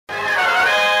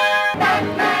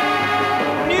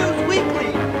News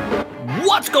Weekly.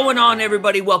 What's going on,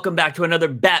 everybody? Welcome back to another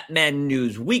Batman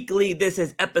News Weekly. This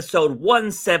is episode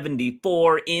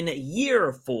 174 in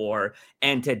year 4.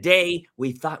 And today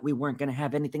we thought we weren't going to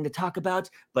have anything to talk about,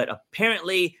 but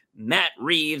apparently Matt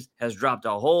Reeves has dropped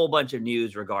a whole bunch of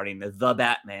news regarding the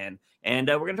Batman. And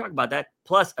we're going to talk about that,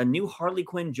 plus a new Harley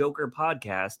Quinn Joker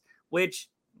podcast, which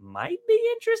might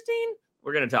be interesting.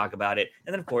 We're going to talk about it.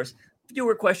 And then, of course,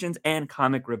 viewer questions and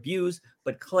comic reviews.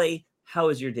 But Clay, how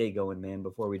is your day going, man,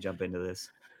 before we jump into this?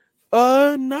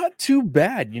 Not too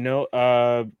bad,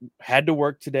 had to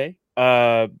work today.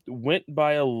 Went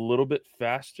by a little bit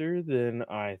faster than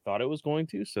I thought it was going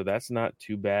to, so that's not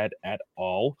too bad at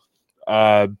all.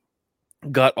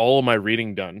 Got all of my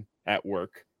reading done at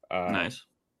work. Nice.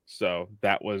 So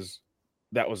that was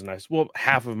nice. Well,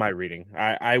 half of my reading.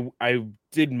 I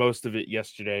did most of it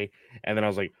yesterday, and then I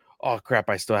was like, oh crap,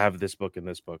 I still have this book and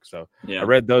this book. So Yeah. I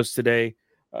read those today.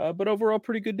 But overall,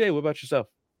 pretty good day. What about yourself?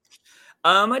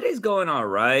 My day's going all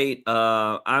right.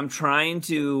 I'm trying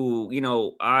to,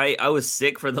 I was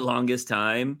sick for the longest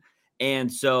time.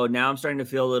 And so now I'm starting to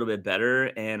feel a little bit better,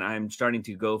 and I'm starting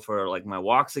to go for like my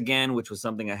walks again, which was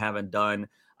something I haven't done.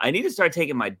 I need to start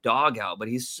taking my dog out, but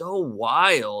he's so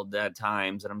wild at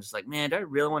times. And I'm just like, man, do I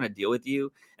really want to deal with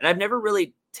you? And I've never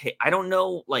really, I don't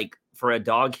know, like for a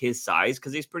dog his size,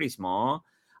 because he's pretty small,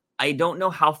 I don't know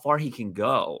how far he can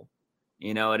go.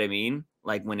 You know what I mean?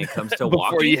 Like when it comes to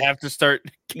Before walking. you have to start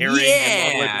carrying him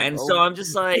all the way back And home. so I'm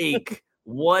just like,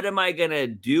 what am I gonna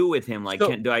do with him? Like,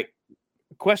 So- do I?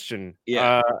 Question.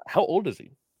 Yeah. How old is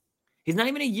he? He's not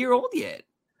even a year old yet.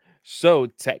 So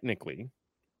technically,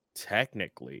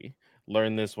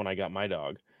 learned this when I got my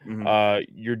dog. Mhm.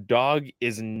 Your dog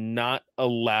is not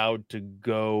allowed to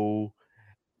go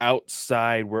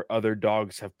outside where other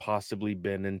dogs have possibly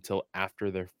been until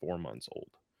after they're 4 months old.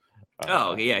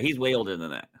 Oh, okay, yeah, he's way older than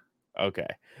that. Okay.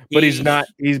 But he's not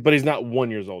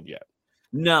 1 year old yet.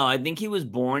 No, I think he was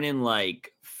born in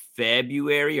like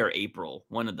February or April,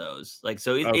 one of those. Like,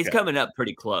 so he's Okay. coming up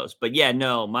pretty close. But yeah,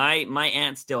 no, my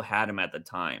aunt still had him at the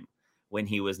time when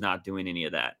he was not doing any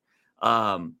of that.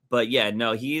 But yeah,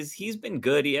 no, he's been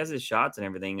good. He has his shots and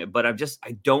everything. But I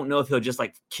don't know if he'll just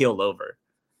like kill over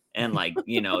and like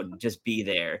just be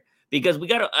there, because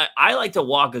I like to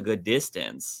walk a good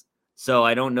distance. So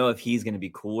I don't know if he's going to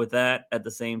be cool with that at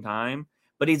the same time.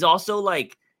 But he's also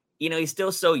like, he's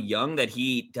still so young that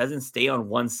he doesn't stay on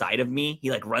one side of me.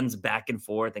 He like runs back and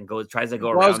forth and tries to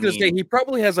go around. I was going to say, he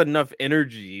probably has enough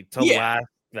energy to last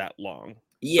that long.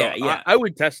 Yeah, so yeah. I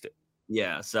would test it.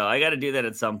 Yeah, so I got to do that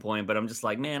at some point, but I'm just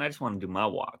like, man, I just want to do my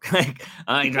walk. Like,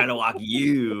 I ain't trying to walk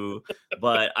you,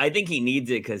 but I think he needs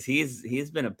it because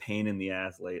he's been a pain in the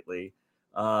ass lately.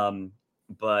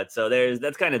 But so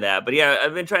that's kind of that. But yeah,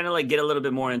 I've been trying to like get a little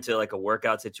bit more into like a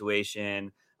workout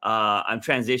situation. I'm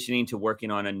transitioning to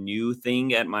working on a new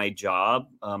thing at my job,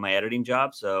 my editing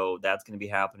job. So that's going to be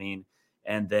happening.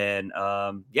 And then,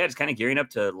 just kind of gearing up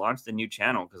to launch the new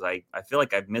channel, because I feel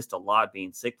like I've missed a lot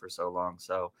being sick for so long.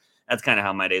 So that's kind of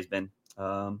how my day's been.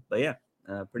 But yeah,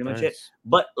 pretty much it.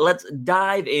 But let's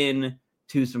dive in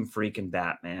to some freaking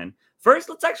Batman. First,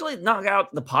 let's actually knock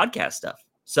out the podcast stuff.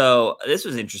 So this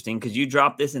was interesting because you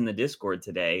dropped this in the Discord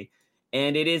today,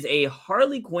 and it is a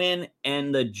Harley Quinn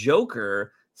and the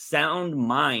Joker Sound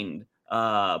Mind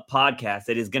podcast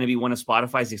that is going to be one of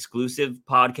Spotify's exclusive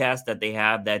podcasts that they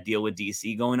have that deal with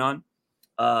DC going on.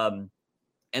 And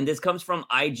this comes from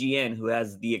IGN, who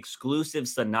has the exclusive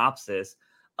synopsis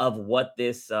of what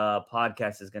this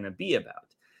podcast is going to be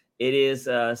about. It is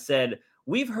said,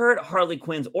 we've heard Harley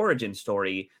Quinn's origin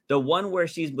story, the one where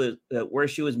she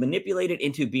was manipulated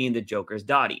into being the Joker's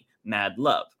Dottie, Mad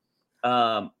Love.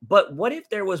 But what if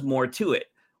there was more to it?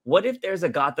 What if there's a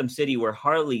Gotham City where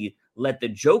Harley let the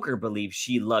Joker believe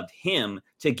she loved him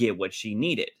to get what she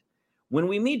needed? When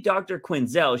we meet Dr.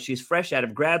 Quinzel, she's fresh out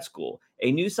of grad school,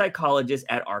 a new psychologist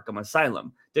at Arkham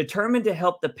Asylum, determined to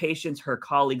help the patients her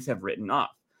colleagues have written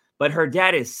off. But her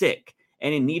dad is sick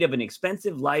and in need of an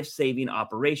expensive life-saving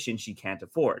operation she can't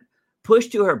afford.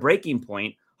 Pushed to her breaking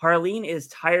point, Harleen is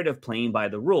tired of playing by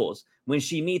the rules when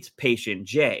she meets patient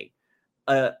Jay,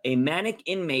 a manic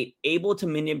inmate able to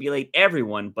manipulate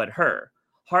everyone but her.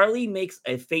 Harley makes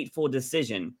a fateful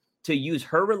decision to use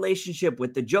her relationship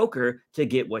with the Joker to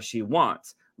get what she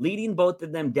wants, leading both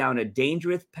of them down a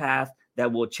dangerous path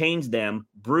that will change them,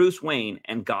 Bruce Wayne,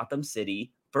 and Gotham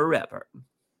City forever.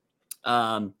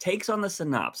 Takes on the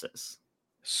synopsis.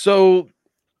 So,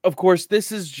 of course,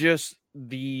 this is just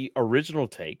the original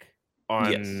take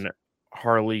on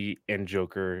Harley and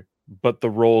Joker, but the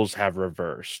roles have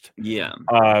reversed. Yeah.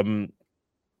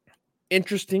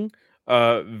 Interesting.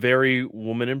 very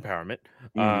woman empowerment.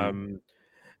 Mhm.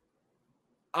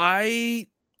 I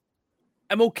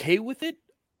am okay with it.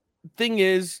 Thing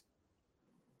is,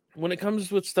 when it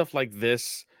comes with stuff like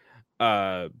this,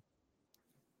 uh,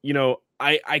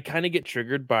 I kind of get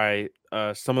triggered by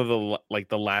some of like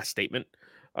the last statement.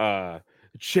 Uh,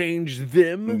 Change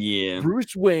them, Yeah.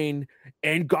 Bruce Wayne,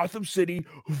 and Gotham City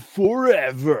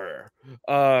forever.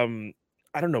 Um,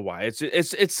 I don't know why.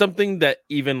 It's something that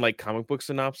even like comic book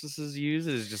synopsises use.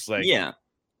 Is just like, Yeah.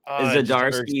 it just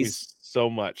irks me Zdarsky so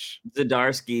much.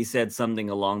 Zdarsky said something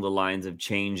along the lines of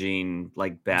changing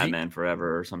like Do Batman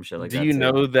Forever or some shit like Do that you too.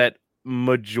 know that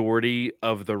majority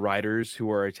of the writers who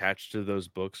are attached to those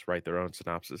books write their own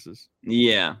synopsises?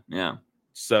 Yeah, yeah.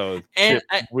 So And Chip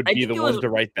I would I be think the it one was to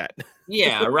write that.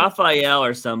 yeah, Raphael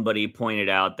or somebody pointed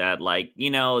out that like,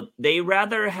 they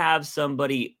rather have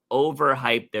somebody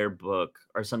overhype their book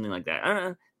or something like that. I don't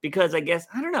know, because I guess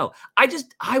I don't know.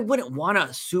 I wouldn't want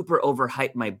to super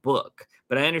overhype my book,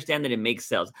 but I understand that it makes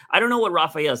sales. I don't know what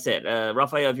Raphael said.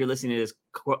 Raphael, if you're listening to this,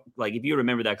 like if you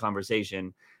remember that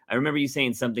conversation, I remember you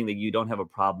saying something that you don't have a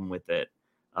problem with it.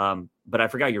 But I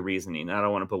forgot your reasoning. I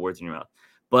don't want to put words in your mouth.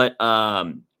 But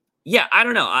yeah, I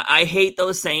don't know. I hate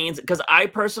those sayings because I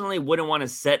personally wouldn't want to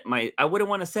set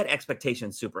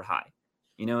expectations super high.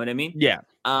 You know what I mean? Yeah.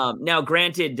 Now,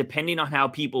 granted, depending on how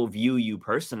people view you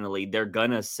personally, they're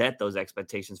gonna set those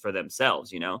expectations for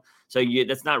themselves. So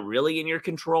that's not really in your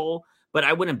control. But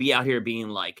I wouldn't be out here being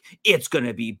like, it's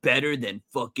gonna be better than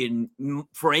fucking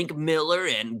Frank Miller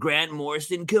and Grant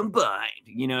Morrison combined.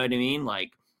 You know what I mean?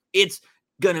 Like, it's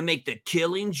gonna make the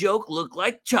Killing Joke look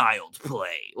like child's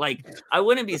play. Like, I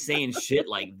wouldn't be saying shit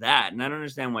like that, and I don't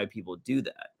understand why people do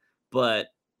that. But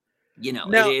it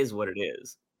Now, is what it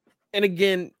is. and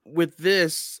again, with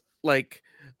this, like,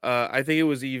 I think it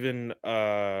was even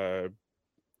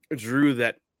Drew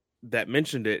that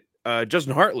mentioned it.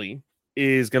 Justin Hartley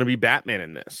is going to be Batman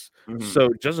in this. Mhm. So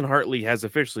Justin Hartley has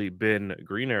officially been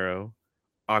Green Arrow,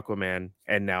 Aquaman,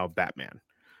 and now Batman.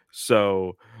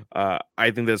 So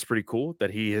I think that's pretty cool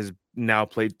that he has now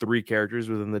played 3 characters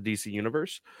within the DC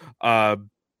universe. Aquaman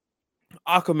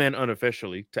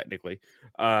unofficially, technically,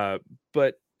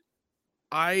 but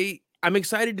I'm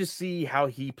excited to see how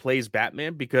he plays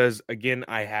Batman because again,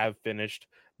 I have finished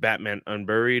Batman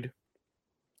Unburied.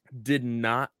 Did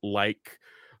not like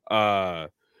uh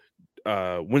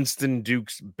Winston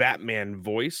Duke's Batman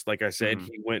voice. Like I said, Mhm.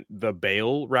 he went the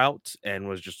Bale route and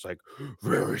was just like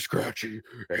very scratchy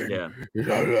and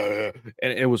Yeah.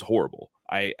 and it was horrible.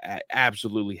 I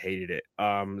absolutely hated it.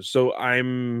 So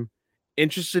I'm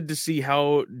interested to see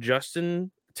how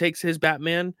Justin takes his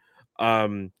Batman.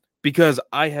 Um, because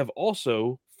I have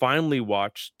also finally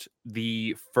watched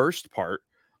the first part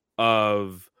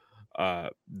of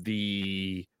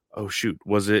the oh shoot,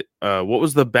 was it what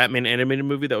was the Batman animated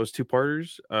movie that was 2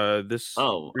 parters? Oh,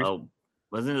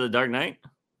 wasn't it The Dark Knight?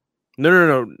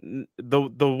 No.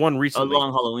 The one Oh, recently,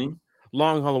 Long Halloween?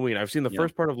 Long Halloween. I've seen the Yeah.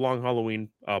 first part of Long Halloween,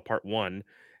 part 1,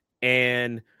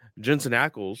 and Jensen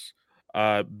Ackles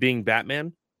being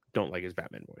Batman, don't like his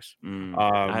Batman voice.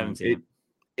 I haven't seen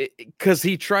it. Because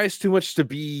he tries too much to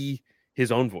be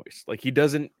his own voice. Like he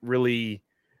doesn't really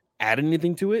add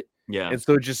anything to it, Yeah. and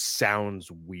so it just sounds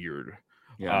weird.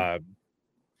 Yeah. Uh,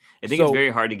 I think it's so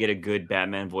very hard to get a good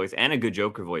Batman voice and a good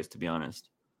Joker voice, to be honest.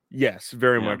 yes,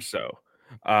 very Yeah. much so.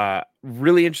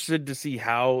 Really interested to see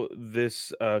how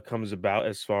this comes about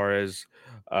as far as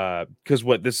because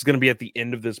this is going to be at the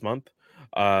end of this month.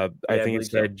 I Yeah, I think believe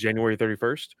it's so. January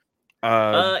 31st.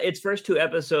 Its first 2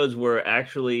 episodes were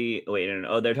actually wait, no.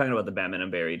 Oh, they're talking about the Batman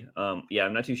Unburied. Yeah,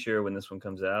 I'm not too sure when this one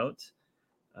comes out.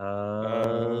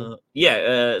 Uh,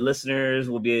 Yeah, listeners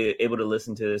will be able to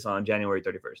listen to this on January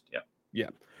 31st. Yeah.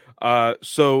 yeah.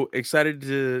 So excited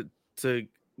to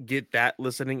get that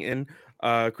listening in.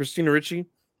 Christina Ricci,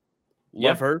 love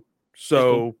Yeah, her. she's cool.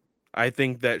 So I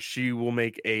think that she will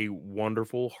make a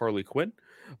wonderful Harley Quinn.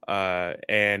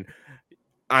 And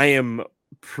I am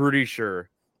pretty sure,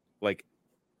 like,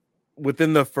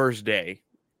 within the first day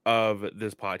of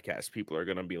this podcast, people are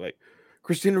gonna be like,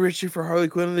 Christina Ricci for Harley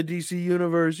Quinn in the DC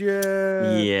universe.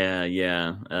 Yeah.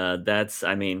 Yeah.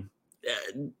 I mean,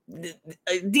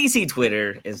 DC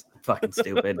Twitter is fucking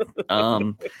stupid.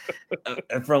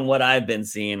 From what I've been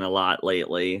seeing a lot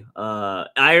lately, I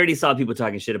already saw people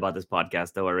talking shit about this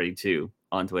podcast though already too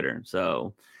on Twitter.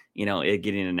 So it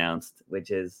getting announced, it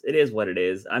is what it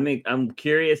is. I mean, I'm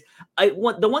curious. The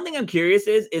one thing I'm curious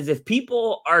is if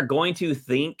people are going to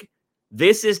think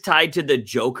this is tied to the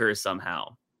Joker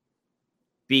somehow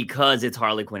because it's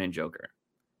Harley Quinn and Joker.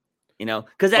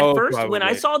 Because at first when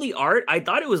I Probably. saw the art, I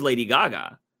thought it was Lady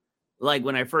Gaga. like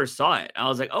when I first saw it. I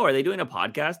was like, oh, are they doing a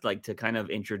podcast like to kind of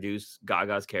introduce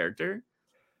Gaga's character?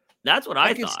 That's what I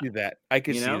I can thought, see that. I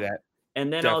can you see know? that.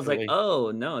 And then I was like, Definitely.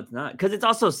 oh, no, it's not. Because it's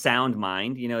also Sound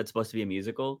Mind, it's supposed to be a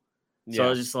musical. So I Yeah.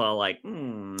 was just all like,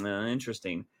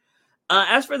 interesting.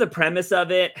 As for the premise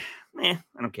of it, I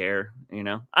don't care.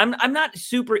 I'm not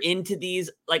super into these.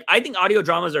 Like, I think audio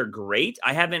dramas are great.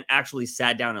 I haven't actually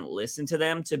sat down and listened to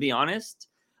them, to be honest.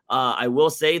 I will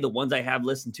say the ones I have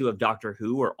listened to of Doctor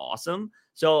Who are awesome.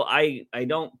 So I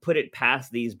don't put it past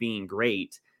these being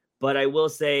great. But I will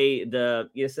say the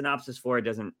synopsis for it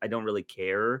I don't really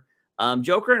care.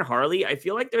 Joker and Harley, I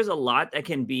feel like there's a lot that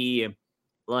can be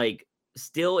like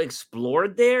still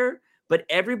explored there, but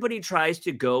everybody tries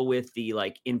to go with the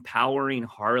like empowering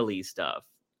Harley stuff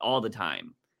all the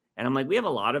time. And I'm like, we have a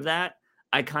lot of that.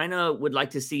 I kind of would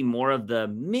like to see more of the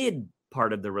mid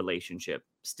part of the relationship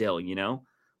still,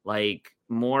 like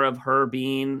more of her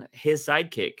being his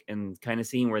sidekick and kind of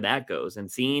seeing where that goes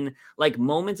and seeing like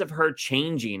moments of her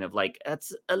changing of like,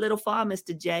 that's a little far,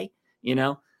 Mr. J,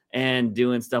 and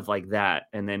doing stuff like that.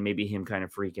 And then maybe him kind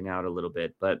of freaking out a little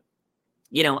bit. But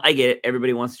I get it.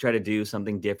 Everybody wants to try to do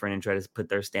something different and try to put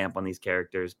their stamp on these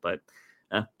characters, but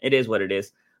it is what it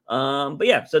is. But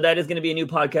yeah, so that is going to be a new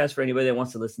podcast for anybody that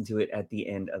wants to listen to it at the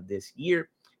end of this year.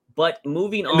 But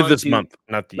moving End of on this to month,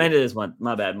 not the end of this month.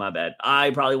 My bad.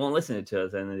 I probably won't listen to it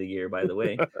at the end of the year, by the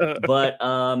way. But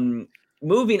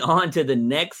moving on to the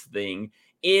next thing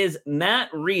is Matt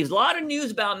Reeves. A lot of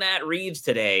news about Matt Reeves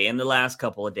today in the last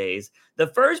couple of days. The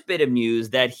first bit of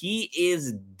news that he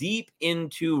is deep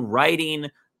into writing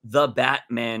the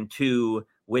Batman 2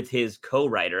 with his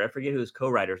co-writer. I forget who his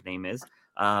co-writer's name is.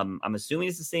 I'm assuming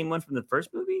it's the same one from the first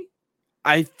movie.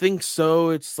 I think so.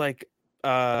 It's like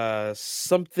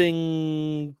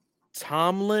something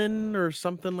Tomlin or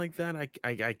something like that.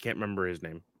 I can't remember his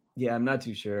name. Yeah, I'm not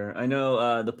too sure. I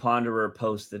know the Ponderer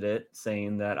posted it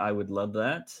saying that I would love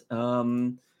that.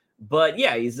 But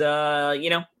yeah, he's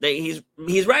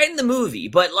he's writing the movie,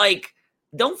 but like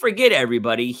don't forget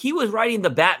everybody, he was writing the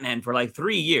Batman for like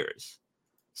 3 years.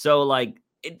 So like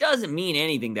it doesn't mean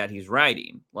anything that he's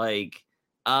writing. Like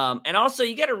and also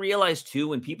you got to realize too,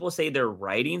 when people say they're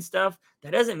writing stuff,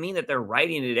 that doesn't mean that they're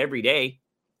writing it every day.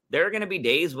 There are going to be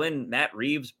days when Matt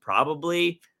Reeves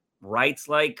probably writes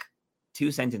like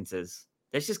 2 sentences.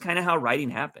 That's just kind of how writing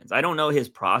happens. I don't know his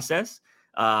process.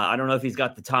 I don't know if he's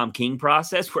got the Tom King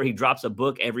process where he drops a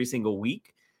book every single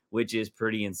week, which is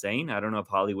pretty insane. I don't know if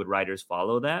Hollywood writers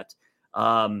follow that.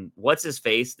 What's his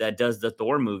face that does the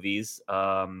Thor movies?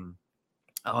 Oh man,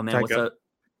 Taika. what's up?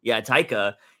 Yeah,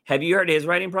 Taika. Have you heard his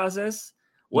writing process?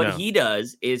 What No. he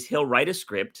does is he'll write a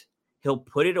script, he'll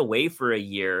put it away for a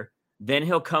year, then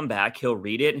he'll come back, he'll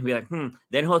read it, and be like, Then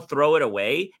he'll throw it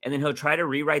away, and then he'll try to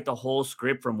rewrite the whole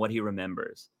script from what he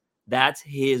remembers. That's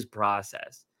his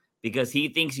process because he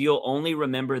thinks you'll only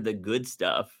remember the good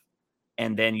stuff,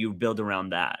 and then you build around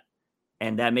that.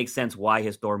 And that makes sense why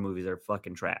his Thor movies are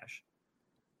fucking trash.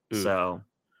 Oof. So,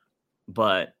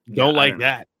 but don't like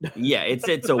that. Yeah,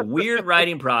 it's a weird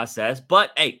writing process,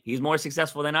 but hey, he's more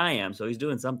successful than I am, so he's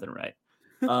doing something right.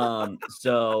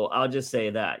 So I'll just say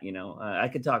that, I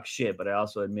could talk shit, but I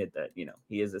also admit that,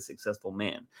 he is a successful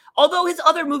man. Although his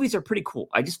other movies are pretty cool.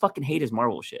 I just fucking hate his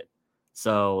Marvel shit.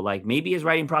 So like maybe his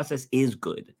writing process is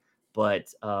good, but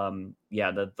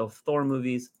yeah, the Thor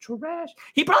movies, trash.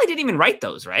 He probably didn't even write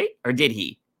those, right? Or did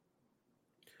he?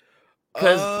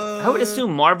 Because I would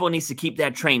assume Marvel needs to keep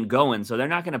that train going, so they're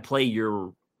not going to play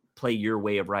your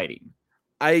way of writing.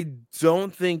 I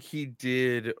don't think he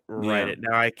did write it.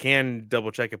 Now I can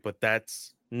double check it, but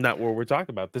that's not what we're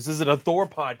talking about. This isn't a Thor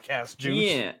podcast,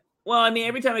 Juice. Yeah. Well, I mean,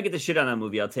 every time I get the shit on that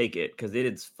movie, I'll take it because it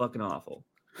is fucking awful.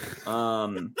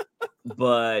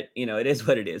 But it is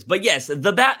what it is. But yes,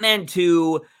 the Batman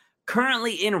 2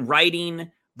 currently in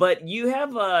writing. But you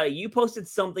have you posted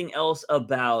something else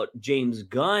about James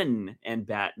Gunn and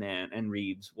Batman and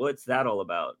Reeves. What's that all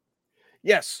about?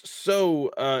 Yes,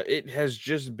 so it has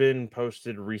just been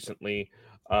posted recently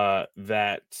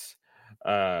that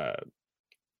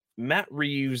Matt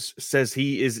Reeves says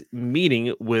he is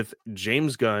meeting with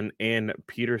James Gunn and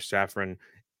Peter Safran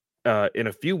in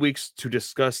a few weeks to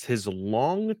discuss his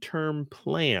long-term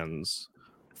plans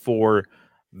for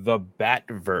the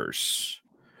Batverse.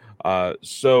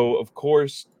 So, of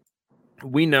course,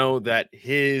 we know that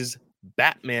his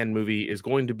Batman movie is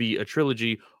going to be a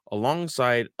trilogy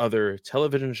alongside other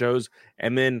television shows.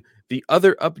 And then the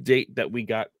other update that we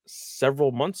got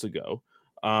several months ago,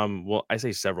 well, I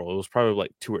say several, it was probably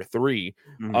like 2 or 3,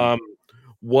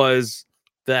 was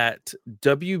that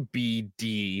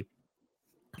WBD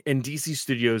and DC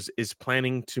Studios is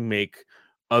planning to make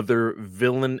other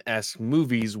villain-esque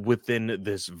movies within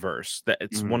this verse. That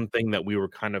it's one thing that we were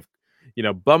kind of,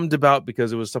 bummed about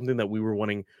because it was something that we were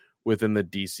wanting within the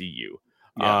DCU.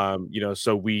 Yeah.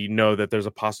 So we know that there's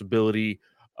a possibility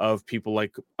of people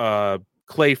like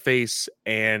Clayface,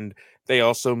 and they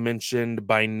also mentioned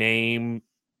by name,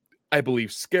 I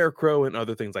believe, Scarecrow and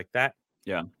other things like that.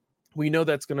 Yeah. We know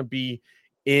that's going to be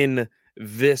in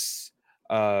this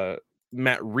Matt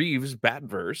Reeves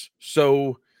Batverse.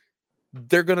 So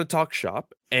they're going to talk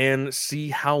shop and see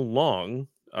how long,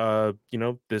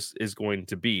 this is going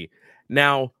to be.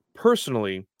 Now,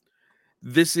 personally,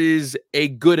 this is a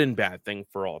good and bad thing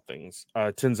for all things,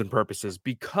 intents and purposes,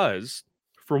 because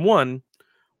for one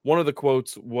of the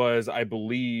quotes was, I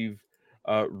believe,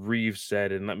 Reeves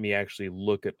said, and let me actually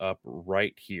look it up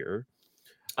right here.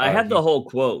 I have the whole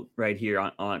quote right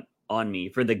here on me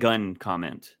for the gun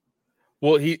comment.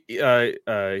 Well, he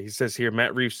says here,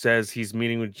 Matt Reeves says he's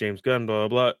meeting with James Gunn, blah,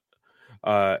 blah,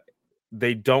 blah.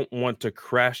 They don't want to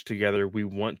crash together. We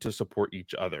want to support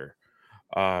each other,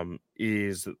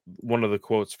 is one of the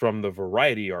quotes from the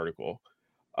Variety article.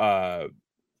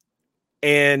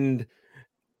 And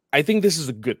I think this is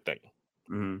a good thing.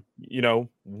 Mm-hmm.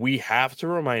 We have to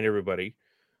remind everybody,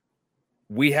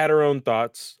 we had our own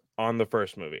thoughts on the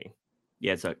first movie.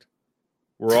 Yeah, it sucked.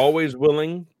 We're always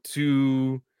willing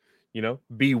to,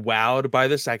 be wowed by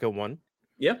the second one.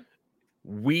 Yep.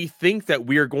 We think that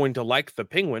we are going to like the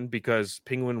Penguin because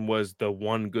Penguin was the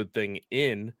one good thing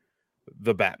in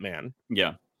the Batman.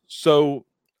 Yeah. So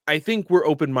I think we're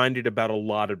open-minded about a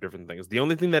lot of different things. The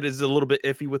only thing that is a little bit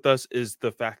iffy with us is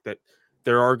the fact that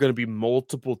there are going to be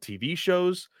multiple TV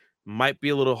shows. Might be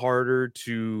a little harder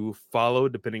to follow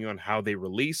depending on how they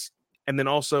release. And then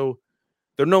also,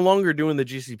 they're no longer doing the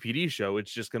GCPD show.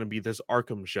 It's just going to be this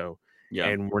Arkham show. Yeah.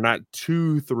 And we're not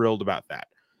too thrilled about that.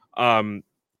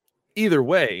 Either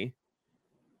way,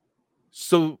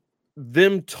 so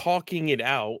them talking it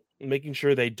out, making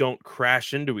sure they don't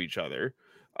crash into each other.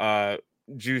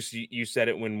 Juice, you said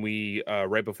it when we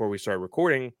right before we started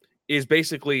recording, is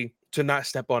basically to not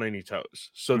step on any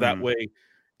toes. So that way,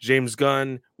 James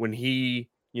Gunn, when he,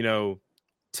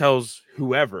 tells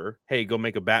whoever, hey, go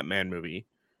make a Batman movie,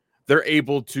 they're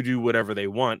able to do whatever they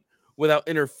want without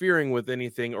interfering with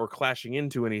anything or clashing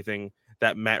into anything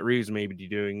that Matt Reeves may be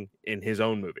doing in his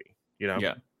own movie,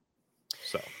 Yeah.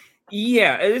 So.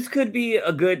 Yeah, this could be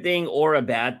a good thing or a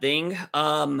bad thing.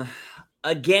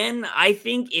 Again, I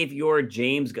think if you're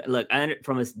James, look,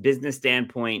 from a business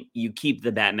standpoint, you keep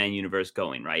the Batman universe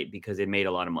going, right? Because it made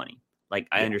a lot of money. Like,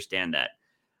 I understand that.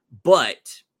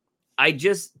 But I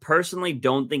just personally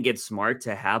don't think it's smart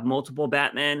to have multiple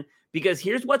Batman, because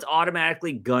here's what's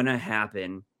automatically gonna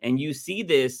happen. And you see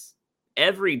this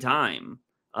every time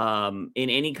in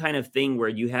any kind of thing where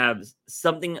you have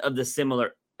something of the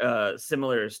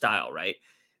similar style, right?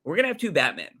 We're gonna have two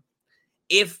Batman.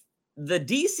 If the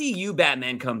DCU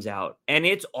Batman comes out and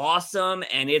it's awesome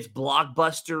and it's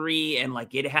blockbustery and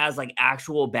like it has like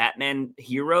actual Batman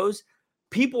heroes,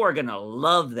 people are gonna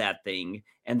love that thing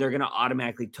and they're gonna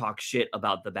automatically talk shit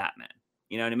about the Batman.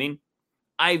 You know what I mean?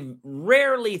 I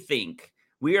rarely think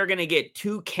we are gonna get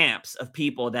two camps of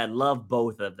people that love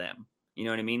both of them. You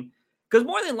know what I mean? Because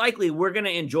more than likely, we're going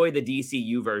to enjoy the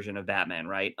DCU version of Batman,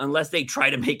 right? Unless they try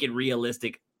to make it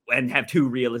realistic and have two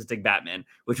realistic Batman,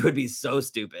 which would be so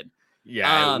stupid.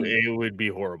 Yeah, it would be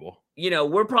horrible.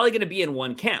 We're probably going to be in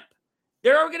one camp.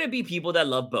 There are going to be people that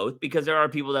love both, because there are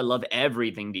people that love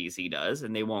everything DC does,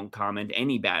 and they won't comment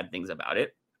any bad things about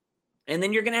it. And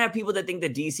then you're going to have people that think the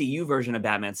DCU version of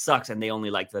Batman sucks and they only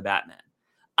like the Batman.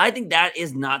 I think that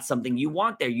is not something you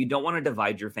want there. You don't want to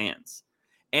divide your fans.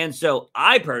 And so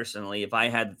I personally, if I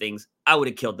had the things, I would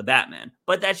have killed the Batman.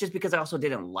 But that's just because I also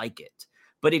didn't like it.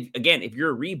 But if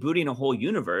you're rebooting a whole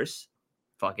universe,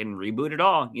 fucking reboot it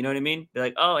all. You know what I mean? Be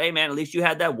like, oh, hey, man, at least you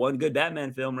had that one good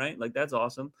Batman film, right? Like, that's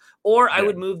awesome. Or I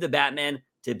would move the Batman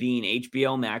to being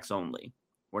HBO Max only.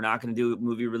 We're not going to do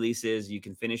movie releases. You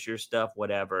can finish your stuff,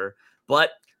 whatever.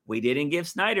 But we didn't give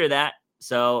Snyder that.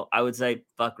 So I would say,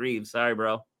 fuck Reeves. Sorry,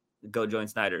 bro. Go join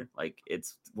Snyder. Like,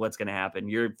 it's what's going to happen.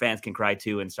 Your fans can cry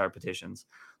too and start petitions.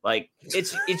 Like,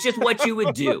 it's just what you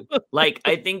would do. Like,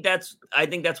 I think that's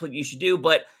what you should do.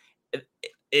 But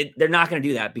they're not going to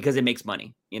do that because it makes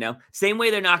money. Same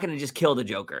way they're not going to just kill the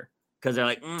Joker because they're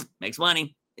like, makes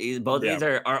money. Both of these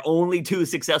are only two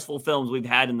successful films we've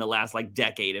had in the last like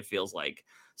decade. It feels like.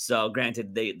 So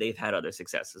granted, they've had other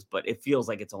successes, but it feels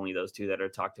like it's only those two that are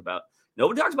talked about.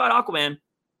 Nobody talks about Aquaman.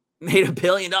 Made $1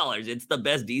 billion. It's the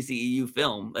best DCEU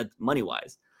film, that's money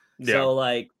wise. Yeah. So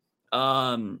like,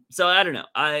 so I don't know.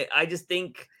 I just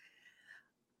think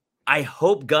I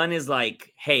hope Gunn is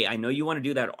like, hey, I know you want to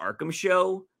do that Arkham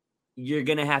show. You're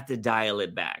going to have to dial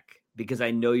it back because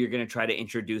I know you're going to try to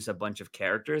introduce a bunch of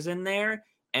characters in there,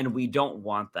 and we don't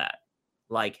want that.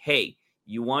 Like, hey,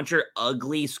 you want your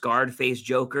ugly, scarred face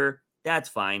Joker? That's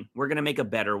fine. We're going to make a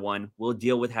better one. We'll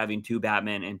deal with having 2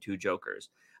 Batman and 2 Jokers.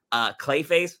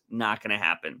 Clayface, not going to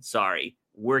happen. Sorry.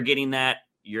 We're getting that.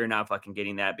 You're not fucking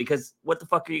getting that because what the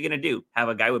fuck are you going to do? Have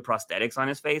a guy with prosthetics on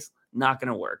his face? Not going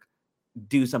to work.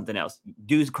 Do something else.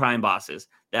 Do crime bosses.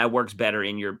 That works better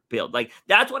in your build. Like,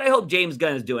 that's what I hope James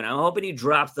Gunn is doing. I'm hoping he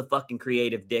drops the fucking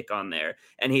creative dick on there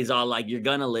and he's all like, you're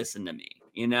gonna listen to me.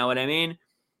 You know what I mean?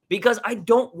 Because I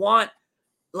don't want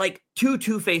like 2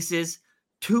 Two-Faces,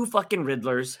 2 fucking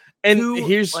Riddlers. And 2,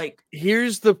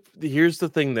 here's the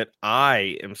thing that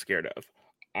I am scared of.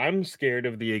 I'm scared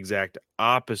of the exact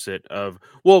opposite of,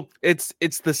 well, it's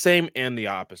the same and the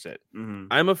opposite. mm-hmm.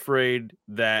 I'm afraid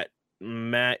that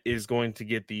Matt is going to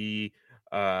get the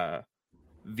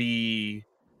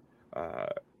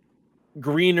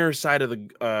greener side of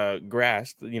the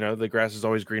grass. You know, the grass is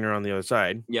always greener on the other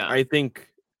side. Yeah. I think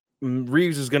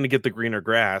Reeves is going to get the greener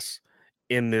grass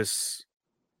in this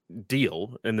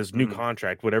deal, in this new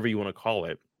contract, whatever you want to call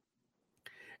it,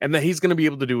 and that he's going to be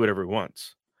able to do whatever he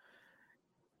wants.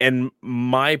 And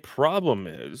my problem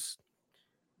is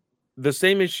the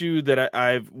same issue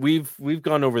that we've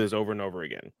gone over this over and over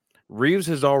again. Reeves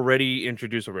has already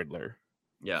introduced a Riddler.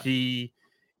 Yeah. He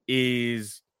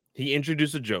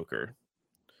introduced a Joker.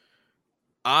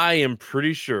 I am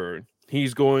pretty sure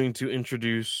he's going to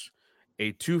introduce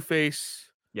a Two-Face.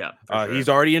 Yeah. Sure. He's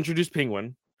already introduced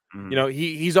Penguin. You know,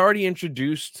 he's already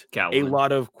introduced Catwoman. A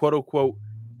lot of quote unquote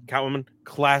Catwoman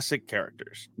classic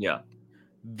characters. Yeah.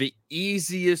 The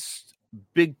easiest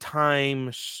big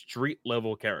time street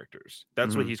level characters.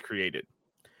 That's what he's created.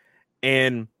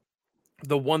 And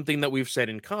the one thing that we've said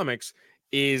in comics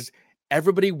is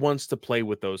everybody wants to play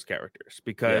with those characters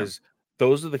because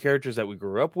those are the characters that we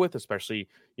grew up with, especially,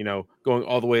 you know, going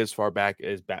all the way as far back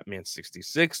as Batman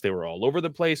 66. They were all over the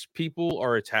place. People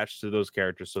are attached to those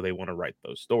characters, so they want to write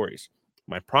those stories.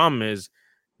 My problem is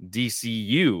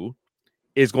DCU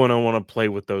is going to want to play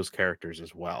with those characters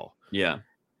as well. Yeah.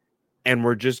 And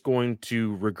we're just going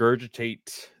to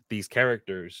regurgitate these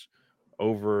characters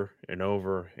over and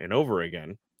over and over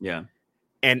again. Yeah.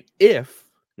 And if,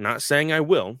 not saying I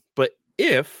will, but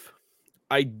if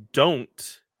I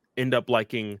don't end up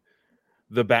liking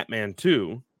the Batman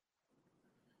 2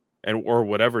 or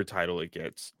whatever title it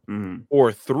gets,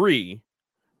 or 3,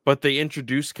 but they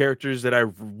introduce characters that I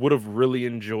would have really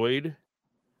enjoyed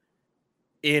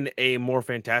in a more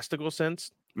fantastical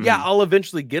sense, yeah, I'll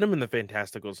eventually get them in the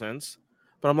fantastical sense.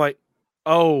 But I'm like,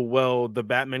 oh, well, the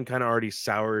Batman kind of already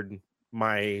soured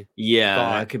my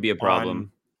that could be a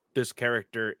problem. This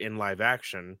character in live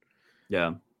action.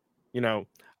 Yeah. You know,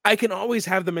 I can always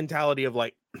have the mentality of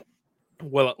like,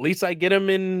 well, at least I get him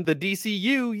in the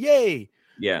DCU. Yay.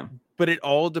 Yeah. But it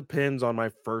all depends on my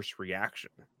first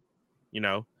reaction. You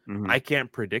know, I can't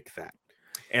predict that.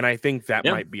 And I think that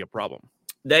might be a problem.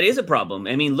 That is a problem.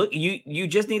 I mean, look, you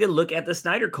just need to look at the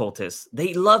Snyder cultists.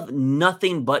 They love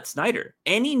nothing but Snyder.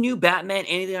 Any new Batman,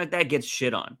 anything like that gets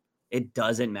shit on. It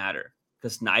doesn't matter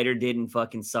because Snyder didn't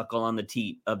fucking suckle on the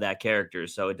teat of that character,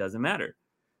 so it doesn't matter.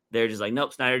 They're just like,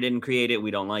 nope, Snyder didn't create it.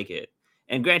 We don't like it.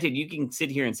 And granted, you can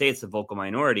sit here and say it's a vocal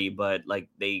minority, but like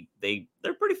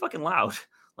they're pretty fucking loud.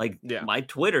 Like my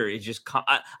Twitter is just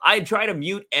I try to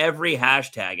mute every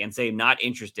hashtag and say not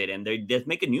interested, and they just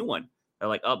make a new one. They're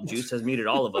like, oh, Juice has muted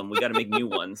all of them. We got to make new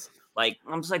ones. Like,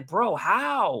 I'm just like, bro,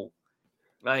 how?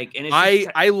 Like, and it's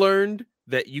I learned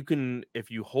that you can, if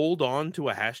you hold on to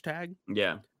a hashtag,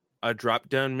 a drop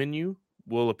down menu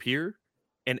will appear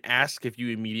and ask if you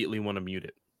immediately want to mute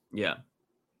it. Yeah,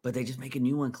 but they just make a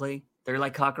new one, Clay. They're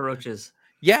like cockroaches.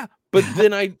 Yeah, but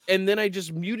then I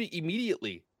just mute it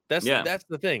immediately. That's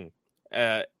the thing.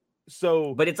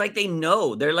 So, but it's like they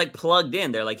know, they're like plugged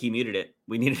in. They're like, he muted it.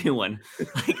 We need a new one.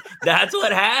 Like that's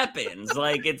what happens.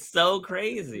 Like it's so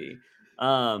crazy.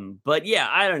 But yeah,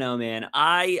 I don't know, man.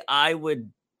 I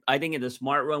think the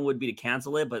smart run would be to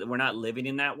cancel it, but we're not living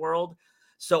in that world.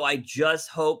 So I just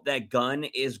hope that Gunn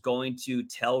is going to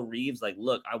tell Reeves, like,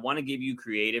 look, I want to give you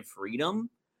creative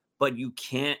freedom, but you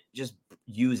can't just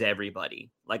use everybody.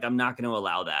 Like, I'm not going to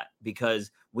allow that because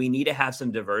we need to have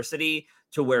some diversity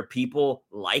to where people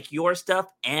like your stuff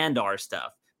and our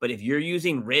stuff. But if you're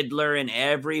using Riddler and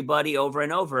everybody over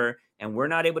and over, and we're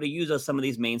not able to use some of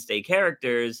these mainstay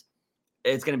characters,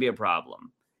 it's going to be a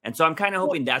problem. And so I'm kind of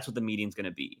hoping that's what the meeting's going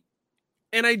to be.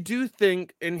 And I do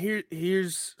think, and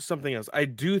here's something else. I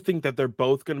do think that they're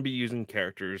both going to be using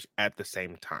characters at the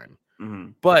same time.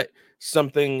 Mhm. But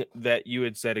something that you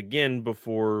had said again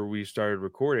before we started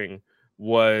recording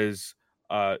was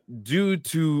due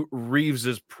to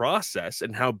Reeves's process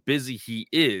and how busy he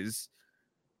is,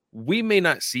 we may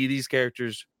not see these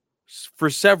characters for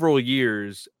several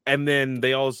years, and then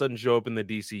they all of a sudden show up in the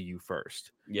DCU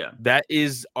first. Yeah. That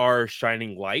is our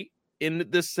shining light in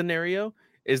this scenario,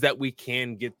 is that we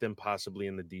can get them possibly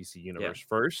in the DC universe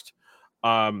first.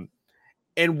 And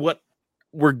what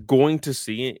we're going to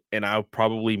see, and I'll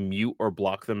probably mute or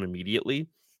block them immediately,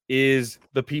 is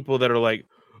the people that are like,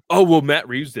 oh, well, Matt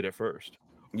Reeves did it first.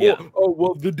 Yeah. Oh,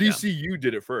 well, the DCU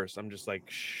did it first. I'm just like,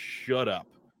 shut up.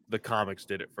 The comics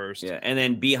did it first. Yeah, and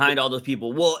then behind all those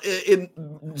people, well,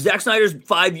 Zack Snyder's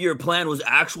 5-year plan was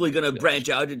actually going to branch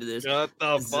out into this. Shut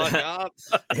the fuck up.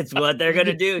 It's what they're going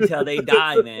to do till they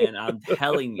die, man. I'm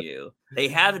telling you. They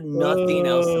have nothing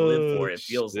else to live for, it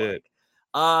feels like.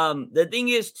 The thing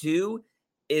is, too,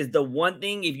 is the one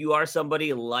thing, if you are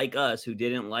somebody like us who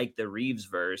didn't like the Reeves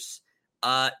verse,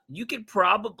 you could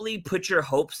probably put your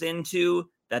hopes into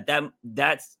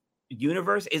that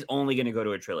universe is only going to go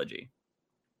to a trilogy.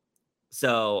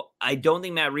 So I don't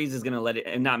think Matt Reeves is going to let it,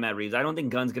 and not Matt Reeves. I don't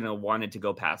think Gunn's going to want it to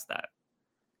go past that.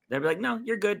 They'll be like, no,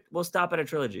 you're good. We'll stop at a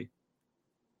trilogy.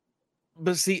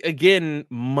 But see, again,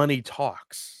 money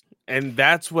talks. And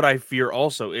that's what I fear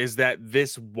also, is that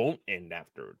this won't end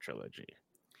after a trilogy.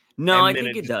 No, And I then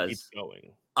think it just does. keeps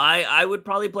going. I would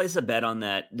probably place a bet on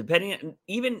that, depending,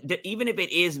 even if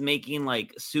it is making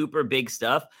like super big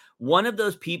stuff. One of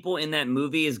those people in that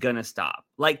movie is gonna stop.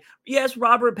 Like, yes,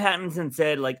 Robert Pattinson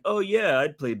said, like, oh yeah,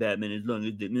 I'd play Batman as long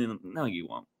as no, you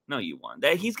won't. No, you won't.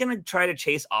 That he's gonna try to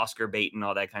chase Oscar bait and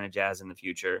all that kind of jazz in the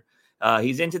future.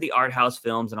 He's into the art house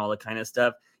films and all that kind of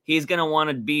stuff. He's gonna want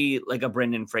to be like a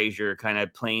Brendan Fraser, kind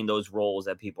of playing those roles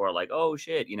that people are like, oh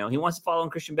shit, you know, he wants to follow in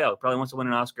Christian Bale, probably wants to win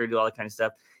an Oscar, do all that kind of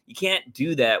stuff. You can't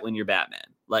do that when you're Batman.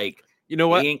 Like, you know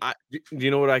what? Do you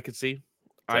know what I could see?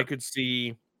 So, I could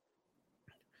see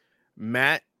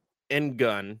Matt and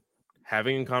Gunn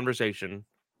having a conversation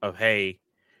of, hey,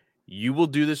 you will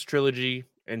do this trilogy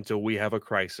until we have a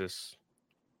crisis.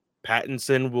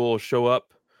 Pattinson will show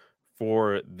up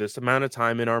for this amount of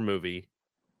time in our movie.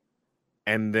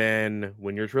 And then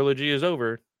when your trilogy is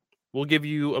over, we'll give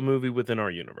you a movie within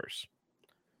our universe.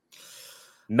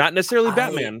 Not necessarily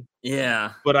Batman.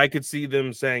 Yeah. But I could see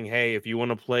them saying, hey, if you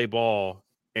want to play ball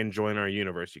and join our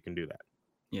universe, you can do that.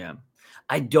 Yeah.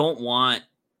 I don't want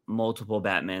multiple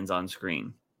Batmans on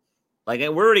screen. Like,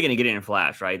 we're already going to get it in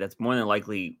Flash, right? That's more than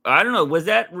likely. I don't know. Was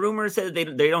that rumor said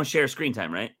that they don't share screen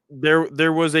time, right?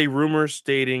 There was a rumor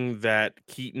stating that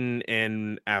Keaton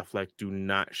and Affleck do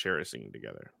not share a scene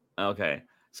together. Okay.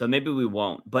 So maybe we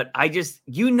won't. But I just,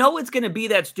 it's going to be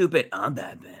that stupid, I'm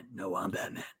Batman. No, I'm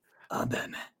Batman. I'm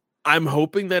Batman. I'm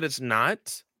hoping that it's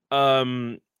not.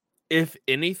 If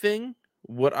anything,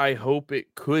 what I hope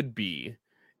it could be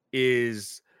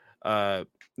is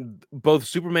both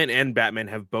Superman and Batman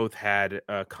have both had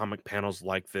comic panels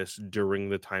like this during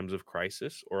the times of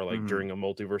crisis, or like during a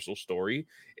multiversal story,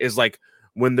 is like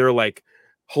when they're like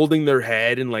holding their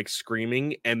head and like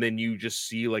screaming, and then you just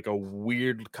see like a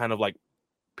weird kind of like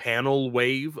panel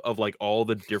wave of like all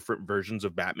the different versions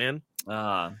of Batman.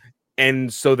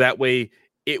 And so that way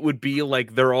it would be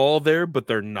like they're all there, but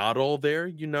they're not all there,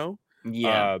 you know?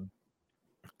 Yeah.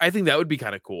 I think that would be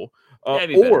kind of cool. Or as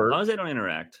long as they don't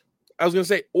interact. I was going to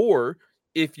say, or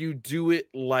if you do it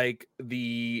like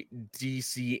the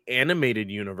DC animated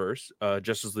universe,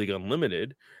 Justice League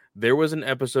Unlimited, there was an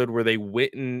episode where they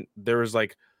went and there was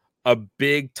like a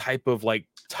big type of like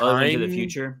time into the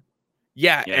future.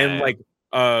 Yeah. And like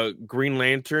Green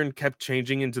Lantern kept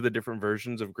changing into the different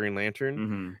versions of Green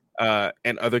Lantern,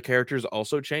 and other characters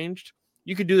also changed.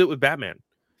 You could do that with Batman.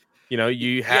 You know,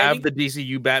 you have the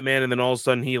DCU Batman, and then all of a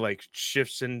sudden he like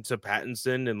shifts into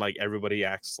Pattinson, and like everybody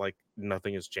acts like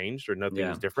nothing has changed or nothing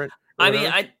is different. I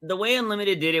mean, the way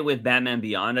Unlimited did it with Batman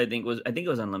Beyond, I think it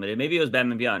was Unlimited. Maybe it was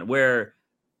Batman Beyond, where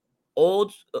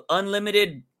old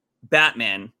Unlimited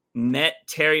Batman met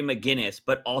Terry McGinnis,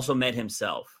 but also met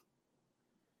himself.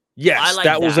 Yes,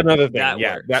 that was another thing.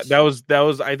 That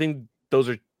was. I think those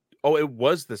are. Oh, it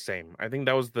was the same. I think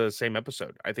that was the same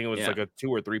episode. I think it was like a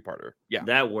 2 or 3 parter. Yeah,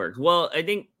 that worked. Well, I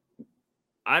think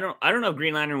I don't know if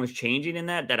Green Lantern was changing in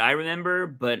that I remember,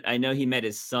 but I know he met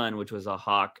his son, which was a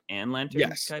Hawk and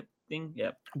Lantern type thing.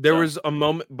 Yep. There was a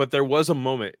moment,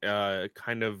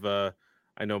 kind of.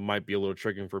 I know might be a little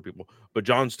tricky for people, but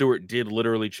Jon Stewart did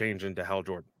literally change into Hal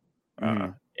Jordan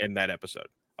in that episode.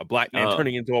 A black man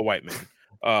turning into a white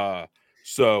man.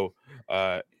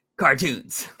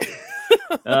 Cartoons.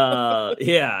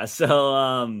 Yeah. So,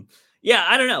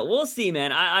 I don't know. We'll see,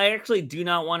 man. I actually do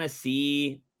not want to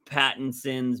see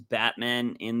Pattinson's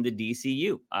Batman in the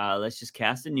DCU. Let's just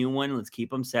cast a new one. Let's keep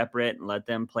them separate and let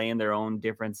them play in their own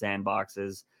different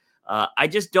sandboxes. I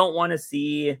just don't want to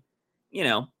see,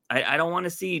 I don't want to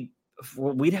see,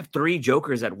 we'd have 3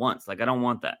 Jokers at once. Like, I don't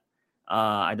want that.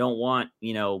 I don't want,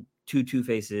 2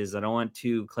 Two-Faces. I don't want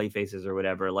 2 Clayfaces or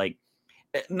whatever. Like,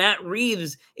 Matt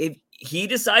Reeves, if he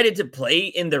decided to play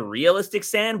in the realistic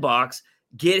sandbox,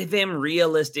 give him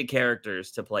realistic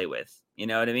characters to play with. You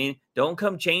know what I mean? Don't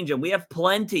come change him. We have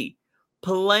plenty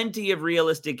of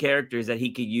realistic characters that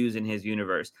he could use in his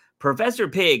universe. Professor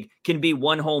Pig can be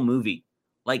one whole movie.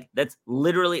 Like, that's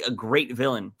literally a great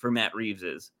villain for Matt Reeves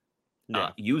is.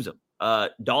 Use him.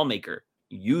 Dollmaker,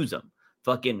 use him.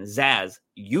 Fucking Zaz,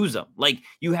 use them. Like,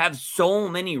 you have so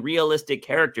many realistic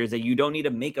characters that you don't need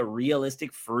to make a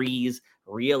realistic Freeze,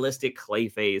 realistic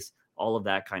Clayface, all of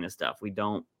that kind of stuff. I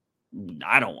don't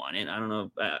want it. I don't know.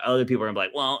 Other people are gonna be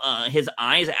like, well, his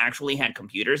eyes actually had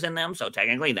computers in them, so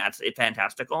technically that's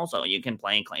fantastical. So you can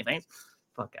play Clayface.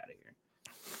 Fuck out of here.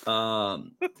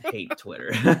 Hate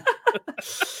Twitter.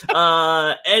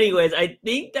 Anyways, I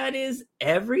think that is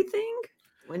everything.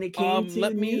 When it came to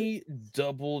let me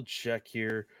double check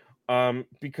here,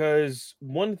 because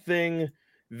one thing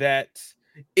that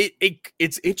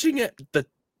it's itching at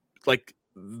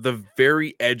the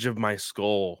very edge of my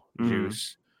skull,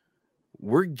 Juice.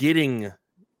 We're getting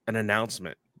an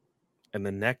announcement in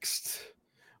the next,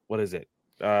 what is it?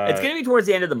 It's gonna be towards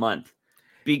the end of the month,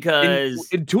 because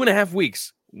in 2.5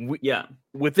 weeks.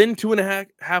 Within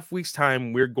 2.5 weeks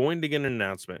time, we're going to get an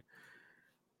announcement.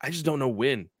 I just don't know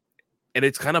when. And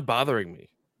it's kind of bothering me.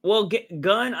 Well,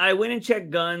 Gunn, I went and checked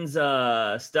Gunn's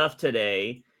stuff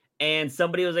today, and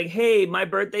somebody was like, hey, my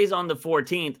birthday's on the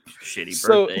 14th. Shitty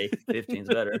birthday. 15's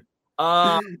better.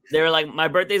 They were like, my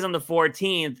birthday's on the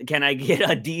 14th. Can I get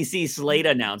a DC slate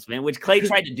announcement? Which Clay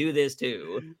tried to do this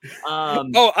too.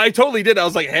 I totally did. I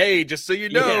was like, hey, just so you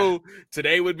know,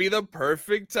 today would be the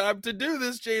perfect time to do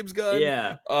this, James Gunn.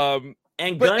 Yeah.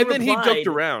 And then he joked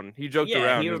around. He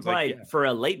replied, for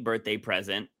a late birthday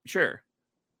present. Sure.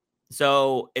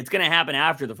 So it's going to happen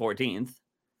after the 14th.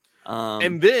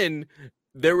 And then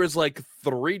there was like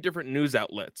 3 different news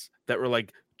outlets that were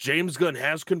like, James Gunn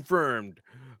has confirmed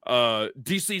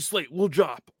DC slate will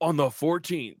drop on the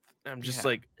 14th. I'm just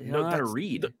like, no, how to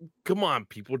read. Come on,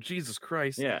 people. Jesus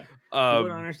Christ. Yeah. People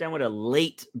don't understand what a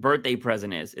late birthday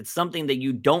present is. It's something that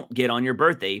you don't get on your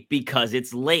birthday because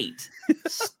it's late.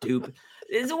 Stupid.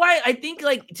 This is why I think,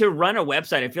 like, to run a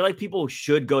website, I feel like people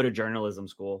should go to journalism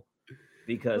school,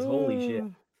 because holy shit.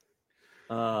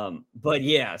 But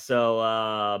yeah,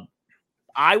 so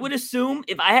I would assume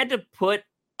if I had to put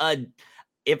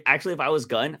if I was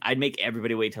Gunn, I'd make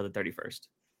everybody wait till the 31st.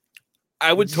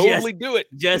 I would totally do it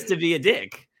just to be a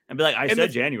dick and be like, I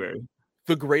said January.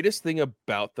 The greatest thing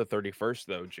about the 31st,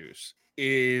 though, Juice,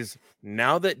 is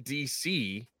now that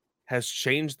DC has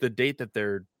changed the date that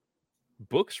their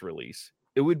books release,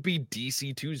 it would be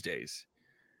DC Tuesdays.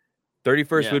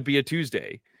 31st would be a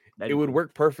Tuesday. It would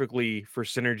work perfectly for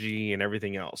synergy and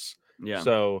everything else. Yeah.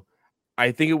 So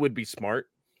I think it would be smart.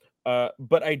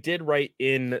 But I did write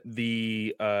in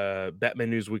the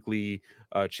Batman News Weekly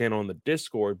channel in the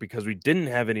Discord, because we didn't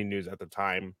have any news at the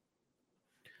time.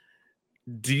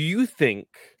 Do you think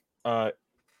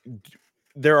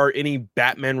there are any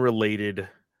Batman related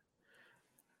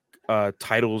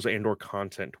titles and or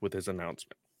content with his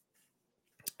announcement?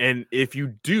 And if you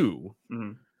do,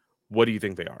 what do you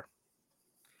think they are?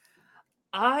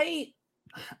 I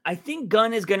think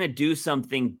Gunn is going to do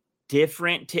something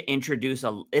different to introduce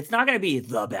it's not going to be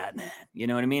the Batman, you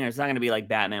know what I mean? Or it's not going to be like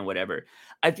Batman, whatever.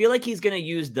 I feel like he's going to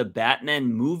use the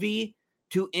Batman movie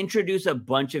to introduce a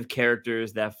bunch of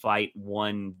characters that fight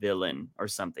one villain or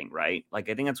something, right? Like,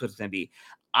 I think that's what it's going to be.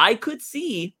 I could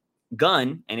see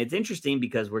Gunn, and it's interesting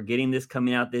because we're getting this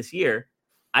coming out this year.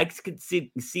 I could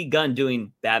see Gunn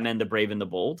doing Batman the Brave and the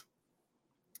Bold.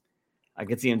 I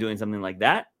could see him doing something like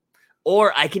that.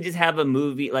 Or I could just have a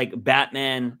movie like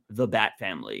Batman the Bat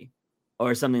Family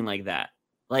or something like that.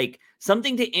 Like,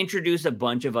 something to introduce a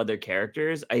bunch of other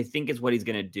characters, I think is what he's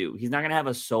going to do. He's not going to have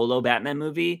a solo Batman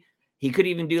movie. He could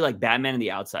even do like Batman and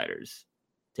the Outsiders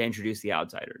to introduce the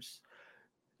Outsiders.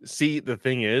 See, the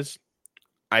thing is,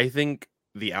 I think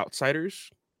the Outsiders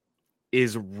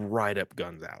is right up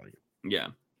Gunn's alley. Yeah.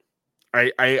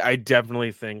 I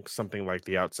definitely think something like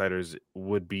the Outsiders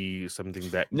would be something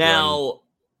that now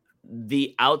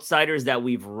the Outsiders that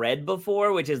we've read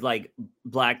before, which is like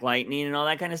Black Lightning and all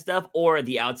that kind of stuff, or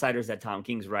the Outsiders that Tom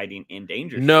King's writing in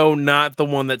Danger. No, not the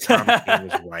one that Tom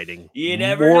King is writing. You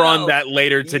never More know. on that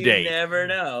later today. You never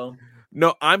know.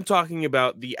 No, I'm talking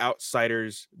about The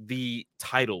Outsiders, the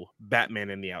title Batman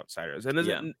and the Outsiders. And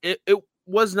Yeah. it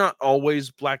was not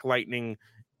always Black Lightning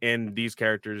and these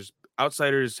characters.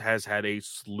 Outsiders has had a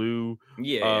slew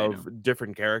Yeah, I know. of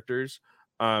different characters.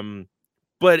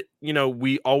 But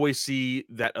we always see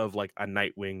that of like a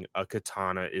Nightwing, a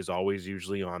Katana is always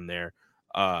usually on there.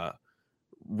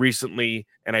 Recently,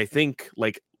 and I think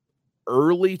like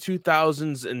early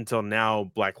 2000s until now,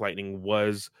 Black Lightning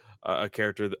was a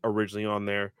character originally on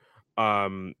there.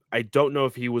 I don't know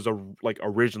if he was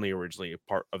originally a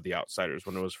part of the Outsiders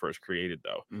when it was first created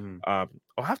though. Mhm.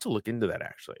 I'll have to look into that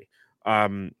actually.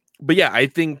 But yeah, I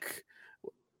think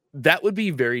that would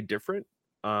be very different.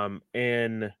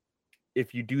 And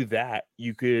if you do that,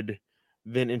 you could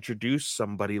then introduce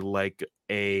somebody like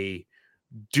a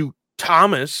Duke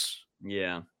Thomas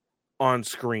Yeah. on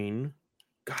screen.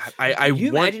 God, I Could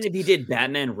you want. imagine if he did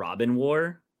Batman Robin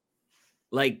War?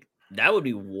 Like, that would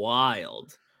be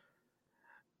wild.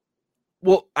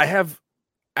 Well, I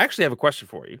actually have a question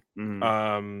for you.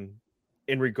 Mhm.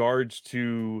 In regards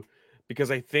to,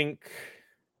 because I think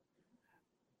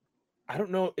I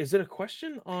don't know, is it a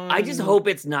question on? I just hope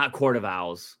it's not Court of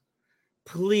Owls.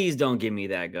 Please don't give me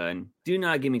that gun. Do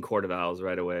not give me Court of Owls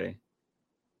right away.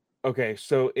 Okay,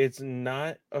 so it's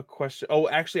not a question. Oh,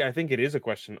 actually, I think it is a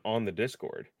question on the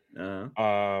Discord.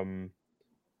 Let's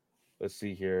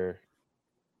see here.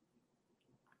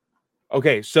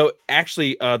 Okay, so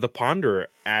actually, the Ponder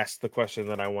asked the question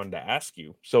that I wanted to ask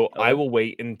you. So I Okay. will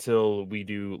wait until we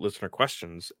do listener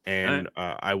questions, and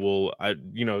I will, a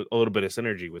little bit of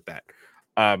synergy with that.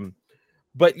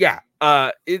 But yeah,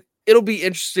 it'll be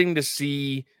interesting to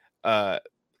see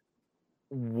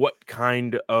what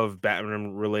kind of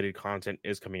Batman related content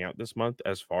is coming out this month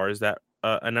as far as that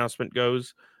announcement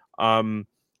goes.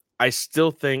 I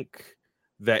still think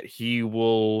that he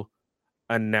will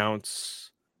announce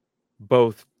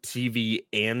both TV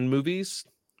and movies,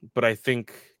 but I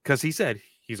think because he said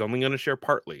he's only going to share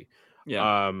partly.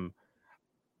 Yeah.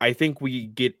 I think we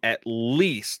get at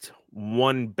least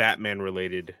one Batman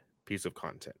related piece of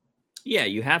content. Yeah,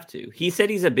 you have to. He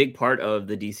said he's a big part of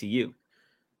the DCU.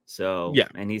 So, Yeah.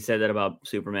 and he said that about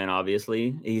Superman,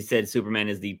 obviously. He said Superman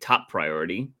is the top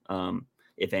priority,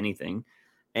 if anything.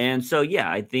 And so,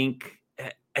 yeah, I think,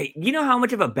 you know how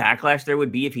much of a backlash there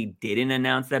would be if he didn't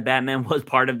announce that Batman was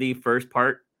part of the first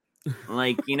part?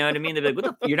 Like, you know what I mean? They'd be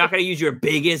like, you're not going to use your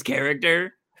biggest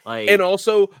character? Like, And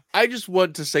also, I just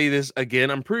want to say this again.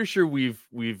 I'm pretty sure we've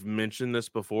mentioned this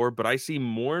before, but I see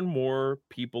more and more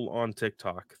people on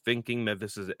TikTok thinking that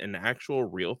this is an actual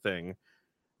real thing.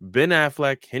 Ben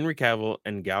Affleck, Henry Cavill,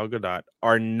 and Gal Gadot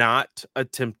are not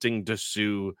attempting to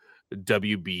sue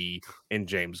WB and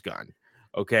James Gunn.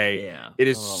 Okay. yeah. It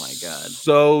is Oh, my God.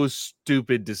 so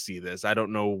stupid to see this. I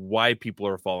don't know why people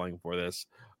are falling for this.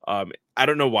 I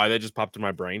don't know why that just popped in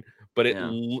my brain, but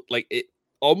it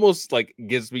almost like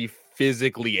gets me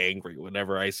physically angry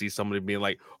whenever I see somebody being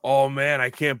like, "Oh man, I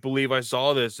can't believe I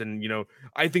saw this," and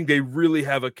I think they really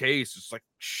have a case. It's like,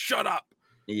 shut up.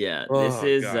 Yeah, this Oh,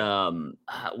 is God.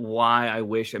 why I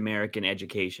wish American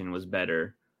education was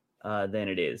better than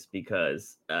it is,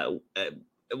 because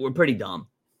we're pretty dumb.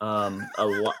 A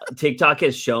lot, TikTok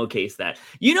has showcased that.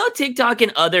 TikTok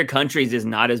in other countries is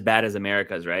not as bad as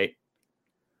America's, right?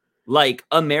 Like,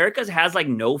 America's has like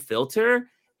no filter,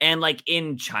 and like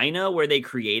in China where they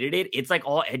created it, it's like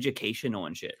all educational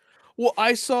and shit. Well,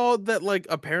 I saw that like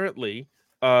apparently,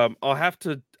 I'll have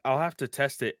to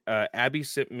test it. Abby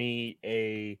sent me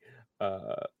a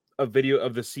video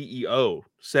of the CEO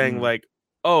saying Mhm. like,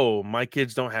 "Oh, my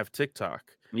kids don't have TikTok."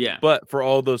 Yeah, But for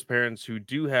all those parents who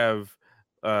do have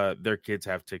their kids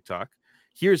have TikTok,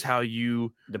 here's how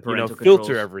you the parental filter controls.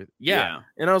 everything. Yeah. Yeah,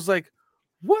 And I was like,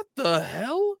 "What the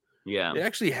hell? yeah. It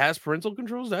actually has parental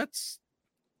controls? That's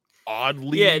Yeah,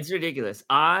 oddly." it's ridiculous.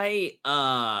 My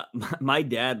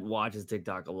dad watches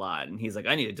TikTok a lot, and he's like,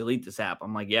 "I need to delete this app."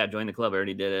 I'm like, "Yeah, join the club. I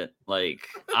already did it." Like,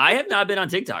 I have not been on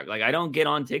TikTok. Like, I don't get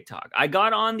on TikTok. I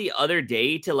got on the other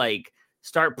day to like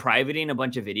start privating a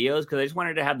bunch of videos because I just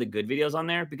wanted to have the good videos on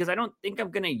there, because I don't think I'm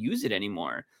gonna use it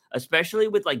anymore, especially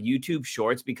with like YouTube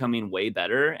Shorts becoming way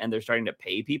better and they're starting to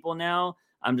pay people now.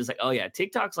 I'm just like, oh yeah,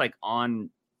 TikTok's like on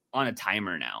a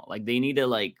timer now. Like, they need to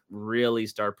like really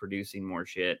start producing more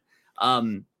shit.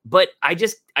 But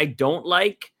I don't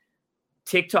like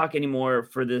TikTok anymore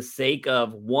for the sake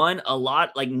of, one, a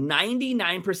lot, like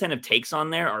 99% of takes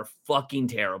on there are fucking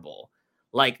terrible.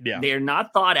 Like, Yeah. they're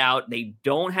not thought out. They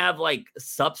don't have like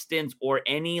substance or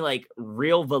any like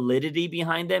real validity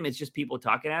behind them. It's just people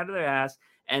talking out of their ass.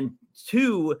 And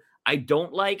two, I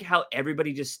don't like how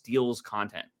everybody just steals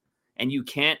content and you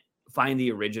can't find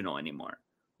the original anymore.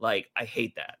 Like, I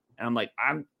hate that. And I'm like,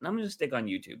 I'm gonna just stick on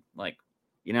YouTube. Like,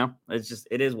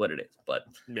 it is what it is. But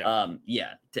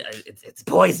it's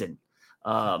poison.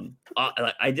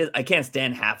 I can't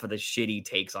stand half of the shitty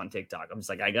takes on TikTok. I'm just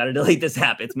like, I gotta delete this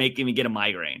app. It's making me get a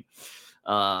migraine.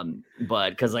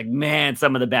 But because like, man,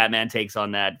 some of the Batman takes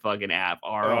on that fucking app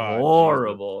are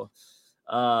horrible.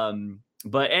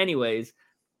 But anyways,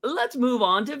 let's move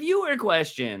on to viewer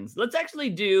questions. Let's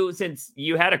actually do, since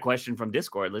you had a question from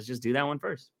Discord, let's just do that one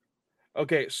first.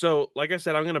 Okay, so like I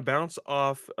said, I'm going to bounce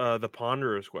off the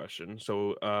Ponderer's question.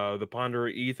 So the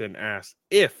Ponderer Ethan asked,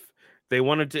 if they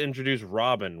wanted to introduce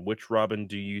Robin, which Robin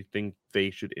do you think they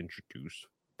should introduce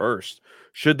first?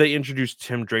 Should they introduce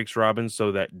Tim Drake's Robin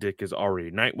so that Dick is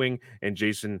already Nightwing and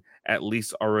Jason at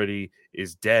least already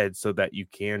is dead so that you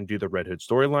can do the Red Hood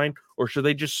storyline? Or should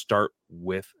they just start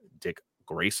with Dick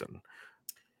Grayson?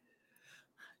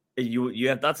 You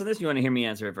have thoughts on this? You want to hear me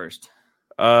answer it first?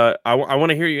 I want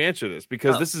to hear you answer this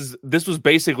because this was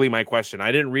basically my question.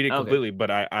 I didn't read it completely, but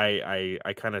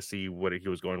I kind of see what he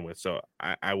was going with. So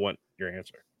I want your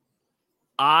answer.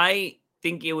 I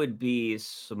think it would be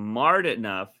smart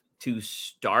enough to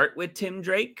start with Tim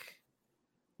Drake,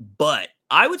 but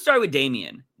I would start with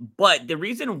Damian. But the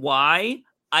reason why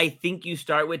I think you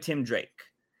start with Tim Drake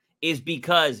is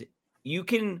because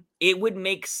it would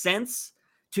make sense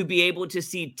to be able to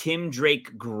see Tim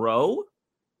Drake grow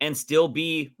and still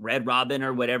be Red Robin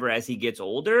or whatever as he gets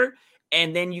older.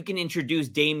 And then you can introduce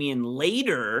Damian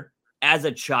later as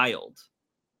a child.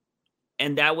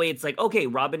 And that way it's like, okay,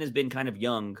 Robin has been kind of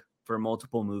young for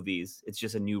multiple movies. It's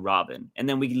just a new Robin. And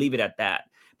then we can leave it at that.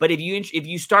 But if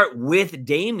you start with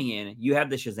Damian, you have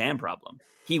the Shazam problem.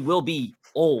 He will be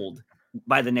old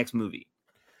by the next movie.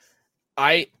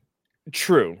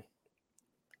 True.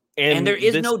 And there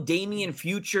is no Damian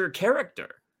future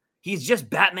character. He's just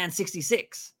Batman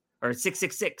 66 or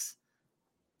 666.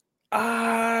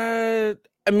 I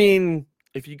mean,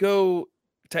 if you go,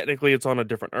 technically it's on a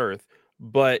different Earth,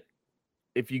 but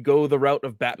if you go the route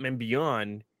of Batman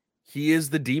Beyond, he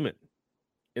is the demon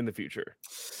in the future.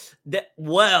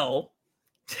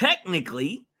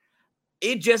 Technically,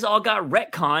 it just all got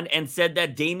retconned and said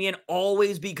that Damian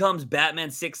always becomes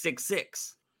Batman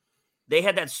 666. They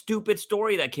had that stupid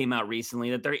story that came out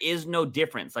recently that there is no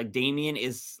difference. Like Damian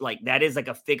is like, that is like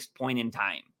a fixed point in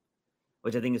time,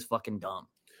 which I think is fucking dumb.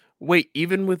 Wait,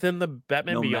 even within the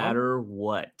Batman Beyond? No matter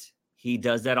what, he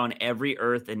does that on every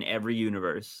Earth in every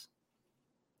universe.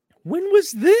 When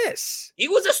was this?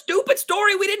 It was a stupid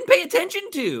story we didn't pay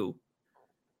attention to.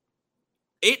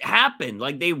 It happened.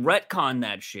 Like they retconned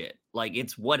that shit. Like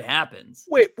it's what happens.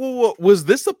 Wait, well, was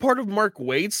this a part of Mark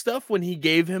Waid's stuff when he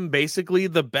gave him basically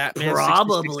the Batman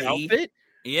probably outfit?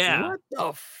 Yeah. What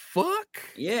the fuck?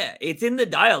 Yeah, it's in the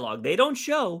dialogue. They don't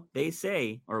show. They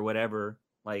say or whatever.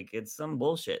 Like it's some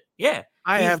bullshit. Yeah,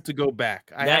 I have to go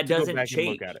back. That doesn't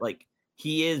change. Like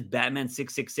he is Batman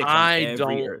 666. I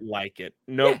don't like it.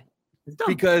 Nope. Yeah, it's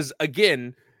because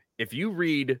again, if you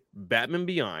read Batman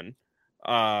Beyond,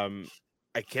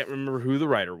 I can't remember who the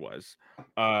writer was.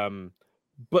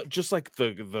 But just like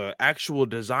the actual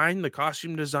design, the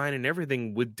costume design and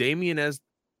everything with Damian as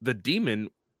the demon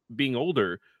being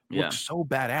older looks so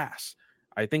badass.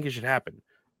 I think it should happen.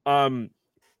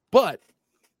 But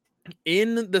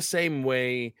in the same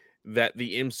way that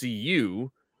the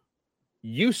MCU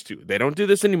used to, they don't do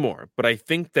this anymore, but I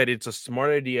think that it's a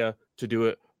smart idea to do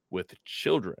it with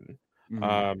children.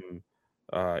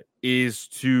 Is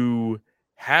to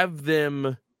have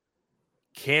them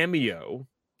cameo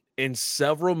in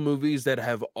several movies that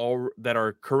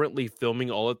are currently filming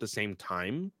all at the same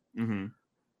time,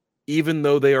 even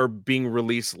though they are being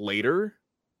released later,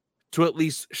 to at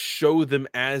least show them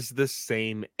as the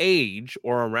same age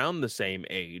or around the same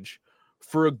age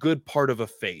for a good part of a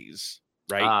phase,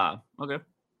 right? Okay.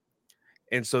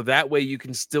 And so that way you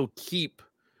can still keep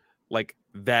like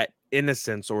that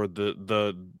innocence or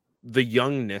the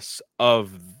youngness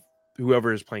of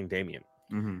whoever is playing Damian.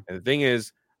 And the thing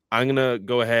is, I'm going to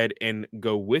go ahead and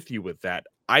go with you with that.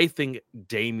 I think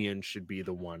Damian should be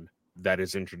the one that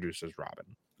is introduced as Robin.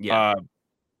 Yeah.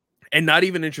 And not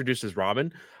even introduced as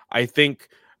Robin. I think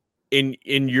in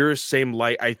your same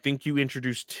light, I think you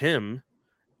introduced Tim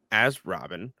as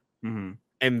Robin. And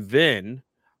then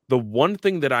the one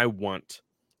thing that I want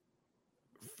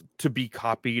to be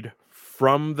copied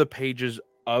from the pages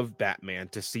of Batman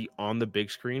to see on the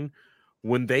big screen,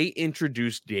 when they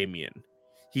introduce Damian,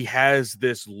 he has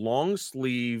this long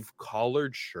sleeve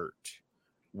collared shirt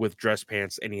with dress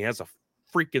pants and he has a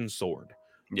freaking sword.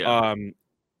 Yeah.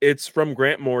 It's from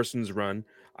Grant Morrison's run.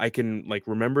 I can like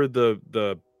remember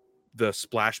the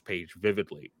splash page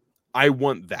vividly. I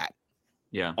want that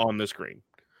on the screen.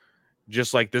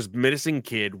 just like this menacing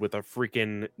kid with a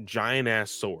freaking giant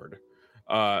ass sword,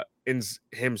 and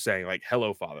him saying like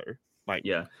 "Hello, Father." Like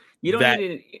Yeah, you don't need that.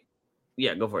 it.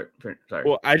 Yeah, go for it. Sorry.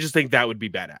 Well, I just think that would be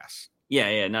badass.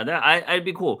 Yeah. No, I'd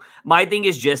be cool. My thing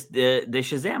is just the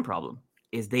Shazam problem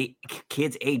is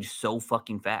kids age so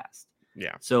fucking fast.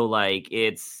 Yeah. So like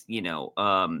it's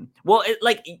well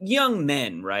like young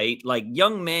men, right? Like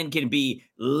young men can be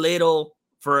little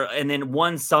and then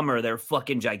one summer they're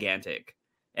fucking gigantic,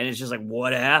 and it's just like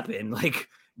what happened? Like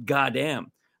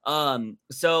goddamn.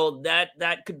 So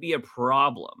that could be a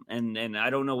problem, and I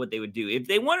don't know what they would do if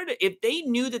they if they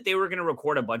knew that they were going to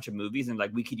record a bunch of movies and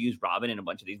like we could use Robin in a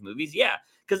bunch of these movies. Yeah,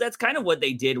 because that's kind of what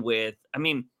they did with. I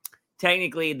mean,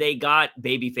 technically they got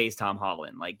babyface Tom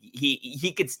Holland. Like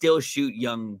he could still shoot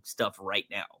young stuff right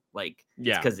now. Like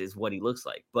because it's what he looks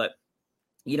like. But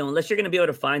unless you're going to be able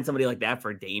to find somebody like that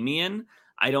for Damian,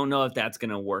 I don't know if that's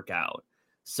going to work out.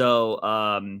 So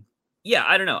yeah,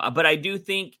 I don't know. But I do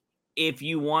think if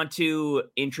you want to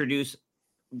introduce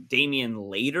Damian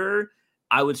later,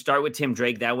 I would start with Tim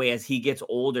Drake. That way, as he gets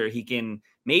older, he can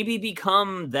maybe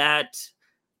become that.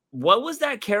 What was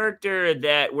that character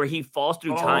where he falls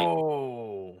through time?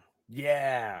 Oh,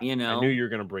 yeah. I knew you were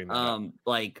gonna bring that up.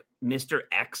 Like Mr.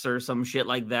 X or some shit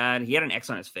like that. He had an X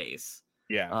on his face.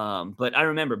 Yeah. But I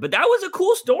remember. But that was a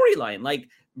cool storyline. Like,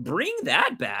 bring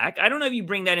that back. I don't know if you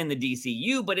bring that in the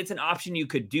DCU, but it's an option you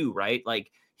could do, right?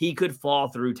 Like, he could fall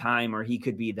through time, or he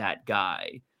could be that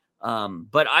guy.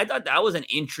 But I thought that was an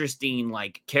interesting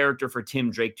like character for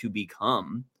Tim Drake to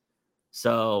become.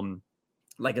 So,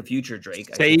 like a future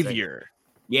Drake, Savior.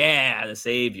 Yeah, the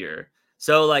Savior.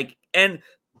 So like, and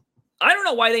I don't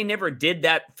know why they never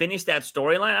finish that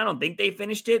storyline. I don't think they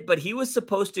finished it, but he was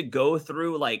supposed to go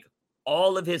through like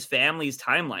all of his family's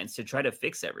timelines to try to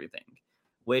fix everything,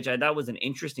 which I thought was an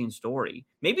interesting story.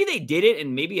 Maybe they did it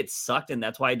and maybe it sucked and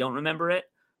that's why I don't remember it.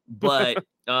 But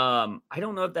I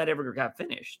don't know if that ever got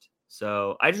finished.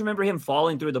 So I just remember him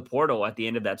falling through the portal at the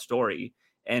end of that story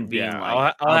and being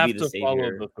like, I'll have be the to Savior.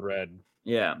 follow the thread.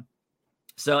 Yeah.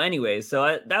 So anyways,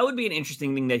 that would be an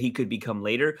interesting thing that he could become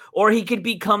later, or he could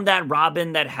become that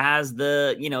Robin that has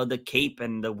the, the cape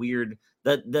and the weird,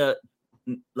 the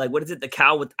like, what is it? The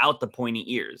cow without the pointy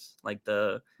ears, like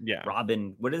the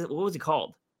Robin. What is it? What was he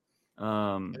called?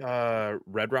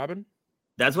 Red Robin.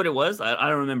 That's what it was. I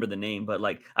don't remember the name, but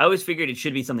like, I always figured it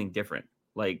should be something different.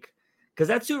 Like, because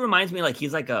that suit reminds me like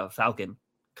he's like a falcon,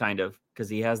 kind of, because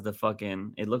he has the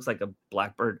fucking, it looks like a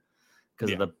blackbird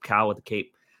because of the cow with the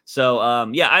cape. So,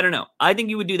 yeah, I don't know. I think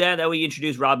you would do that. That way you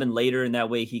introduce Robin later, and that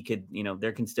way he could,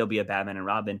 there can still be a Batman and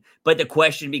Robin. But the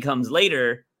question becomes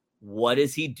later, what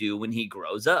does he do when he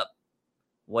grows up?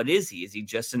 What is he? Is he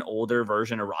just an older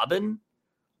version of Robin?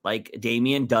 Like,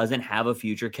 Damian doesn't have a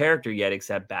future character yet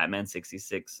except Batman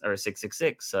 66 or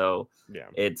 666. So yeah,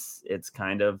 it's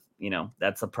kind of,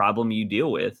 that's a problem you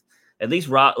deal with. At least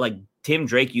like Tim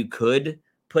Drake, you could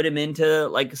put him into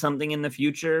like something in the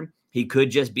future. He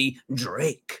could just be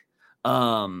Drake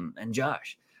and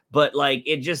Josh. But like,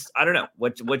 it just, I don't know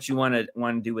what you want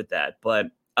to do with that. But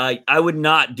I would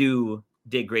not do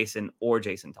Dick Grayson or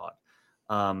Jason Todd.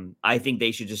 I think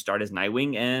they should just start as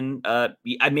Nightwing, and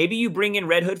maybe you bring in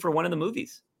Red Hood for one of the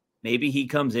movies. Maybe he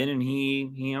comes in and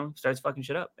he starts fucking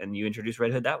shit up, and you introduce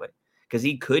Red Hood that way, because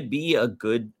he could be a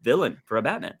good villain for a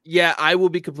Batman. Yeah, I will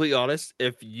be completely honest.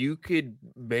 If you could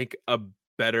make a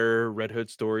better Red Hood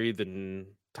story than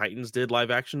Titans did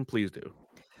live action, please do.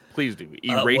 Please do.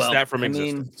 Erase that from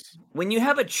existence. When you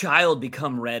have a child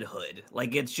become Red Hood,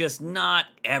 like, it's just not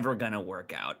ever gonna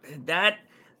work out.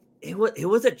 It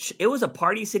was a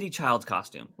Party City child's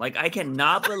costume. Like, I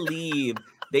cannot believe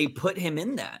they put him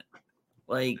in that.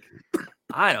 Like,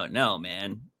 I don't know,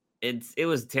 man. It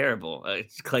was terrible.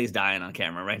 Clay's dying on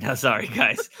camera right now. Sorry,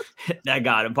 guys. That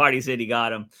got him. Party City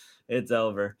got him. It's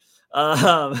over.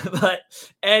 But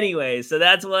anyway, so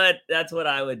that's what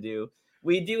I would do.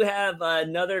 We do have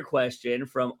another question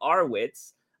from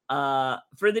Arwitz.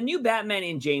 For the new Batman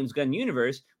in James Gunn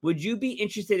universe, would you be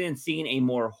interested in seeing a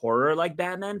more horror-like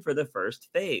Batman for the first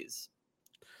phase?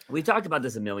 We talked about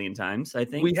this a million times, I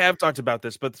think. We have talked about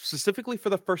this, but specifically for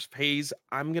the first phase,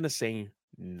 I'm going to say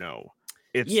no.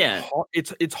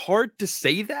 It's hard to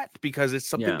say that because it's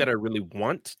something that I really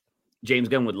want. James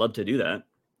Gunn would love to do that.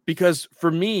 Because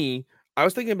for me, I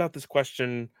was thinking about this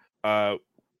question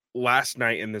last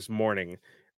night and this morning.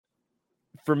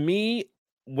 For me,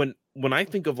 when I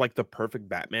think of like the perfect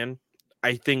Batman,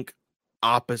 I think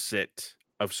opposite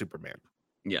of Superman.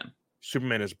 Yeah.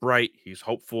 Superman is bright, he's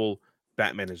hopeful.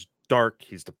 Batman is dark,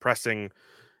 he's depressing.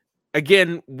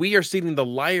 Again, we are seeing the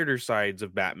lighter sides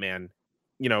of Batman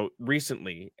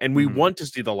recently, and we want to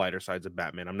see the lighter sides of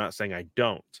Batman. I'm not saying I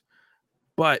don't,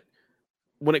 but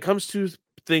when it comes to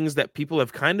things that people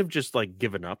have kind of just like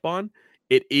given up on,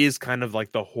 it is kind of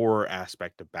like the horror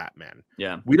aspect of Batman.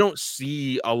 Yeah. We don't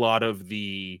see a lot of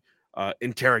the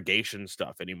interrogation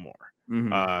stuff anymore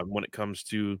when it comes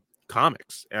to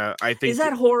comics. I think is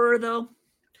that horror though?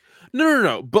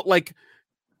 No. But like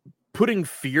putting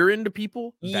fear into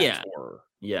people, that's horror.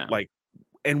 Yeah. Like,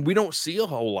 and we don't see a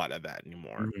whole lot of that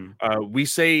anymore. We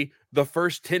say the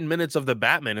first 10 minutes of the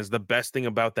Batman is the best thing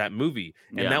about that movie,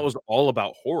 and that was all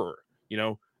about horror.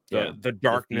 The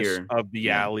darkness of the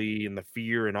alley and the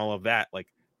fear and all of that. Like,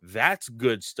 that's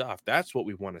good stuff. That's what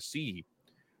we want to see.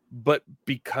 But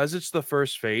because it's the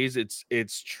first phase,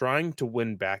 it's trying to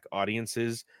win back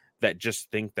audiences that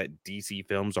just think that DC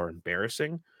films are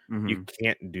embarrassing. You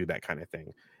can't do that kind of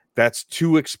thing. That's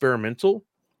too experimental.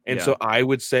 And so I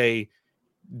would say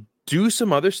do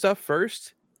some other stuff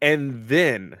first and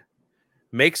then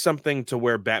make something to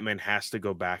where Batman has to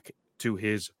go back to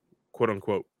his quote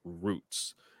unquote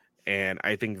roots. And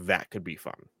I think that could be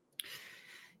fun.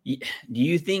 Do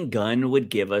you think Gunn would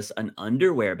give us an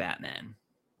underwear Batman?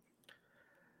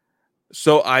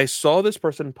 So I saw this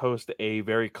person post a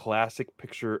very classic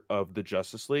picture of the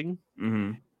Justice League.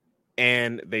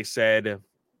 And they said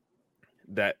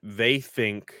that they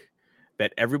think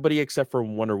that everybody except for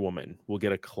Wonder Woman will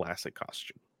get a classic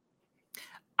costume.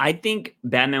 I think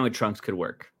Batman with trunks could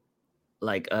work,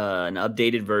 like an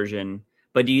updated version.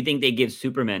 But do you think they give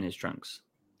Superman his trunks?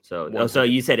 So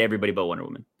you said everybody but Wonder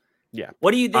Woman. Yeah.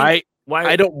 What do you think?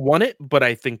 I don't want it, but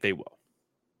I think they will.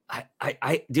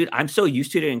 Dude, I'm so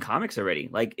used to it in comics already.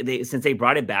 Like since they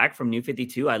brought it back from New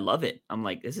 52, I love it. I'm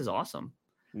like, this is awesome.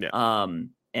 Yeah.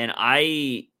 And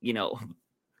I,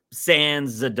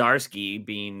 sans Zdarsky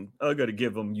being, I got to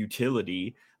give him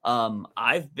utility.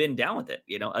 I've been down with it.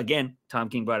 Again, Tom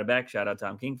King brought it back. Shout out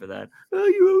Tom King for that. Oh,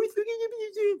 you always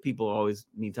people always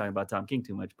me talking about Tom King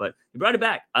too much, but he brought it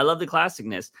back. I love the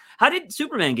classicness. How did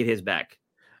Superman get his back?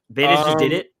 Bendis just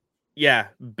did it. Yeah,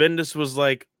 Bendis was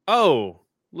like, "Oh,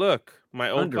 look, my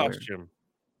old Underwear. costume."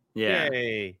 Yeah,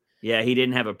 Yay. Yeah. He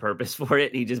didn't have a purpose for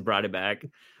it. He just brought it back.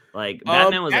 Like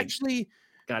Batman was actually,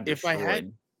 got if destroyed. I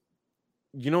had,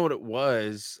 you know what it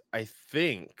was? I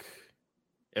think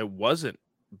it wasn't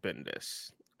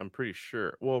Bendis. I'm pretty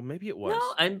sure. Well, maybe it was.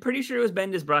 No, I'm pretty sure it was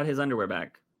Bendis brought his underwear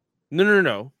back.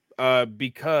 No.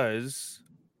 Because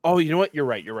you know what? You're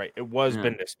right. It was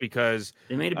Bendis because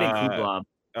they made a big poop blob.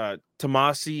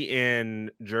 Tomasi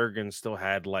and Jurgen still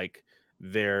had like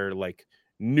their like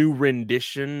new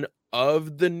rendition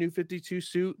of the New 52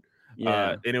 suit.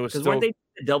 Yeah, and it was still weren't they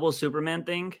a double Superman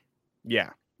thing? Yeah,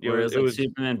 it was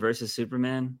Superman versus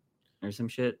Superman or some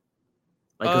shit.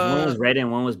 Like, because one was red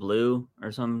and one was blue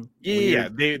or some. Yeah,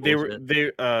 they were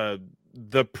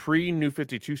the pre New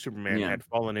 52 Superman had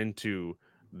fallen into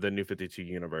the New 52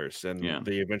 universe, and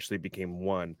they eventually became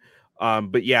one.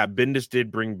 But yeah, Bendis did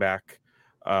bring back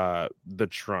the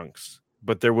trunks,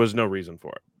 but there was no reason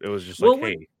for it. It was just like,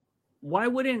 hey, why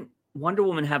wouldn't Wonder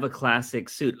Woman have a classic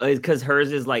suit? Because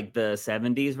hers is like the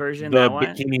 70s version, the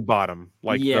bikini bottom,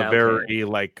 like the very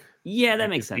like. Yeah, that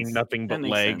makes sense. Nothing but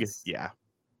leg. Sense. Yeah.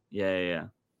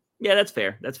 That's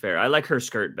fair. I like her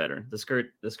skirt better. The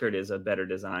skirt is a better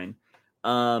design.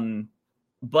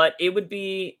 But it would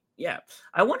be,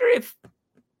 I wonder if,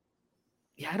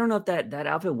 I don't know if that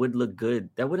outfit would look good.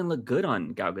 That wouldn't look good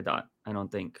on Gal Gadot, I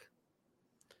don't think,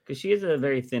 because she is a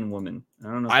very thin woman. I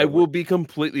don't know. I will be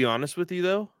completely honest with you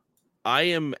though. I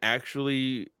am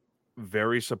actually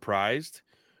very surprised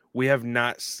we have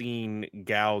not seen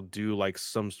Gal do like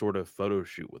some sort of photo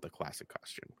shoot with a classic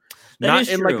costume.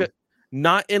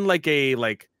 Not in like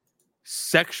a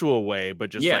sexual way, but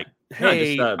just like,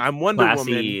 hey, I'm Wonder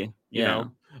Woman. You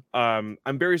know, I'm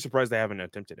very surprised they haven't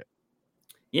attempted it.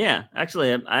 Yeah,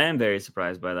 actually, I am very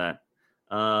surprised by that.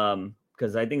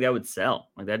 Because I think that would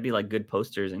sell. Like that'd be like good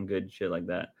posters and good shit like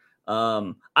that.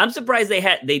 I'm surprised they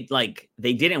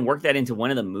didn't work that into one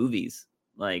of the movies.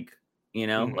 Like,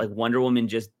 like Wonder Woman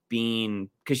just being,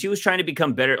 because she was trying to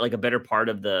become better, like a better part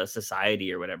of the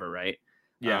society or whatever, right?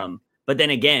 Yeah. But then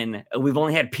again, we've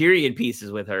only had period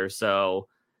pieces with her, so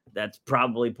that's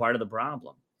probably part of the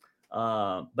problem.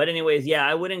 But anyways,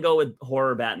 I wouldn't go with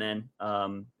horror Batman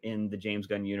in the James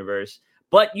Gunn universe.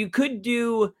 But you could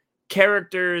do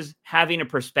characters having a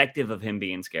perspective of him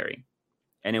being scary,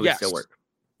 and it would still work.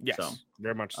 Yes, So,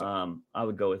 very much so. I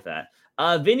would go with that.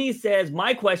 Vinny says,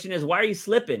 my question is, why are you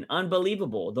slipping?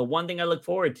 Unbelievable. The one thing I look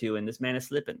forward to, and this man is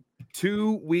slipping.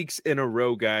 2 weeks in a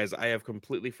row, guys. I have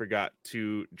completely forgot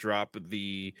to drop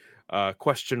the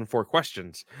question for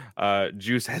questions.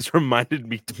 Juice has reminded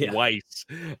me twice.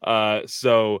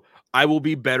 So I will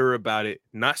be better about it.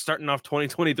 Not starting off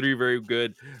 2023 very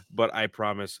good, but I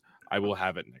promise I will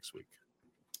have it next week.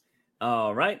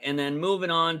 All right. And then moving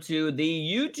on to the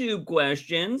YouTube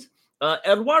questions.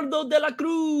 Eduardo de la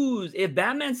Cruz. If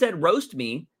Batman said roast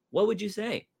me, what would you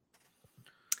say?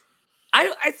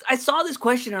 I saw this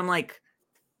question and I'm like,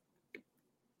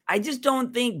 I just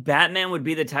don't think Batman would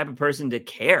be the type of person to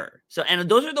care. So, and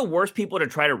those are the worst people to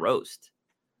try to roast.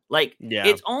 Like,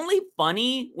 it's only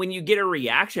funny when you get a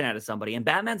reaction out of somebody, and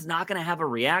Batman's not going to have a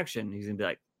reaction. He's going to be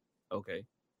like, okay.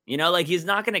 You know, like, he's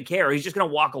not going to care. He's just going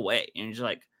to walk away. And he's just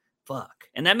like, fuck.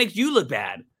 And that makes you look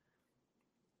bad.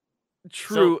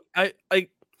 True. So,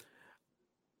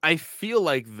 I feel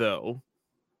like, though,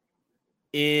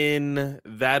 in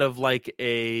that of like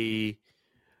a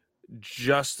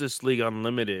Justice League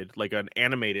Unlimited, like an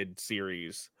animated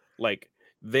series, like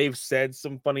they've said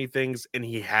some funny things and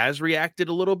he has reacted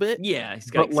a little bit. Yeah,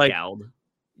 he's got like scowled.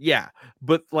 Yeah,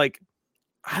 but like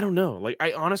I don't know. Like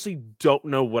I honestly don't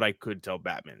know what I could tell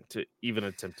Batman to even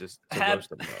attempt to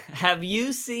roast him. Have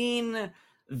you seen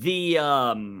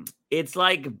the it's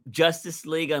like Justice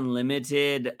League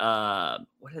Unlimited,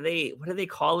 what do they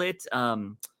call it?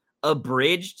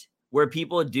 Abridged, where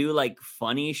people do like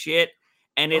funny shit.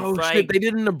 And it's like shit, they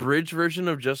did an abridged version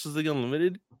of Justice League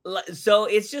Unlimited. So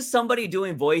it's just somebody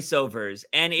doing voiceovers,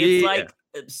 and it's like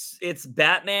it's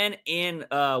Batman in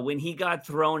when he got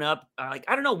thrown up. Like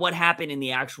I don't know what happened in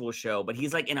the actual show, but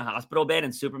he's like in a hospital bed,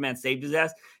 and Superman saved his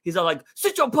ass. He's all like,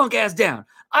 "Sit your punk ass down!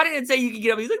 I didn't say you could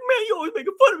get up." He's like, "Man, you always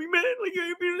making fun of me, man!"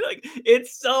 Like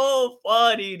it's so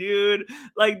funny, dude.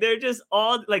 Like they're just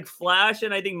all like Flash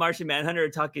and I think Martian Manhunter are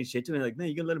talking shit to me, like, "Man,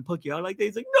 you gonna let him punk you out like that?"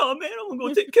 He's like, "No, man, I'm gonna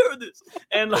go take care of this."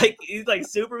 And like he's like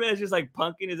Superman's just like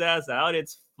punking his ass out.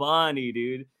 It's funny,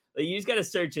 dude. Like you just gotta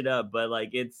search it up, but like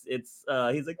it's he's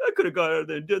like, I could have gone out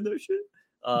there and done that shit.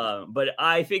 But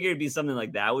I figured it'd be something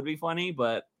like that would be funny.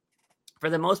 But for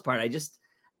the most part, I just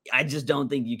don't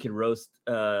think you can roast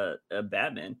a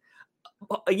Batman.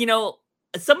 You know,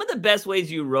 some of the best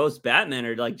ways you roast Batman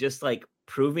are like just like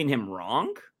proving him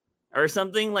wrong or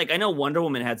something. Like I know Wonder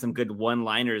Woman had some good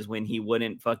one-liners when he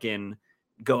wouldn't fucking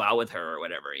go out with her or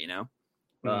whatever, you know.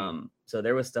 So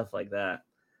there was stuff like that.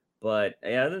 But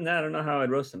yeah, other than that, I don't know how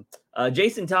I'd roast him.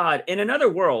 Jason Todd, in another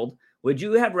world, would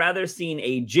you have rather seen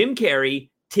a Jim Carrey,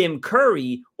 Tim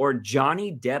Curry, or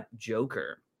Johnny Depp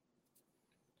Joker?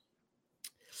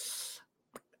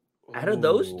 Out of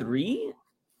those three,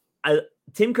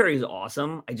 Tim Curry is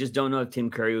awesome. I just don't know if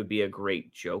Tim Curry would be a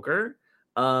great Joker.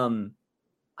 I'd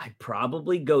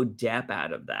probably go Depp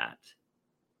out of that.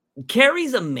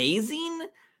 Carrey's amazing,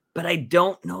 but I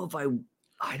don't know if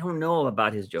I don't know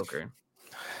about his Joker.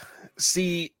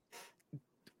 See,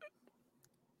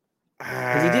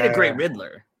 because he did a great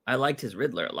Riddler. I liked his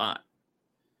Riddler a lot.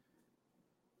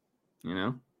 You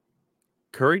know,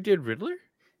 Curry did Riddler.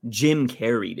 Jim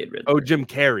Carrey did Riddler. Oh, Jim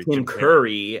Carrey. Tim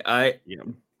Curry.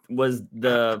 Was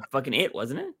the fucking it,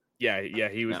 wasn't it? Yeah,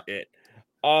 he was it.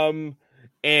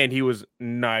 And he was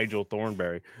Nigel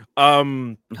Thornberry.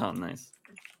 Oh, nice.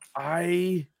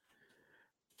 I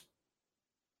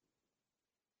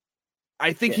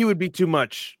think he would be too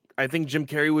much. I think Jim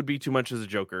Carrey would be too much as a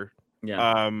Joker.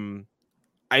 Yeah.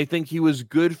 I think he was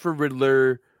good for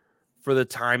Riddler for the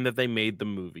time that they made the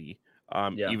movie.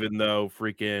 Even though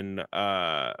freaking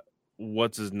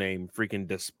what's his name freaking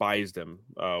despised him.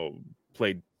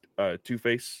 Played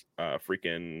Two-Face.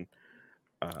 Freaking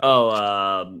I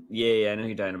know who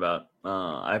you're talking about.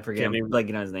 I forget. I'm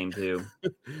blanking on his name too.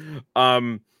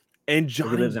 And Johnny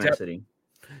he lives in our city.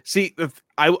 See,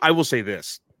 I will say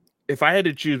this. If I had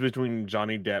to choose between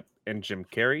Johnny Depp and Jim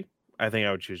Carrey, I think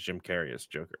I would choose Jim Carrey as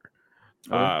Joker.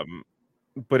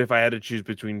 But if I had to choose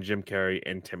between Jim Carrey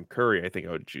and Tim Curry, I think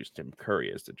I would choose Tim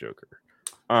Curry as the Joker.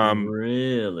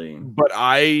 Really? But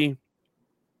I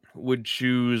would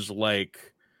choose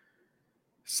like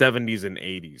 70s and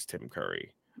 80s Tim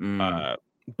Curry.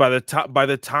 By the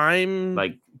time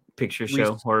like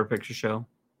horror picture show.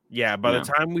 Yeah, by the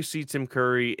time we see Tim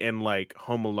Curry in like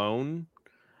Home Alone,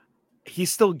 he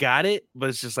still got it, but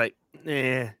it's just like,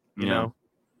 you know.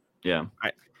 Yeah,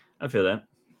 I feel that.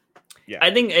 Yeah,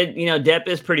 I think Depp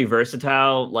is pretty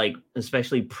versatile, like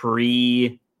especially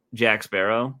pre Jack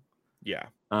Sparrow. Yeah.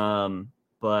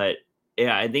 But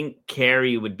yeah, I think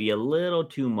Carrey would be a little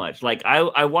too much. Like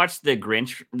I watched The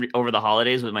Grinch over the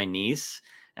holidays with my niece,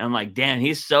 And I'm like, damn,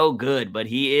 he's so good, but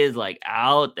he is like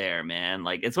out there, man.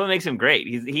 Like it's what makes him great.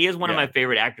 He is one of my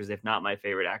favorite actors, if not my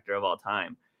favorite actor of all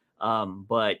time.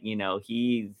 But you know,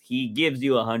 he gives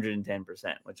you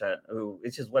 110%, which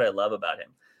it's just what I love about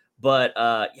him. But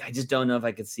yeah, I just don't know if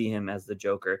I could see him as the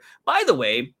Joker. By the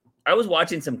way, I was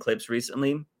watching some clips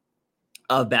recently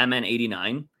of Batman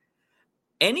 89.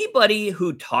 Anybody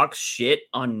who talks shit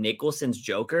on Nicholson's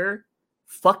Joker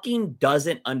fucking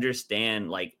doesn't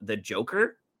understand like the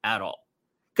Joker at all.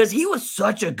 Because he was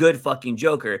such a good fucking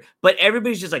Joker, but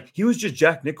everybody's just like, he was just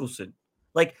Jack Nicholson.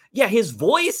 Like, yeah, his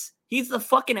voice, he's the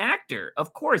fucking actor.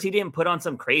 Of course, he didn't put on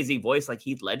some crazy voice like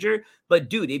Heath Ledger. But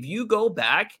dude, if you go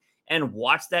back and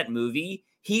watch that movie,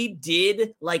 he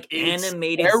did like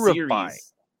animated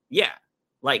series. Yeah.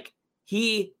 Like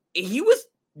he was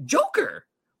Joker.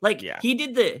 Like he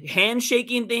did the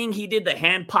handshaking thing. He did the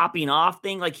hand popping off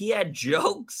thing. Like he had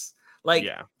jokes. Like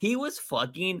he was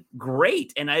fucking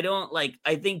great. And I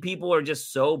think people are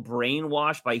just so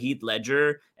brainwashed by Heath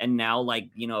Ledger. And now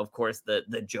like, you know, of course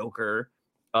the Joker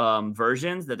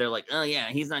versions that they're like, oh yeah,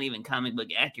 he's not even comic book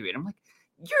accurate. I'm like,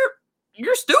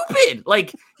 you're stupid.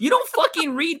 Like you don't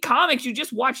fucking read comics. You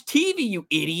just watch TV, you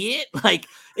idiot. Like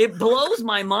it blows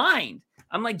my mind.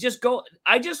 I'm like,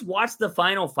 I just watched the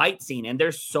final fight scene and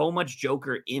there's so much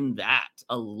Joker in that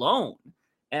alone.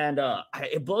 And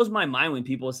it blows my mind when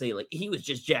people say like, he was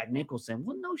just Jack Nicholson.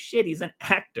 Well, no shit. He's an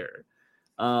actor.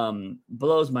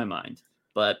 Blows my mind.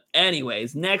 But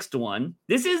anyways, next one.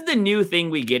 This is the new thing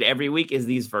we get every week is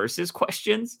these versus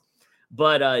questions.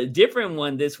 But a different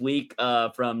one this week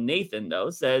from Nathan,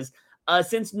 though, says,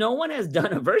 since no one has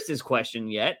done a versus question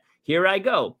yet, here I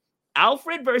go.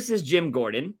 Alfred versus Jim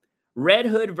Gordon, Red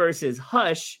Hood versus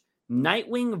Hush,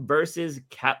 Nightwing versus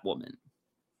Catwoman.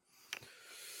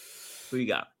 Who you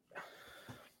got?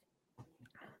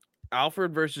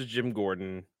 Alfred versus Jim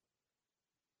Gordon.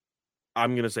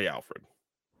 I'm going to say Alfred.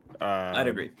 I'd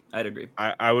agree.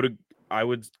 I would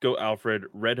go Alfred.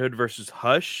 Red Hood versus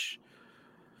Hush.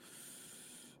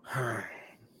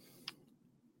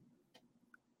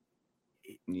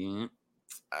 Yeah.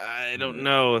 I don't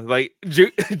know. Like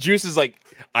Juice is like,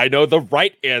 I know the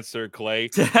right answer, Clay.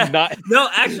 Not no,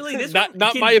 actually, this not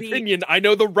my opinion. I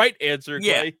know the right answer,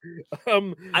 Clay. I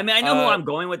mean, I know who I'm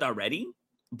going with already,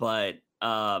 but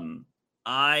I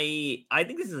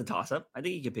think this is a toss up. I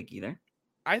think you could pick either.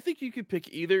 I think you could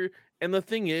pick either. And the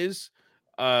thing is,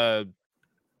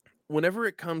 whenever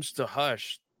it comes to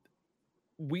Hush,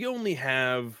 we only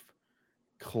have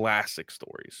classic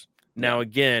stories. Now,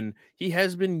 again, he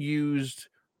has been used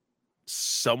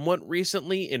somewhat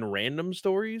recently in random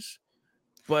stories,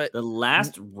 but the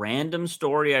last random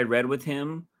story I read with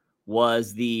him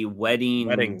was the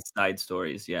wedding side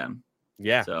stories. Yeah.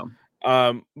 So,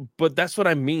 but that's what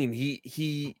I mean.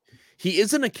 He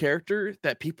isn't a character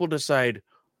that people decide,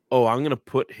 oh, I'm going to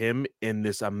put him in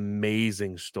this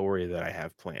amazing story that I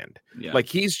have planned. Yeah. Like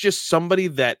he's just somebody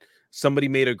that somebody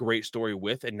made a great story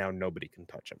with, and now nobody can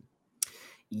touch him.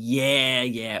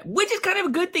 Yeah. Which is kind of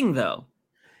a good thing, though.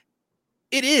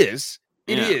 It is.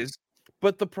 It is.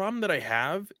 But the problem that I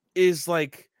have is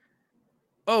like,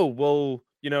 oh, well,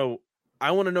 you know,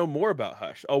 I want to know more about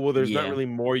Hush. Oh, well, there's not really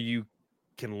more you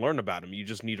can learn about him. You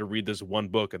just need to read this one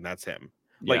book and that's him.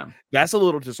 Like, that's a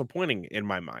little disappointing in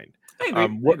my mind. I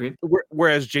agree.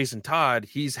 Whereas Jason Todd,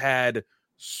 he's had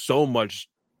so much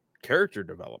character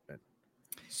development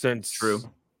since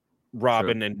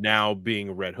Robin and now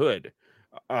being Red Hood.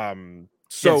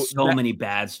 So many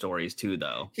bad stories too,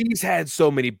 though. He's had so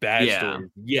many bad stories,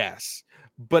 yes.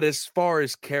 But as far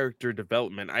as character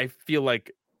development, I feel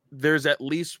like there's at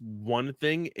least one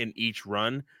thing in each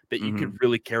run that you could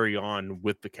really carry on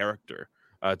with the character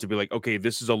to be like, okay,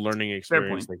 this is a learning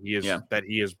experience that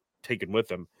he has taken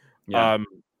with him. Yeah.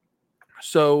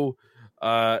 So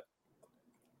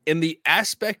in the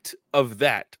aspect of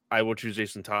that, I will choose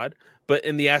Jason Todd, but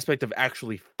in the aspect of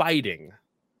actually fighting,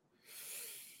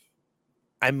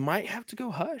 I might have to go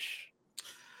Hush.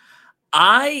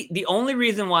 The only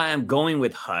reason why I'm going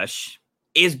with Hush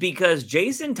is because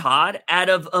Jason Todd, out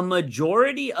of a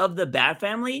majority of the Bat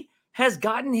family, has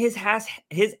gotten his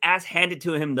ass handed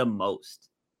to him the most.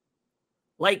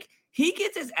 Like, he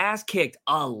gets his ass kicked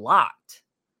a lot.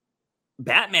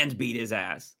 Batman's beat his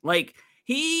ass. Like,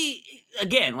 he's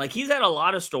had a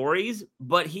lot of stories,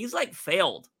 but he's like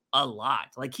failed a lot.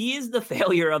 Like, he is the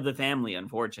failure of the family,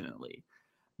 unfortunately.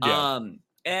 Yeah.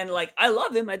 And like, I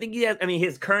love him. I think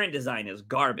his current design is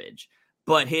garbage,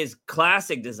 but his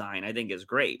classic design, I think, is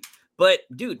great. But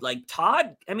dude, like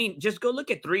Todd, I mean, just go look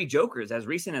at 3 Jokers as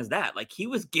recent as that. Like, he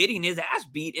was getting his ass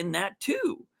beat in that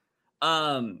too.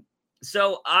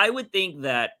 So I would think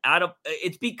that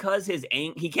it's because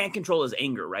he can't control his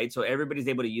anger, right? So everybody's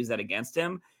able to use that against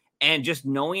him. And just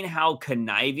knowing how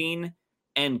conniving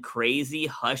and crazy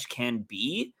Hush can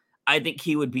be, I think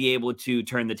he would be able to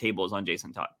turn the tables on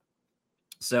Jason Todd.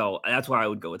 So that's why I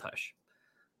would go with Hush.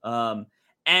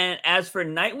 And as for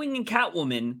Nightwing and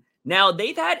Catwoman, now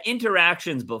they've had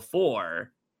interactions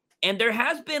before, and there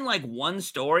has been like one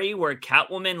story where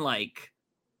Catwoman, like,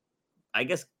 I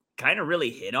guess, kind of really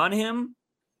hit on him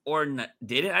or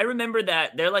didn't. I remember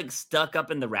that they're like stuck up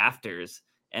in the rafters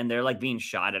and they're like being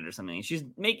shot at or something. She's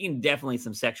making definitely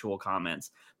some sexual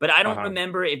comments, but I don't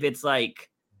remember if it's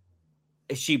like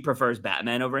she prefers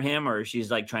Batman over him or she's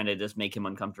like trying to just make him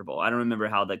uncomfortable. I don't remember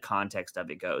how the context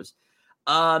of it goes.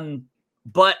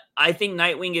 But I think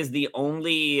Nightwing is the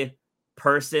only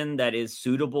person that is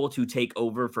suitable to take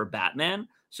over for Batman.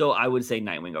 So I would say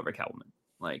Nightwing over Catwoman.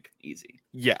 Like, easy.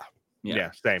 Yeah,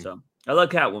 same. So I love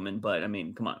Catwoman, but I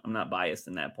mean, come on, I'm not biased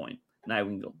in that point.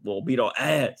 Nightwing will beat our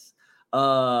ass.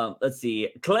 Let's see.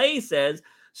 Clay says,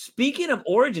 speaking of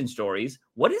origin stories,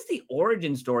 what is the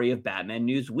origin story of Batman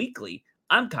News Weekly?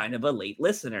 I'm kind of a late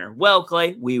listener. Well,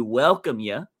 Clay, we welcome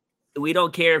you. We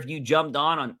don't care if you jumped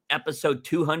on episode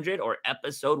 200 or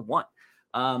episode 1.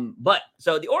 But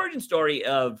so the origin story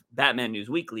of Batman News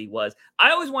Weekly was,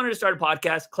 I always wanted to start a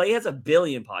podcast. Clay has a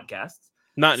billion podcasts.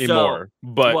 Not anymore,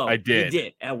 but I did. He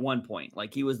did at one point.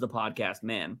 Like, he was the podcast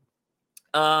man.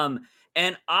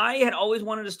 And I had always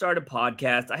wanted to start a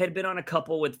podcast. I had been on a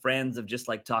couple with friends of just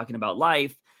like talking about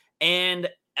life. And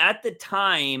at the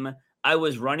time, I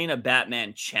was running a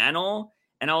Batman channel.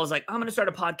 And I was like, I'm going to start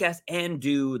a podcast and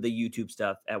do the YouTube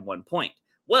stuff at one point.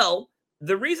 Well,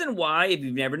 the reason why, if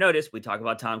you've never noticed, we talk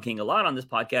about Tom King a lot on this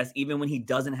podcast, even when he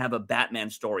doesn't have a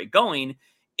Batman story going,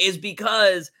 is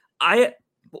because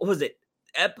what was it?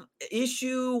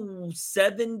 Issue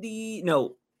 70?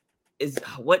 No,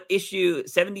 what issue?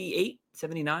 78,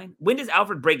 79? When does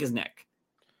Alfred break his neck?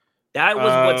 That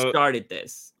was what started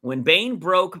this. When Bane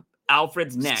broke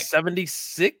Alfred's neck.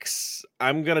 76?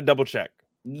 I'm going to double check.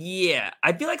 Yeah,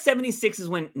 I feel like 76 is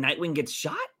when Nightwing gets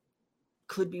shot.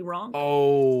 Could be wrong.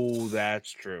 Oh,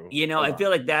 that's true. You know, I feel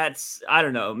like that's, I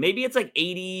don't know. Maybe it's like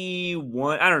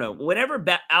 81. I don't know. Whenever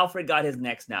Alfred got his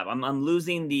neck snapped, I'm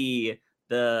losing the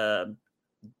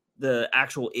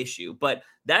actual issue. But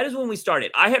that is when we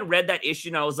started. I had read that issue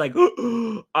and I was like,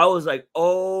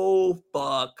 oh,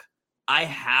 fuck. I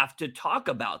have to talk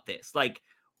about this. Like,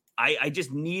 I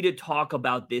just need to talk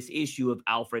about this issue of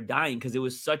Alfred dying because it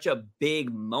was such a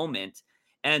big moment.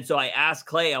 And so I asked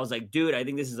Clay, I was like, dude, I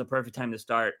think this is a perfect time to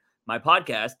start my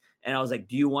podcast. And I was like,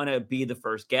 do you want to be the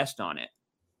first guest on it?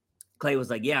 Clay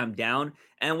was like, yeah, I'm down.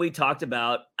 And we talked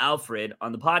about Alfred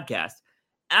on the podcast.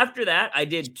 After that, I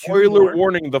did Spoiler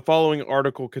warning, the following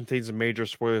article contains major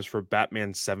spoilers for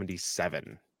Batman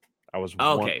 77. I was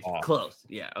okay, close.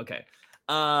 Yeah, okay.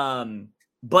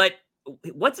 But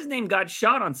what's his name got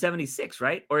shot on 76,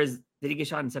 right? Or did he get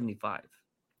shot in 75?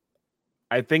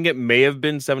 I think it may have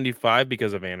been 75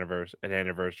 because of an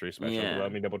anniversary special. Yeah.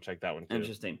 Let me double check that one too.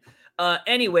 Interesting.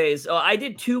 Anyways, I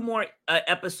did 2 more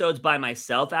episodes by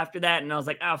myself after that, and I was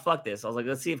like, fuck this. I was like,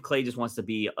 let's see if Clay just wants to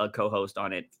be a co-host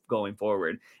on it going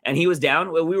forward. And he was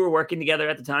down. We were working together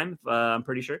at the time, I'm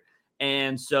pretty sure.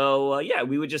 And so, yeah,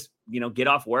 we would just, get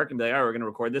off work and be like, all right, we're going to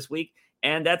record this week.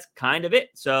 And that's kind of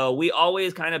it. So we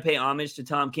always kind of pay homage to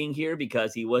Tom King here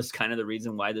because he was kind of the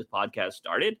reason why this podcast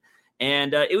started.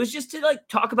 And it was just to like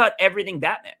talk about everything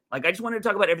Batman. Like, I just wanted to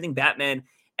talk about everything Batman.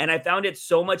 And I found it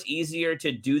so much easier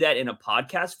to do that in a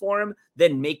podcast form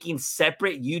than making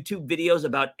separate YouTube videos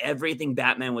about everything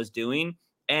Batman was doing.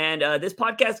 And this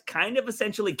podcast kind of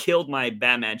essentially killed my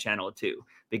Batman channel too,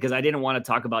 because I didn't want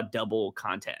to talk about double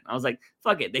content. I was like,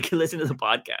 fuck it, they can listen to the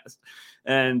podcast.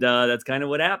 And that's kind of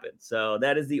what happened. So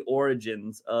that is the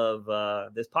origins of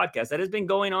this podcast that has been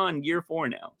going on year 4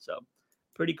 now. So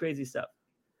pretty crazy stuff.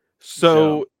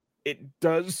 So it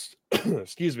does,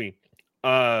 excuse me.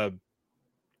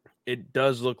 It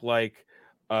does look like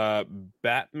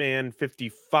Batman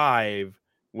 55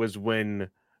 was when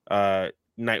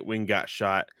Nightwing got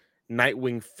shot.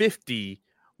 Nightwing 50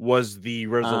 was the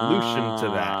resolution to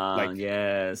that. Like,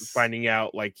 yes, finding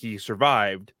out like he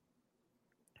survived.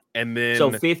 And then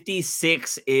so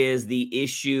 56 is the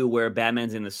issue where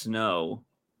Batman's in the snow.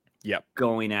 Yep.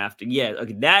 Going after. Yeah.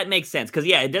 Okay. That makes sense. Cause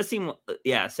yeah, it does seem,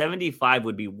 75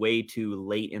 would be way too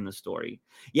late in the story.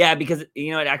 Yeah. Because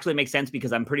it actually makes sense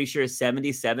because I'm pretty sure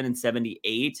 77 and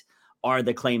 78 are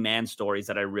the Clayman stories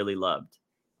that I really loved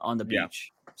on the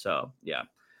beach. Yeah. So yeah.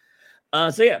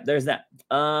 There's that.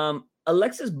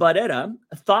 Alexis Barrera,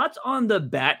 thoughts on the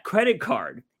Bat credit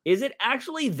card. Is it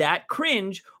actually that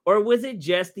cringe, or was it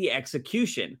just the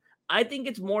execution? I think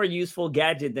it's more useful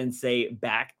gadget than, say,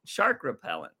 back shark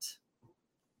repellent.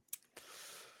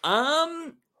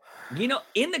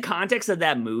 In the context of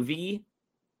that movie,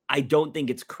 I don't think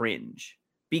it's cringe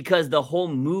because the whole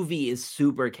movie is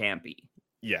super campy.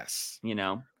 Yes.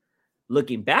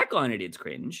 Looking back on it, it's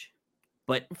cringe,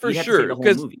 but for you have sure, to see the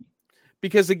whole movie.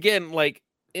 Because again, like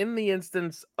in the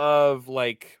instance of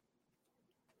like,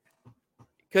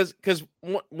 because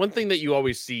one thing that you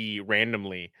always see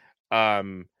randomly,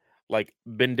 like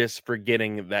Bendis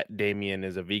forgetting that Damien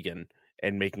is a vegan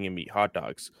and making him eat hot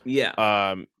dogs.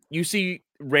 Yeah. You see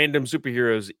random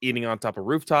superheroes eating on top of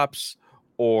rooftops,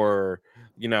 or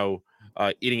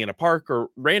eating in a park, or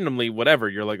randomly whatever.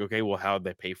 You're like, okay, well, how'd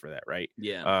they pay for that, right?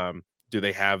 Yeah. Do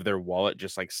they have their wallet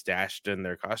just like stashed in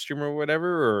their costume or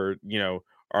whatever,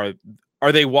 or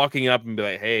are they walking up and be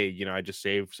like, hey, I just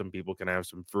saved some people, can I have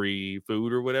some free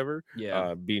food or whatever?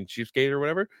 Yeah. Being cheapskate or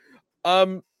whatever.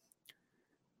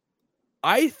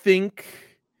 I think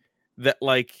that,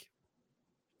 like,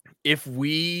 if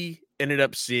we ended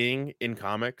up seeing in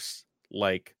comics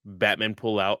like Batman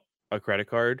pull out a credit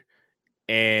card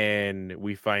and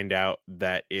we find out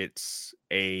that it's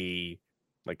a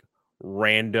like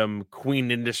random Queen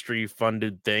Industry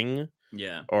funded thing,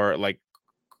 Yeah. or like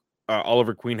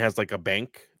Oliver Queen has like a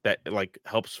bank that like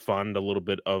helps fund a little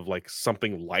bit of like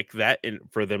something like that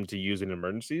for them to use in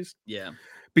emergencies. Yeah.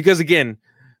 Because again,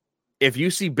 if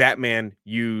you see Batman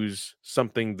use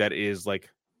something that is like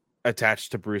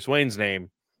attached to Bruce Wayne's name,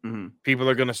 people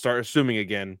are going to start assuming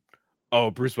again,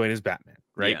 oh, Bruce Wayne is Batman,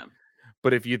 right? Yeah.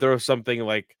 But if you throw something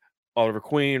like Oliver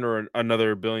Queen or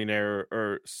another billionaire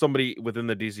or somebody within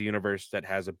the DC universe that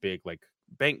has a big like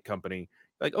bank company,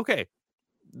 like, okay,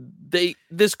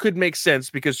 this could make sense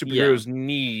because superheroes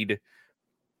need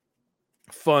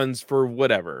funds for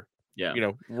whatever. Yeah.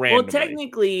 Randomly. Well,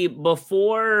 technically,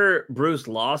 before Bruce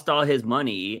lost all his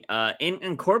money, in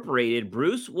Incorporated,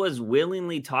 Bruce was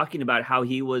willingly talking about how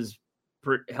he was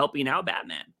helping out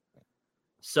Batman.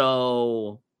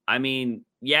 So, I mean,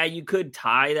 yeah, you could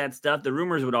tie that stuff. The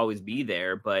rumors would always be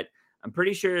there, but I'm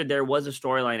pretty sure there was a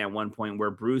storyline at one point where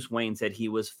Bruce Wayne said he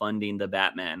was funding the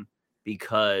Batman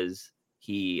because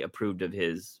he approved of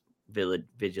his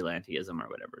vigilantism or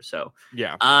whatever. So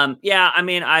yeah. I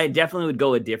mean, I definitely would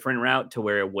go a different route to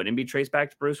where it wouldn't be traced back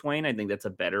to Bruce Wayne. I think that's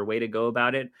a better way to go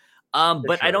about it. But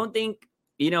sure. I don't think,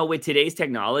 with today's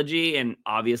technology and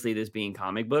obviously this being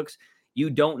comic books, you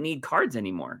don't need cards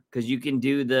anymore because you can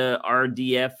do the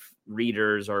RDF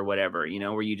readers or whatever,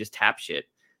 where you just tap shit.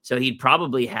 So he'd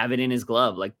probably have it in his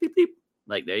glove, like beep, beep,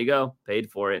 like there you go, paid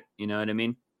for it. You know what I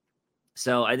mean?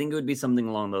 So I think it would be something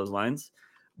along those lines.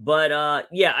 But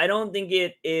yeah, I don't think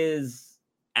it is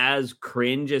as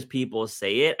cringe as people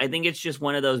say it. I think it's just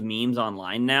one of those memes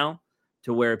online now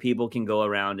to where people can go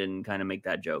around and kind of make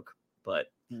that joke. But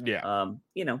yeah,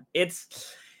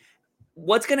 it's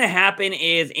what's going to happen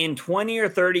is in 20 or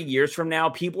 30 years from now,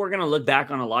 people are going to look back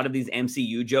on a lot of these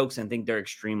MCU jokes and think they're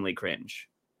extremely cringe.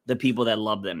 The people that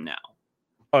love them now.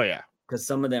 Oh, yeah. Because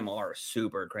some of them are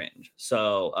super cringe.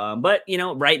 So, but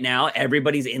right now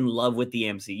everybody's in love with the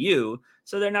MCU,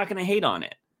 so they're not going to hate on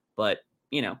it. But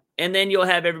and then you'll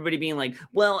have everybody being like,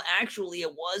 "Well, actually,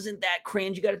 it wasn't that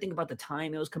cringe. You got to think about the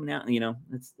time it was coming out."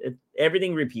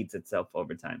 Everything repeats itself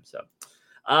over time. So,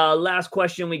 last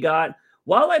question we got.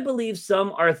 While I believe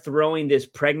some are throwing this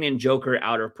pregnant Joker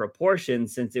out of proportion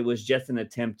since it was just an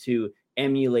attempt to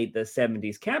emulate the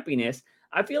 70s campiness,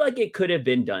 I feel like it could have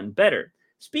been done better.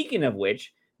 Speaking of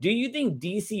which, do you think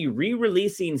DC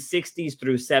re-releasing 60s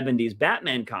through 70s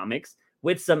Batman comics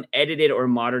with some edited or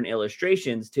modern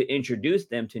illustrations to introduce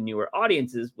them to newer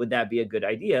audiences, would that be a good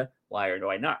idea? Why or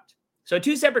why not? So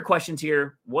 2 separate questions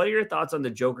here. What are your thoughts on the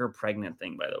Joker pregnant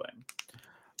thing, by the way?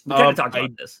 We kind of talked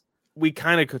about this. We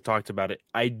kind of talked about it.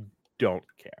 I don't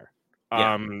care.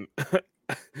 Yeah.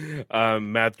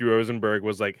 Matthew Rosenberg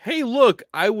was like, hey, look,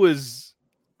 I was...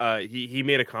 he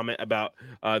made a comment about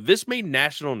this made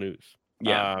national news.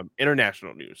 Yeah.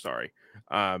 International news, sorry.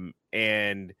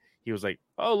 And he was like,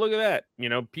 oh, look at that.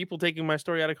 People taking my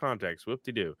story out of context.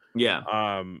 Whoop-de-doo. Yeah.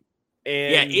 And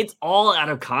yeah, it's all out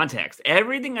of context.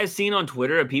 Everything I've seen on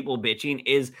Twitter of people bitching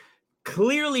is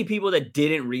clearly people that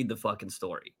didn't read the fucking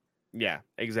story. Yeah,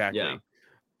 exactly.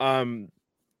 Yeah.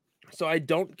 So I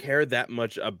don't care that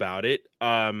much about it.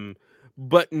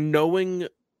 But knowing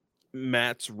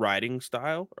Matt's writing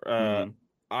style,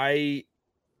 I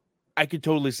could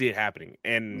totally see it happening.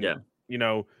 And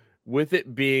with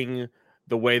it being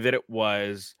the way that it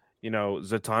was,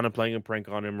 Zatanna playing a prank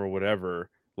on him or whatever,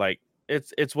 like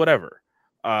it's whatever.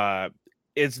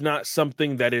 It's not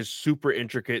something that is super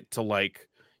intricate to like,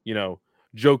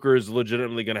 Joker is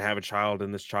legitimately going to have a child,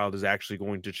 and this child is actually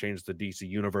going to change the DC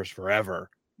universe forever.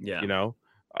 Yeah. You know,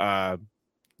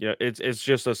 it's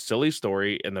just a silly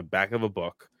story in the back of a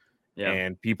book,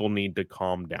 and people need to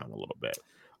calm down a little bit.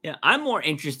 Yeah, I'm more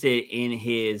interested in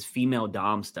his female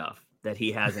dom stuff that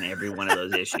he has in every one of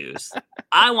those issues.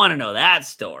 I want to know that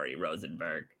story,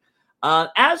 Rosenberg.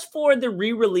 As for the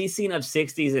re-releasing of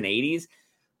 60s and 80s,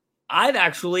 I've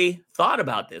actually thought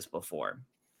about this before.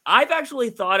 I've actually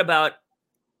thought about,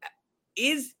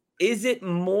 is it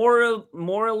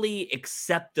morally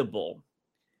acceptable?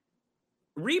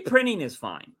 Reprinting is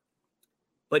fine,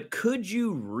 but could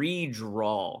you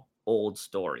redraw old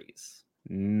stories?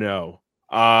 No.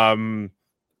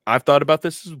 I've thought about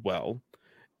this as well,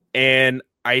 and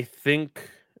I think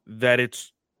that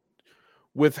it's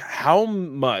with how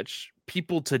much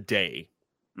people today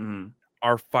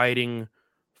are fighting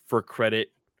for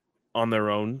credit on their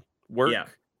own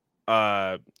work.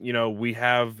 We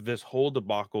have this whole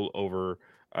debacle over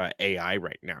AI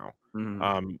right now,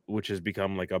 which has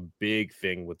become like a big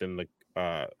thing within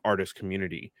the artist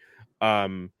community.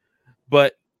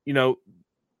 But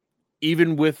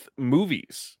even with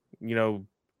movies,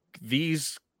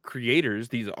 these creators,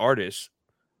 these artists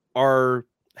are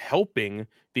helping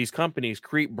these companies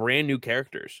create brand new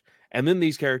characters. And then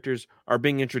these characters are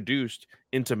being introduced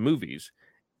into movies,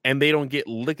 and they don't get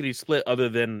lickety split other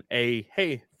than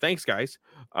hey, thanks guys,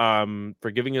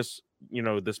 for giving us,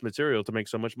 this material to make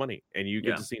so much money, and you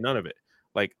get to see none of it.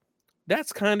 Like,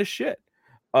 that's kind of shit.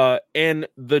 And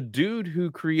the dude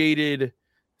who created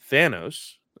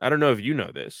Thanos, I don't know if you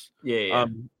know this.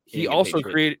 He also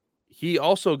created KG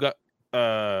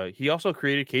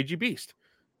Beast,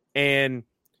 and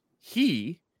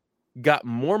he got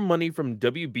more money from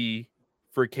WB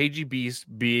for KG Beast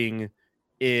being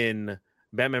in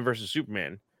Batman versus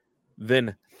Superman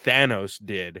than Thanos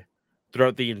did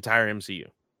throughout the entire MCU.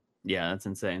 Yeah, that's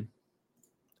insane.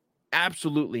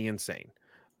 Absolutely insane.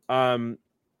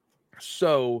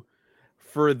 So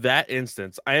for that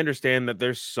instance, I understand that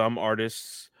there's some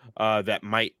artists that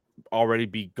might already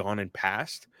be gone and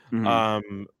past,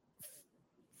 from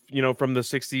the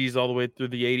 60s all the way through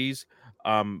the 80s.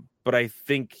 But I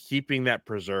think keeping that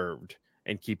preserved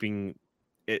and keeping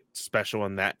it special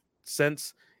in that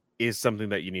sense is something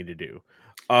that you need to do.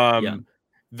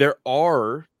 There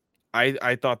are,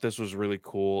 I thought this was really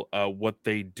cool, what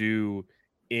they do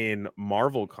in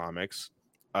Marvel Comics.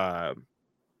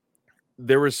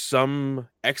 There was some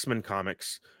X-Men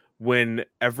comics,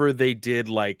 whenever they did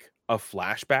like a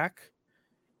flashback,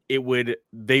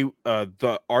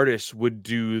 the artists would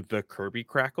do the Kirby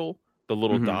crackle, the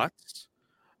little dots,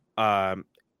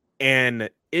 and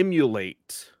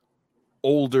emulate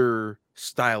older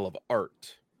style of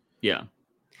art.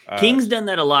 King's done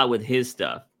that a lot with his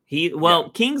stuff.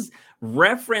 King's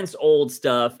referenced old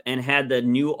stuff and had the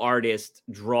new artist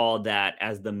draw that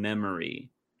as the memory.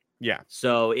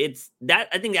 So it's that,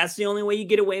 I think that's the only way you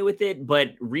get away with it.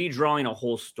 But redrawing a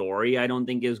whole story, I don't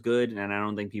think is good, and I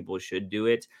don't think people should do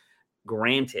it.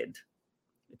 Granted,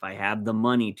 if I have the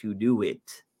money to do it,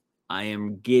 I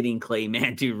am getting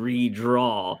Clayman to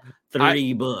redraw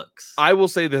 3 books. I will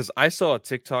say this: I saw a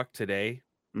TikTok today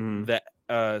that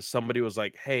somebody was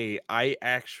like, "Hey, I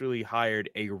actually hired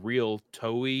a real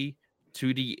Toei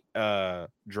 2D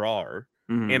drawer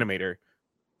animator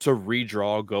to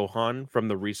redraw Gohan from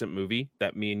the recent movie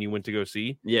that me and you went to go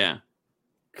see."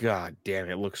 God damn,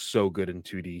 it looks so good in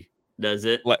 2D. Does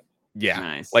it?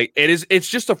 Nice. Like, it's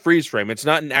just a freeze frame. It's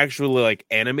not an actually like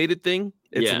animated thing.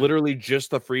 It's literally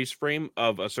just the freeze frame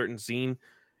of a certain scene.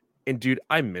 And dude,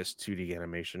 I miss 2D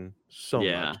animation so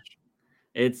much.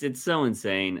 It's so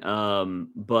insane.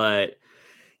 But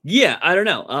yeah, I don't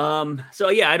know. So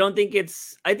yeah, I think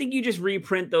you just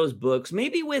reprint those books,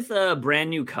 maybe with a brand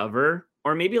new cover,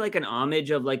 or maybe like an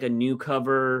homage of like a new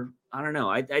cover. I don't know.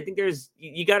 I think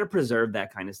you got to preserve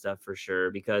that kind of stuff for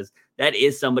sure, because that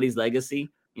is somebody's legacy,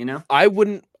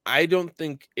 I don't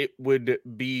think it would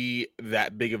be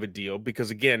that big of a deal,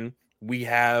 because again, we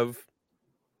have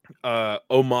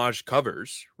homage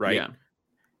covers, right?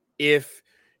 If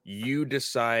you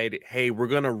decide, hey, we're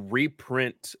going to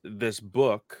reprint this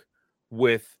book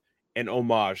with an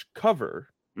homage cover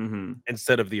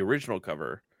instead of the original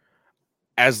cover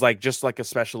as like just like a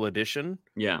special edition,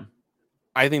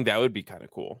 I think that would be kind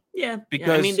of cool.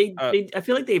 Because I mean, I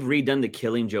feel like they've redone the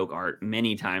Killing Joke art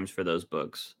many times for those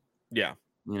books.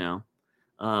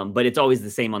 But it's always the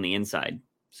same on the inside,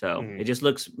 so it just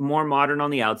looks more modern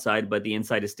on the outside, but the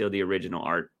inside is still the original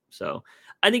art. So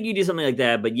I think you do something like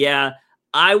that. But yeah,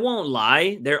 I won't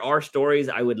lie, there are stories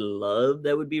I would love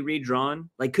that would be redrawn.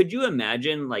 Like, could you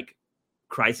imagine like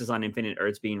Crisis on Infinite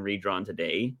Earths being redrawn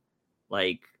today.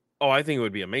 Like, oh, I think it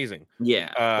would be amazing.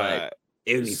 Yeah, but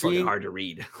it would be fucking hard to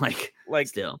read. Like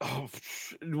still. Oh,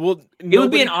 well, it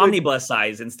would be an omnibus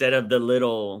size instead of the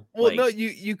little. Well, no,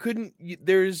 you couldn't.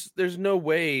 There's no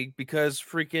way because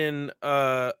freaking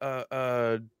oh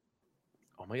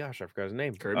my gosh, I forgot his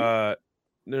name. Kirby?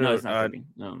 No, it's not Kirby.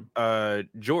 No.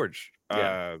 George.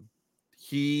 Yeah.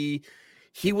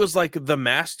 He was like the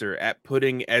master at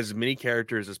putting as many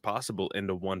characters as possible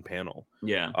into one panel.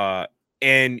 Yeah.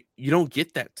 And you don't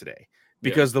get that today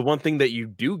because the one thing that you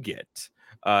do get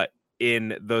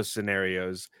in those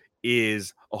scenarios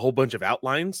is a whole bunch of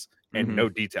outlines and no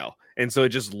detail. And so it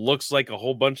just looks like a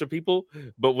whole bunch of people,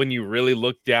 but when you really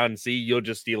look down and see, you'll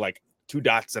just see like 2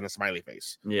 dots and a smiley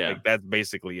face. Yeah. Like that's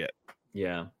basically it.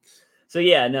 Yeah. So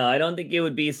yeah, no, I don't think it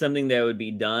would be something that would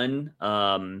be done.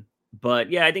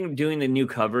 But yeah, I think doing the new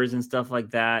covers and stuff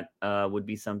like that would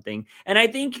be something. And I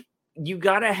think you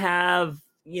gotta have,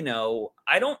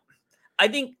 I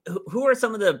think who are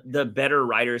some of the better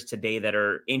writers today that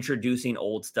are introducing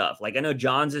old stuff? Like I know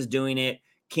Johns is doing it,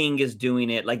 King is doing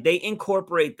it. Like they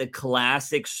incorporate the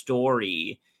classic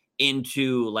story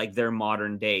into like their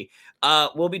modern day.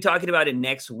 We'll be talking about it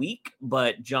next week,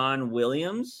 but John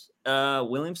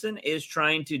Williamson is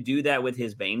trying to do that with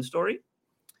his Bane story.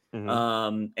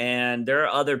 And there are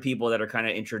other people that are kind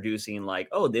of introducing like,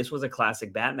 oh, this was a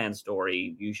classic Batman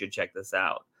story. You should check this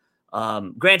out.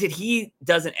 Granted, he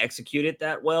doesn't execute it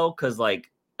that well because like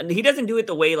he doesn't do it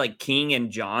the way like King and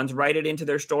Johns write it into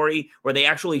their story where they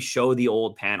actually show the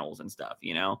old panels and stuff,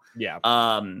 Yeah.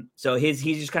 So he's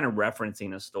just kind of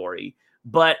referencing a story.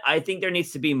 But I think there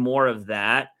needs to be more of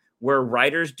that where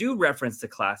writers do reference the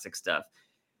classic stuff.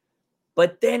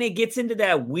 But then it gets into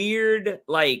that weird,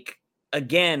 like,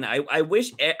 again, I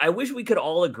wish we could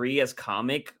all agree as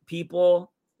comic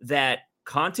people that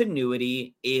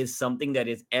continuity is something that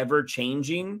is ever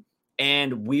changing.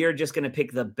 And we're just going to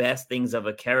pick the best things of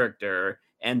a character.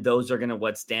 And those are going to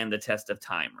withstand the test of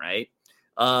time, right?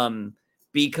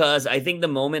 Because I think the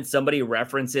moment somebody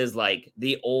references like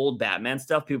the old Batman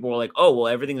stuff, people were like, oh, well,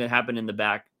 everything that happened in the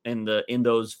back in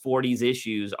those 40s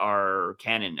issues are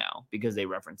canon now because they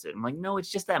reference it. I'm like, no,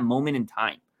 it's just that moment in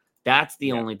time. That's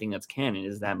the only thing that's canon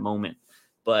is that moment.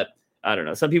 But I don't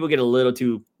know. Some people get a little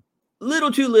too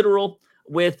literal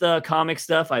with comic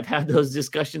stuff. I've had those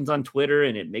discussions on Twitter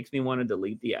and it makes me want to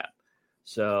delete the app.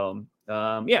 So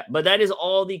but that is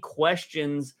all the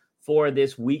questions for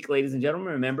this week, ladies and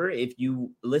gentlemen. Remember, if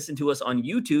you listen to us on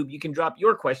YouTube, you can drop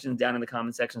your questions down in the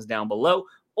comment sections down below,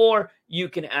 or you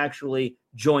can actually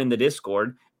join the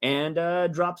Discord and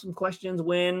drop some questions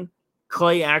when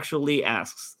Clay actually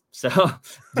asks. So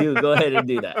go ahead and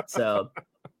do that. So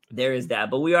there is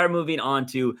that. But we are moving on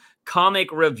to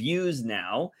comic reviews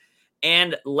now.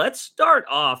 And let's start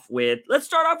off with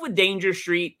Danger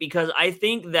Street, because I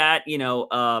think that,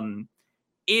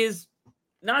 is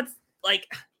not like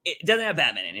it doesn't have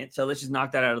Batman in it. So let's just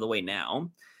knock that out of the way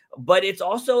now. But it's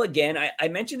also, again, I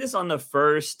mentioned this on the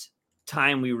first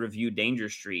time we reviewed Danger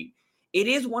Street. It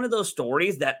is one of those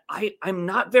stories that I'm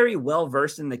not very well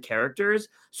versed in the characters.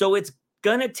 So it's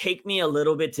going to take me a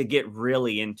little bit to get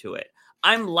really into it.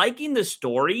 I'm liking the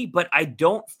story, but I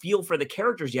don't feel for the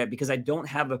characters yet because I don't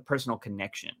have a personal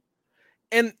connection.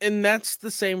 And that's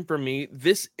the same for me.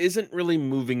 This isn't really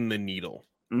moving the needle.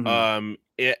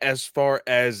 As far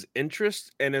as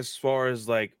interest and as far as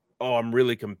like, oh, I'm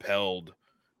really compelled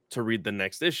to read the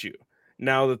next issue.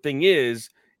 Now, the thing is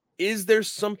there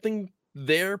something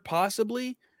there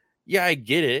possibly? Yeah, I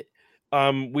get it.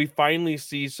 We finally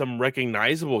see some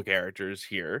recognizable characters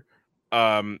here.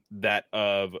 That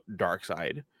of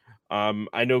Darkseid.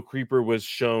 I know Creeper was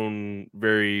shown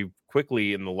very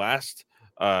quickly in the last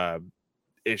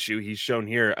issue. He's shown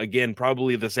here again,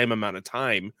 probably the same amount of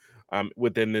time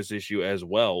within this issue as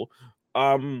well.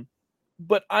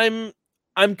 But I'm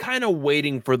kind of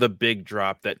waiting for the big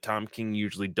drop that Tom King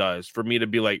usually does for me to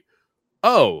be like,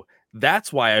 oh,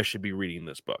 that's why I should be reading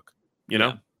this book. You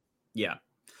know? Yeah.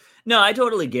 No, I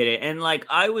totally get it. And like,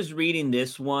 I was reading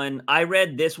this one. I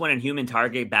read this one and Human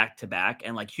Target back to back.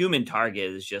 And like, Human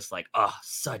Target is just like, oh,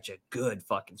 such a good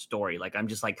fucking story. Like, I'm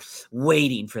just like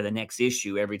waiting for the next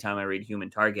issue every time I read Human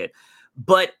Target.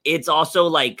 But it's also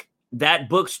like, that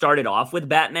book started off with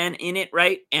Batman in it,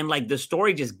 right? And like, the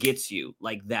story just gets you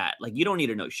like that. Like, you don't need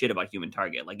to know shit about Human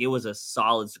Target. Like, it was a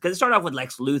solid, because it started off with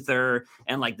Lex Luthor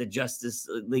and like the Justice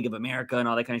League of America and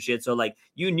all that kind of shit. So like,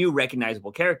 you knew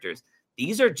recognizable characters.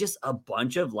 These are just a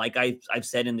bunch of, like I've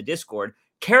said in the Discord,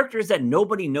 characters that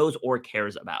nobody knows or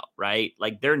cares about, right?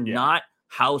 Like, they're not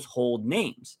household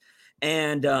names.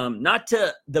 And not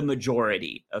to the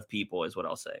majority of people is what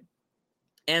I'll say.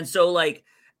 And so, like,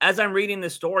 as I'm reading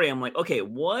this story, I'm like, okay,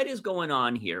 what is going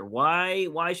on here?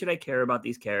 Why should I care about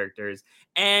these characters?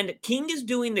 And King is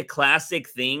doing the classic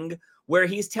thing where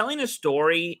he's telling a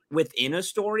story within a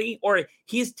story, or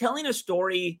he's telling a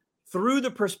story through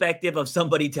the perspective of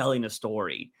somebody telling a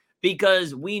story.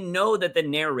 Because we know that the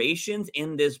narrations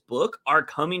in this book are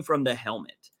coming from the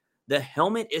helmet. The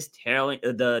helmet is telling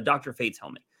the Dr. Fate's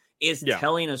helmet is Yeah.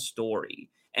 telling a story.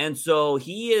 And so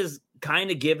he is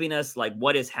kind of giving us like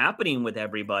what is happening with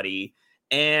everybody.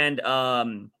 And I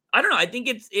don't know. I think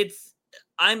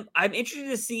I'm interested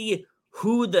to see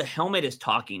who the helmet is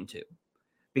talking to,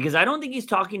 because I don't think he's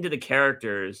talking to the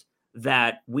characters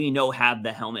that we know have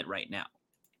the helmet right now.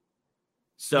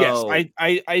 Yes, So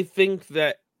I think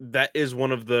that is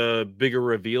one of the bigger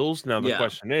reveals. Now the yeah.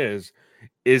 question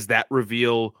is that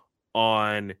reveal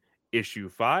on issue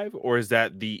 5 or is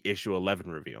that the issue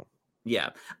 11 reveal? Yeah.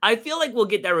 I feel like we'll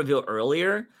get that reveal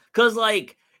earlier because,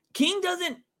 like, King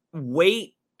doesn't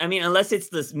wait. I mean, unless it's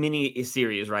this mini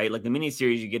series, right? Like the mini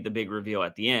series, you get the big reveal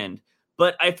at the end.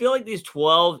 But I feel like these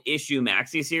 12 issue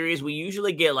maxi series, we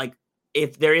usually get like,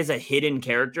 if there is a hidden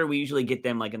character, we usually get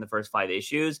them like in the first 5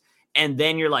 issues. And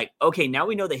then you're like, okay, now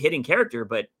we know the hidden character,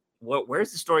 but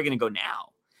where's the story going to go now?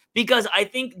 Because I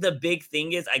think the big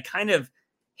thing is I kind of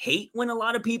hate when a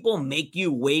lot of people make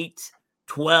you wait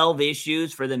 12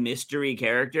 issues for the mystery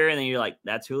character, and then you're like,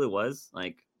 that's who it was.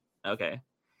 Like, okay.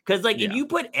 Because, like, if Yeah. you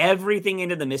put everything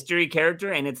into the mystery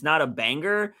character and it's not a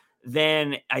banger,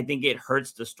 then I think it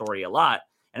hurts the story a lot.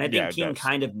 And I Yeah, think it King does.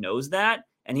 kind of knows that.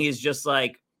 And he's just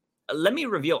like, let me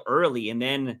reveal early and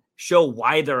then show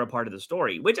why they're a part of the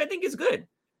story, which I think is good,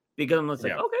 because I'm just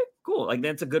like, Yeah. okay, cool. Like,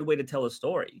 that's a good way to tell a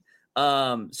story.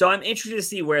 So I'm interested to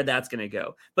see where that's going to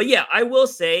go. But yeah, I will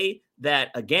say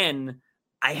that again,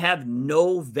 I have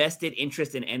no vested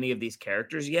interest in any of these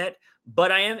characters yet,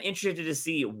 but I am interested to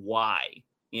see why,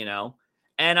 you know?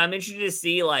 And I'm interested to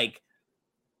see, like,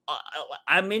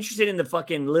 I'm interested in the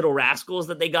fucking little rascals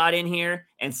that they got in here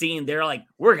and seeing they're like,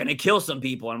 we're going to kill some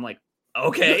people. I'm like,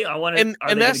 okay, I want to, And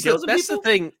are they going to kill some that's the people?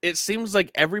 thing. It seems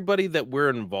like everybody that we're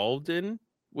involved in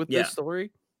with Yeah. this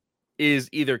story is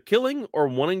either killing or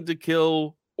wanting to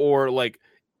kill, or like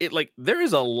it, like there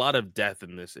is a lot of death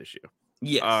in this issue.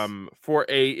 Yes. For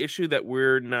a issue that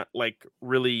we're not like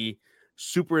really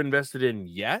super invested in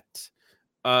yet.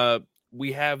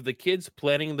 We have the kids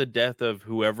planning the death of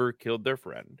whoever killed their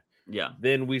friend. Yeah.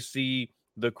 Then we see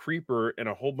the creeper and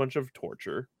a whole bunch of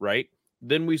torture, right?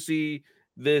 Then we see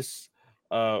this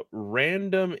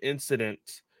random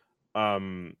incident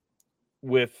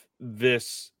with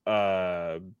this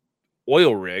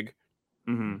oil rig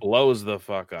Mm-hmm. blows the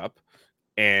fuck up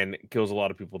and kills a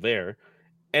lot of people there.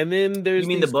 And then there's You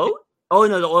mean the these boat? Oh,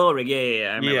 no, the oil rig. Yeah.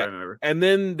 I remember. yeah. I remember. And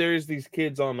then there's these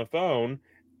kids on the phone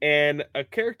and a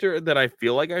character that I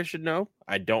feel like I should know.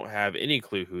 I don't have any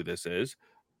clue who this is.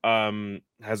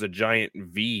 Has a giant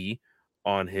V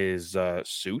on his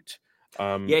suit.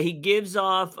 Yeah, he gives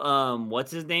off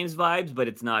what's his name's vibes, but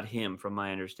it's not him from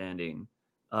my understanding.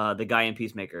 The guy in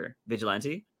Peacemaker,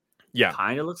 Vigilante, Yeah.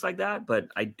 kind of looks like that, but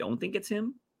I don't think it's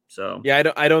him. So Yeah,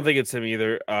 I don't think it's him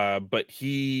either. But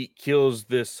he kills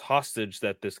this hostage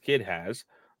that this kid has.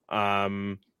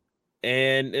 And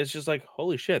it's just like,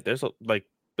 holy shit, there's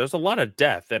a lot of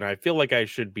death, and I feel like I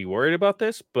should be worried about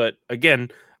this, but again,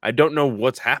 I don't know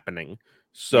what's happening. yeah,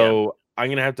 So I'm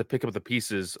gonna have to pick up the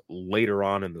pieces later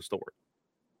on in the story.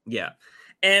 yeah,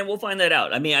 and we'll find that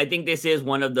out. I mean, I think this is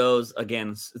one of those. Again,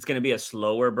 it's going to be a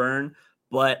slower burn,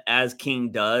 but as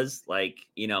King does, like,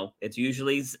 it's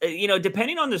usually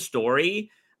depending on the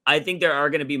story. I think there are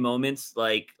going to be moments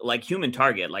like Human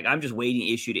Target. Like, I'm just waiting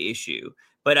issue to issue.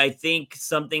 But I think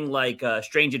something like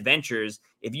Strange Adventures,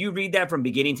 if you read that from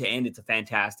beginning to end, it's a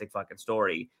fantastic fucking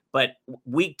story. But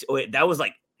that was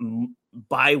like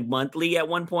bi-monthly at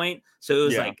one point, so it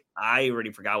was Yeah. like I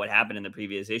already forgot what happened in the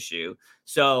previous issue.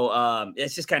 So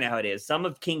it's just kind of how it is. Some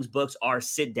of King's books are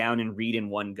sit down and read in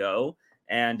one go,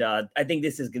 and I think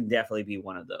this is going to definitely be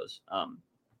one of those.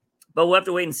 But we'll have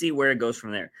to wait and see where it goes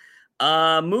from there.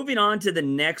 Moving on to the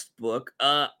next book.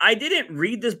 I didn't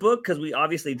read this book because we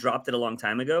obviously dropped it a long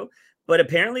time ago. But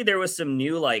apparently there was some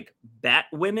new like Bat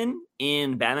women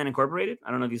in Batman Incorporated.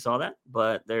 I don't know if you saw that,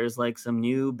 but there's like some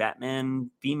new Batman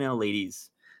female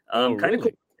ladies. Oh, Kind of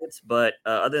really? cool. But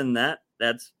other than that,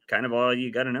 that's kind of all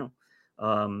you got to know.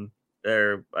 I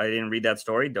didn't read that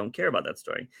story. Don't care about that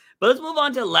story. But let's move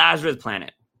on to Lazarus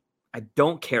Planet. I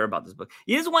don't care about this book.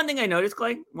 Here's one thing I noticed,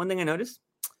 Clay. One thing I noticed.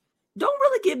 Don't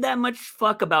really give that much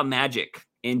fuck about magic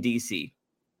in DC.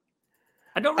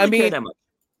 I don't really care that much.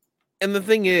 And the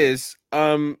thing is,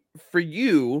 for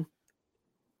you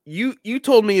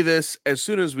told me this as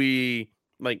soon as we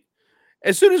like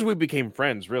as soon as we became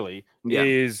friends, really, Yeah.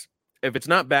 is if it's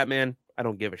not Batman, I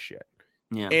don't give a shit.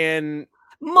 Yeah. And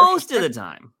Most of the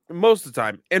time. most of the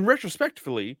time, and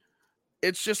retrospectively,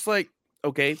 it's just like,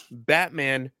 okay,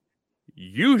 Batman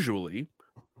usually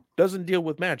doesn't deal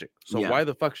with magic. So Yeah. why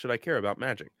the fuck should I care about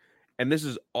magic? And this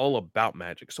is all about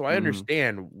magic. So I Mhm.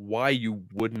 understand why you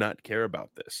would not care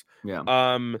about this. Yeah.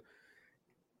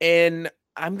 And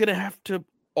I'm going to have to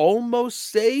almost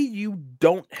say you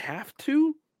don't have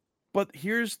to, but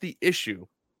here's the issue.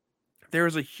 There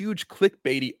is a huge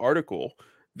clickbaity article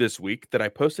this week that I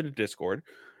posted in Discord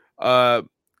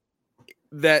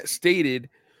that stated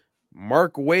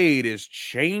Mark Waid is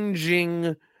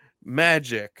changing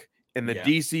magic in the Yeah.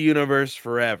 DC universe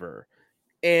forever.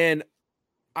 And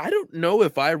I don't know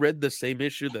if I read the same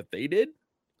issue that they did.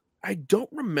 I don't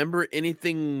remember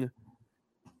anything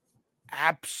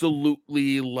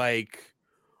absolutely like,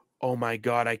 oh my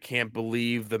God, I can't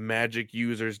believe the magic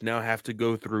users now have to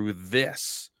go through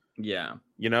this. Yeah.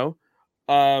 You know?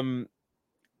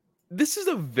 This is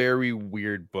a very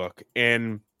weird book,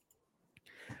 and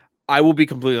I will be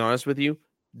completely honest with you.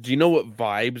 Do you know what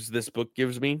vibes this book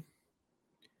gives me?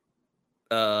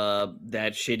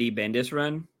 That shitty Bendis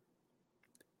run.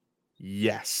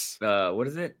 Yes. What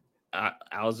is it?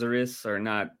 Alzaris or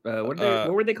not? What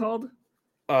were they called?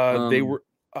 They were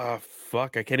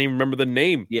fuck, I can't even remember the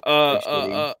name.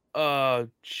 Yeah,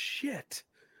 Shit.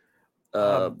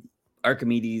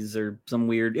 Archimedes or some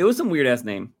weird. It was some weird ass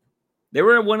name. They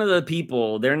were one of the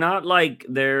people. They're not like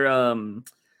they're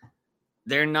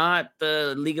not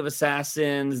the League of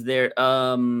Assassins. They're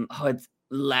it's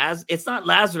not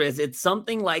Lazarus. It's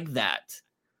something like that.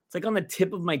 It's like on the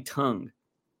tip of my tongue.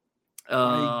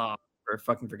 Or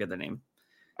fucking forget the name.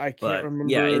 I can't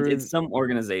remember. Yeah, it's some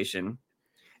organization.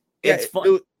 It's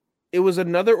fun. It was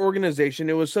another organization.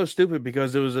 It was so stupid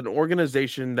because it was an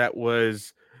organization that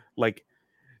was like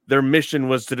their mission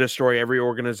was to destroy every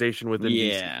organization within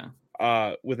DC.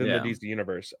 Within the DC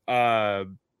universe. I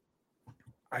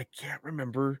can't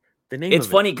remember the name. It's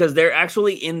funny because they're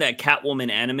actually in that Catwoman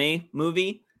anime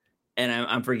movie, and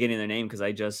I'm forgetting their name because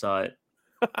I just saw it.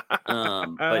 But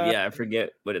yeah, I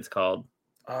forget what it's called.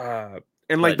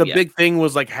 And like big thing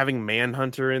was like having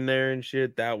Manhunter in there and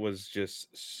shit. That was just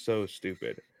so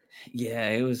stupid. Yeah,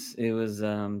 it was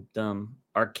dumb.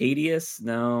 Arcadius,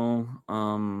 no.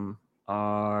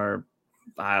 I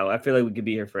feel like we could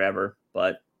be here forever,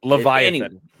 but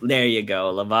Leviathan. There you go,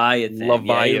 Leviathan.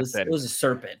 Yeah, it was a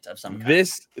serpent of some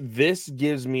kind. This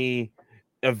gives me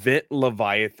Event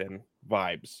Leviathan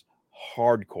vibes,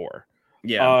 hardcore.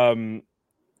 Yeah.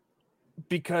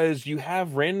 Because you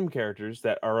have random characters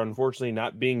that are unfortunately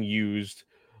not being used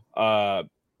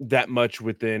that much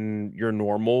within your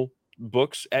normal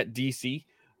books at DC.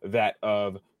 That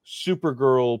of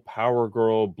Supergirl, Power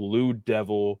Girl, Blue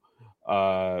Devil,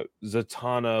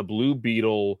 Zatanna, Blue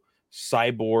Beetle,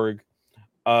 Cyborg.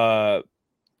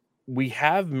 We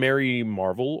have Mary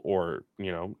Marvel, or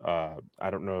I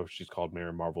don't know if she's called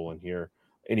Mary Marvel in here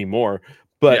anymore,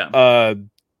 but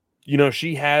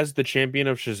she has the Champion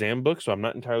of Shazam book, so I'm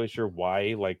not entirely sure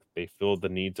why they feel the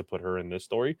need to put her in this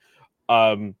story.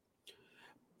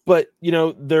 But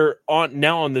they're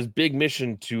on this big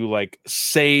mission to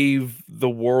save the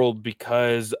world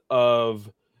because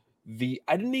of I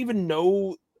didn't even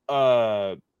know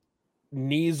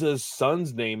Nisa's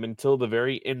son's name until the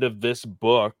very end of this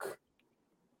book.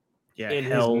 Yeah, and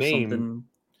Hell his name, something.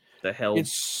 The Hell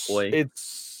boy.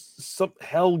 It's some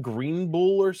Hell Green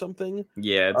Bull or something.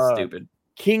 Yeah, it's stupid.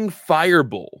 King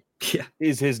Firebull. Yeah,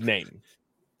 is his name.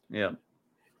 Yeah.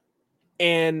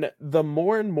 And the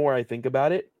more and more I think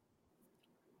about it,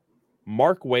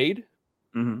 Mark Waid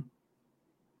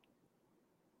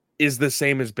is the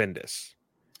same as Bendis.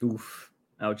 Oof.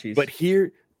 Ouchies. But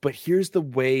here's the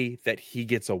way that he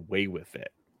gets away with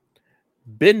it.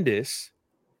 Bendis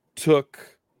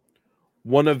took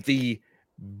one of the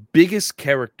biggest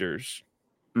characters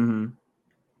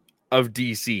of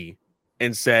DC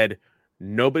and said,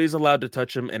 nobody's allowed to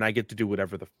touch him, and I get to do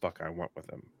whatever the fuck I want with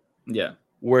him. Yeah.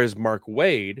 Whereas Mark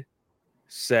Waid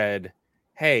said,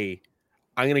 hey,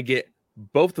 I'm going to get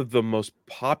both of the most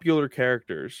popular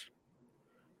characters.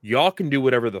 Y'all can do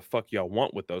whatever the fuck y'all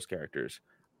want with those characters.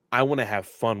 I want to have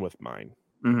fun with mine.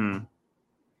 And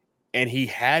he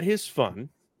had his fun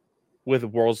with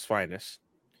World's Finest.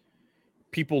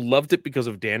 People loved it because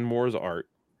of Dan Moore's art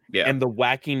and the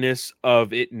wackiness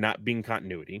of it not being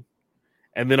continuity.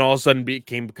 And then all of a sudden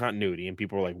became continuity, and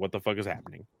people were like, what the fuck is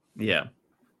happening? Yeah.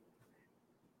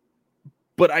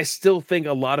 But I still think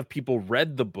a lot of people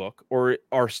read the book or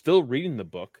are still reading the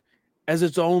book as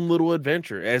its own little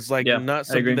adventure, as not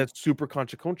something that's super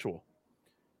consequential.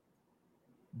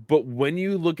 But when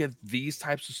you look at these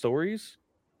types of stories,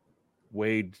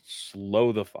 Wade,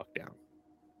 slow the fuck down.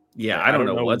 Yeah, Okay? I I don't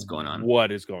don't know know what's going on.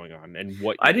 what is going on and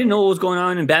what I you're didn't doing. know what was going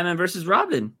on in Batman versus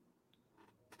Robin.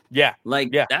 Yeah. Like,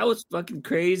 Yeah. that was fucking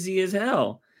crazy as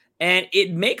hell. And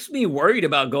it makes me worried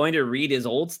about going to read his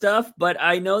old stuff, but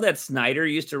I know that Snyder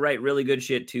used to write really good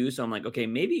shit too. So I'm like, okay,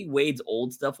 maybe Wade's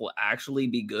old stuff will actually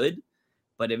be good.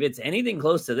 But if it's anything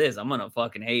close to this, I'm gonna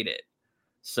fucking hate it.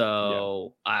 Yeah.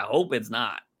 So I hope it's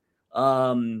not.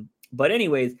 But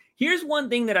anyways, here's one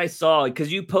thing that I saw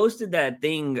because you posted that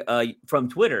thing from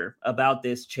Twitter about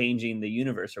this changing the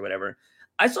universe or whatever.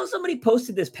 I saw somebody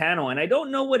posted this panel, and I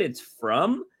don't know what it's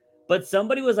from, but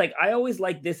somebody was like, I always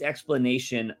like this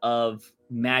explanation of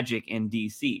magic in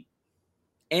DC.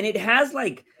 And it has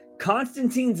like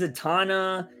Constantine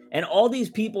Zatanna and all these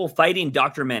people fighting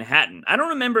Dr. Manhattan. I don't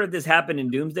remember if this happened in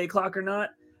Doomsday Clock or not,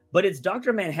 but it's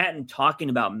Dr. Manhattan talking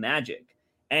about magic.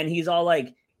 And he's all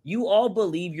like, you all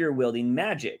believe you're wielding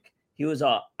magic. He was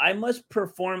all, I must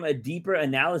perform a deeper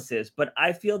analysis, but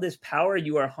I feel this power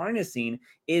you are harnessing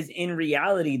is in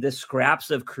reality the scraps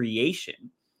of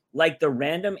creation, like the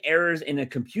random errors in a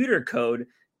computer code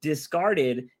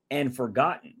discarded and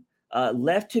forgotten,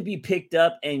 left to be picked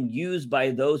up and used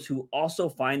by those who also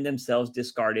find themselves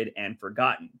discarded and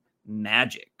forgotten.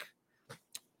 Magic.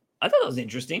 I thought that was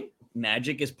interesting.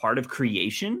 Magic is part of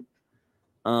creation.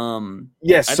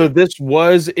 Yes, I so think, this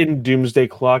was in Doomsday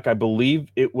Clock. I believe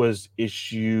it was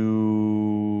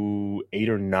issue 8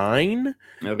 or 9.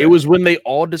 okay. It was when they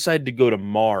all decided to go to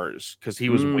Mars because he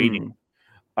was waiting.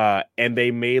 Mm, And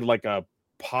they made like a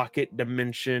pocket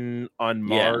dimension on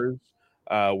yeah. Mars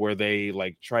where they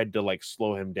like tried to like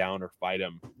slow him down or fight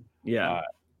him. Yeah.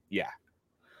 Yeah.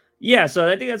 Yeah, so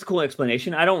I think that's a cool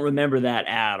explanation. I don't remember that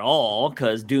at all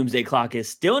because Doomsday Clock is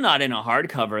still not in a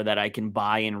hardcover that I can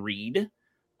buy and read,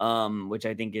 which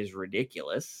I think is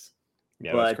ridiculous.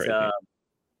 Yeah, that's But crazy.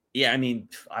 yeah, I mean,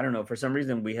 I don't know. For some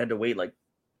reason, we had to wait like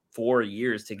 4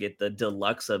 years to get the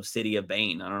deluxe of City of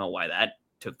Bane. I don't know why that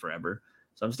took forever.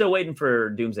 So I'm still waiting for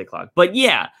Doomsday Clock. But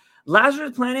yeah,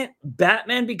 Lazarus Planet,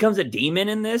 Batman becomes a demon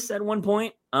in this at one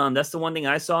point. That's the one thing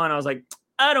I saw, and I was like,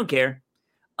 I don't care.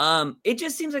 It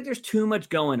just seems like there's too much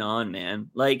going on,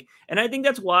 man. Like, and I think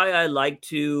that's why I like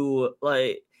to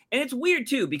like, and it's weird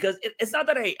too because it's not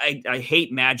that I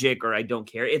hate magic or I don't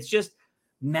care. It's just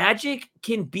magic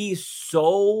can be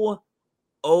so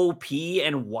OP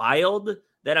and wild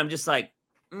that I'm just like,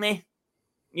 meh,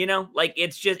 like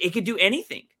it's just it could do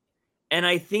anything. And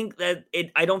I think that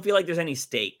I don't feel like there's any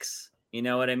stakes. You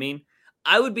know what I mean?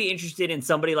 I would be interested in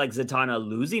somebody like Zatanna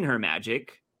losing her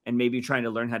magic and maybe trying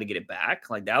to learn how to get it back.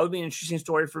 Like that would be an interesting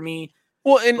story for me.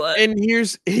 Well, But and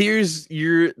here's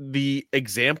the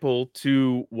example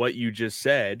to what you just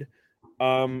said.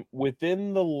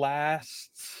 Within the last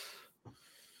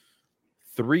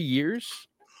 3 years,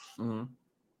 mhm,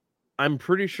 I'm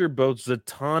pretty sure both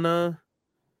Zatanna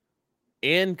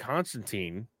and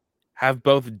Constantine have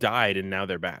both died and now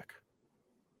they're back.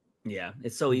 yeah,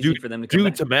 it's so easy Due for them to come due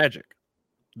back. to magic.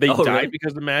 They Oh, died really?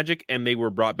 because of magic and they were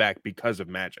brought back because of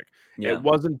magic. It Yeah.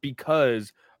 wasn't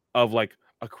because of like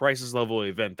a crisis level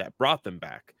event that brought them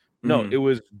back. No, it Hmm.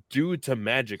 was due to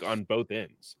magic on both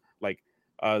ends. Like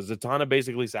Zatanna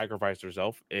basically sacrificed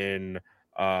herself in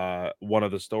one of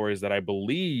the stories that I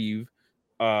believe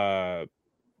uh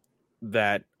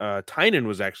Tynan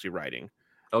was actually writing.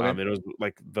 Okay. It was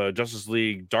like the Justice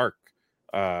League Dark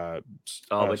Oh,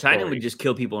 but Tynan would story. just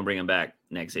kill people and bring them back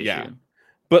next Yeah. issue.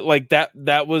 But like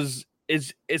that was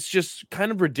it's just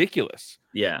kind of ridiculous.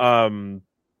 Yeah. Um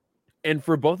and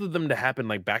for both of them to happen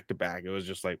like back to back, it was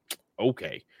just like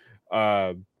okay.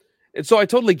 And so I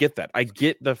totally get that. I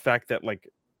get the fact that like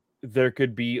there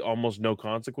could be almost no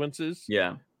consequences.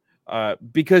 Yeah.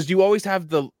 Because you always have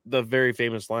the very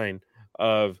famous line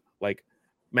of like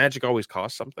magic always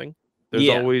costs something.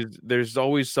 Yeah. There's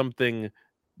always something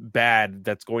bad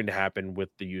that's going to happen with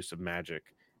the use of magic.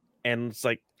 And it's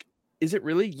like, is it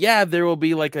really? Yeah, there will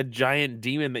be like a giant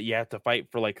demon that you have to fight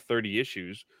for like 30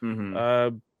 issues. Hmm.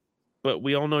 But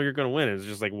we all know you're gonna win. It's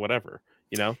just like whatever,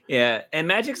 you know? Yeah, and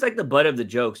Magic's like the butt of the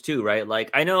jokes too, right? Like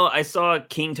I know I saw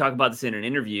King talk about this in an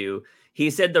interview.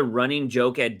 He said the running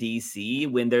joke at DC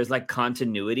when there's like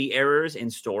continuity errors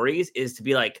in stories is to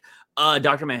be like,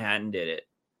 Dr. Manhattan did it.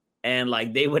 And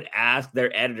like they would ask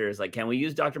their editors, like, can we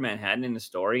use Dr. Manhattan in the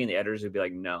story? And the editors would be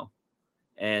like, no.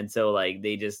 And so like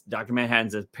they just Dr.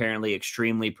 Manhattan's apparently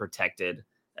extremely protected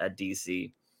at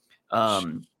DC.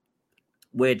 Um,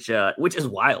 which is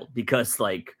wild because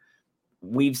like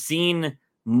we've seen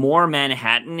more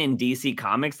Manhattan in DC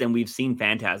Comics than we've seen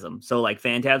Phantasm. So like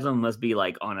Phantasm must be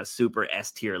like on a super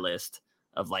S tier list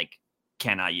of like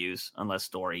cannot use unless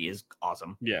story is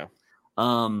awesome. Yeah.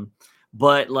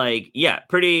 But like, yeah,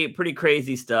 pretty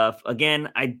crazy stuff. Again,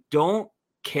 I don't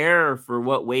care for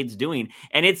what Wade's doing,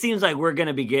 and it seems like we're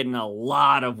gonna be getting a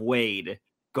lot of Wade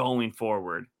going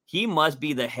forward. He must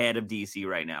be the head of DC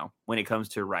right now when it comes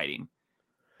to writing,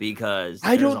 because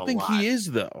I there's don't a think lot. he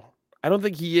is, though. I don't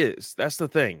think he is. That's the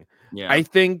thing. Yeah. I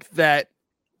think that,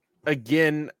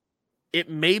 again, it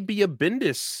may be a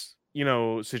Bendis,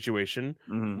 situation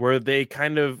where they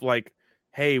kind of like,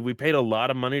 hey, we paid a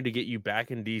lot of money to get you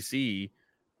back in DC.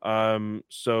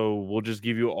 So we'll just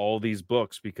give you all these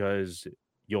books because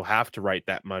you'll have to write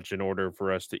that much in order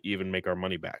for us to even make our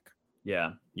money back.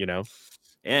 Yeah. Yeah,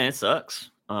 it sucks.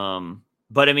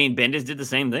 But I mean, Bendis did the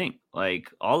same thing.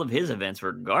 Like, all of his events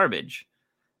were garbage.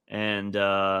 And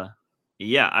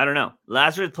yeah, I don't know.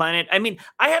 Lazarus Planet. I mean,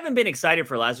 I haven't been excited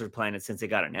for Lazarus Planet since it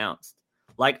got announced.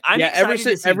 Like, I'm excited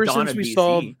to see Dawn of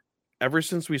DC. Ever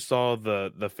since we saw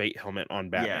the Fate helmet on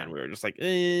Batman, we were just like,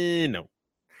 no.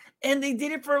 And they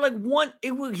did it for like one.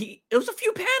 It was a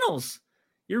few panels.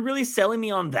 You're really selling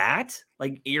me on that?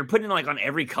 Like, you're putting like on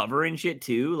every cover and shit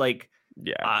too. Like,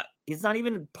 yeah, it's not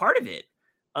even part of it.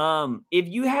 If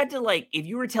you had to, like, if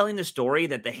you were telling the story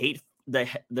that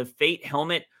the Fate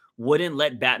helmet wouldn't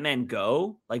let Batman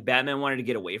go, like Batman wanted to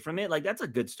get away from it, like, that's a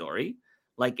good story.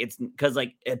 Like, it's because,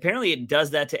 like, apparently it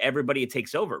does that to everybody it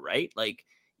takes over, right? Like,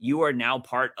 you are now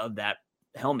part of that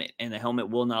helmet, and the helmet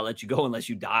will not let you go unless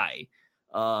you die.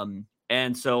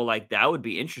 And so, like, that would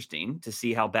be interesting to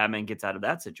see how Batman gets out of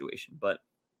that situation. But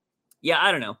yeah,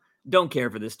 I don't know. Don't care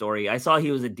for this story. I saw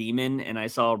he was a demon, and I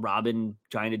saw Robin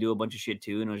trying to do a bunch of shit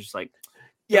too, and I was just like,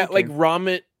 yeah, like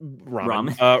Ramen.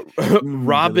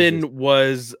 Robin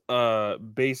was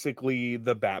basically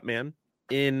the Batman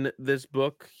in this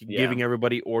book, giving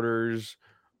everybody orders.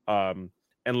 And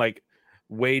like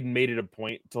Wade made it a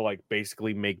point to like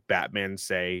basically make Batman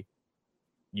say,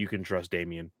 you can trust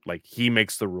Damian. Like, he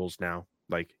makes the rules now.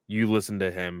 Like, you listen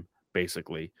to him,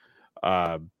 basically.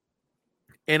 And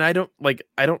I don't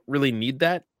really need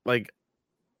that. Like,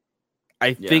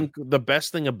 I think the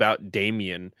best thing about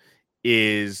Damian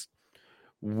is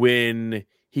when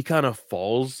he kind of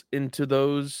falls into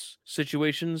those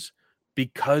situations,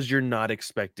 because you're not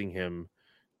expecting him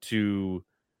to,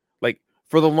 like,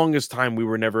 for the longest time, we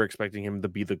were never expecting him to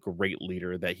be the great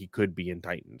leader that he could be in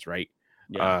Titans, right?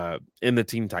 In the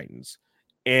Teen Titans.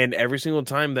 And every single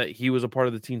time that he was a part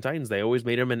of the Teen Titans, they always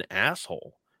made him an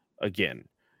asshole again.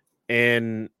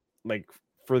 And like,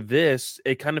 for this,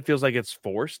 it kind of feels like it's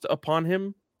forced upon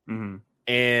him.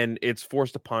 And it's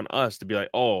forced upon us to be like,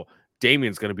 oh,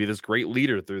 Damian's going to be this great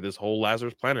leader through this whole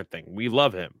Lazarus Planet thing. We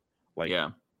love him. Like,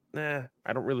 I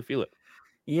don't really feel it.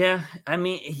 Yeah, I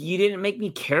mean, you didn't make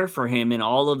me care for him in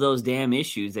all of those damn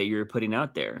issues that you're putting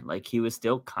out there. Like, he was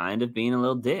still kind of being a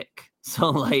little dick.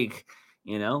 So, like,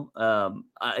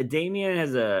 Damian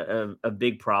has a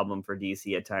big problem for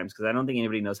DC at times, because I don't think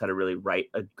anybody knows how to really write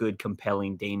a good,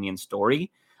 compelling Damian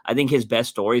story. I think his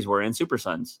best stories were in Super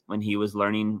Sons, when he was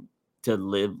learning to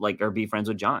live like, or be friends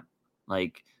with John.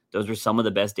 Like, those were some of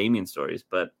the best Damian stories.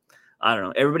 But I don't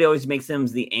know. Everybody always makes him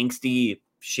the angsty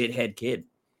shithead kid.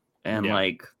 And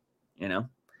like,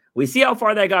 we see how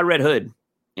far that got Red Hood,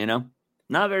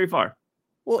 not very far.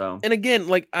 Well, so. And again,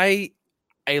 like, I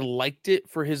liked it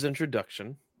for his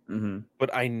introduction,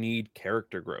 but I need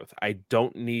character growth. I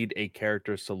don't need a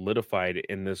character solidified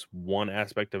in this one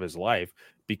aspect of his life,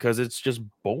 because it's just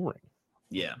boring.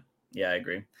 Yeah, I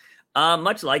agree.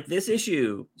 Much like this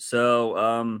issue.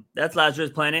 So that's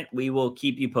Lazarus Planet. We will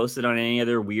keep you posted on any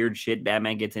other weird shit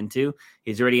Batman gets into.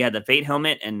 He's already had the Fate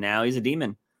helmet, and now he's a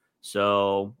demon.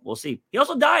 So we'll see. He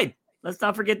also died. Let's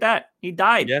not forget that. He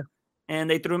died. Yeah. And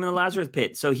they threw him in the Lazarus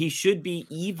pit. So he should be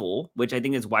evil, which I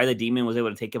think is why the demon was able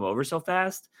to take him over so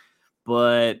fast.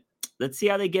 But let's see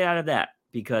how they get out of that,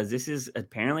 because this is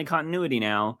apparently continuity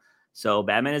now. So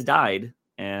Batman has died.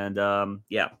 And I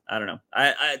don't know.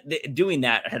 Doing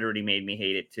that had already made me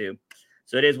hate it too.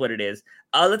 So it is what it is.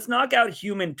 Let's knock out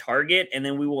Human Target, and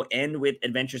then we will end with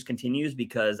Adventures Continues,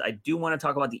 because I do want to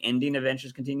talk about the ending of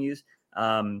Adventures Continues.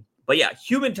 But yeah,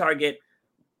 Human Target.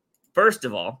 First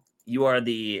of all, you are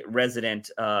the resident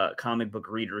comic book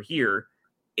reader here.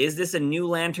 Is this a new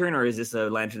Lantern, or is this a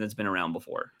Lantern that's been around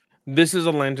before? This is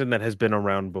a Lantern that has been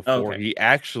around before. Okay. He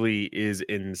actually is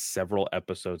in several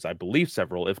episodes, I believe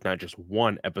several, if not just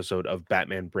one episode of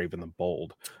Batman Brave and the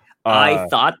Bold. I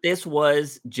thought this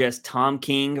was just Tom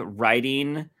King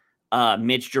writing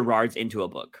Mitch Gerards into a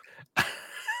book.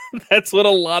 That's what a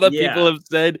lot of people have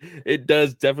said. It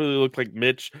does definitely look like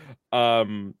Mitch.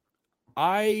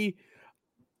 I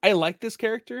like this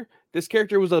character. This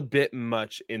character was a bit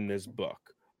much in this book.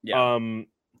 Yeah.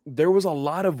 there was a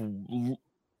lot of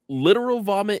literal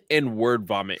vomit and word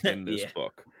vomit in this Yeah.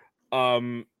 book.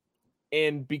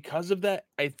 And because of that,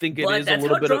 I think it But is a that's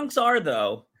little how bit drunks are,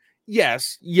 though.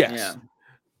 yes. Yeah.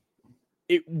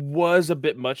 It was a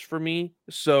bit much for me.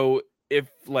 So if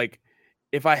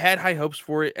I had high hopes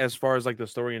for it as far as like the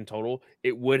story in total,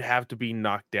 it would have to be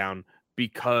knocked down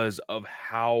because of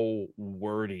how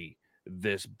wordy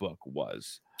this book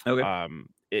was. Okay.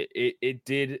 It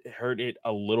did hurt it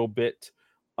a little bit.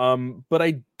 But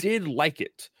I did like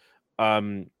it.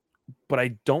 But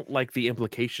I don't like the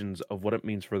implications of what it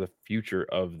means for the future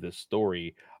of this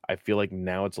story. I feel like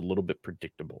now it's a little bit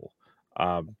predictable.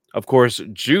 Of course,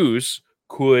 Juice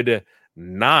could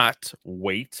not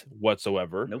wait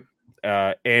whatsoever. Nope.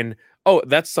 And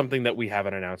that's something that we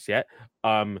haven't announced yet.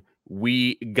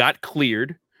 We got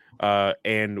cleared,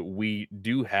 and we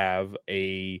do have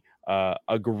a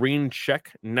green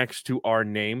check next to our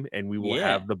name, and we will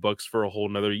have the books for a whole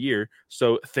nother year.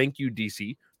 So thank you,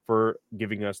 DC, for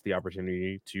giving us the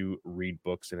opportunity to read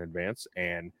books in advance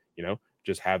and,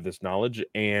 just have this knowledge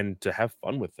and to have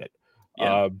fun with it.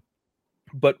 Yeah.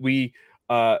 But we,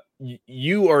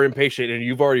 you are impatient and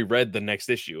you've already read the next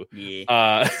issue.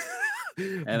 Yeah.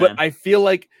 But I feel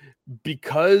like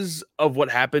because of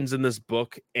what happens in this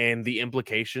book and the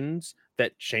implications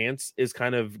that Chance is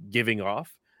kind of giving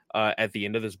off at the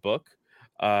end of this book,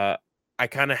 I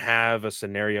kind of have a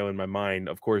scenario in my mind.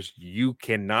 Of course, you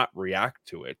cannot react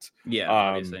to it. Yeah,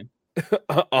 obviously.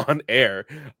 On air.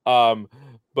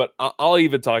 But I'll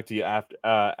even talk to you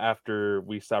after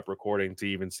we stop recording to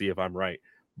even see if I'm right.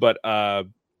 But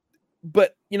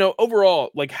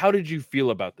overall, like, how did you feel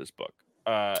about this book?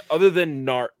 Other than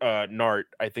Nart,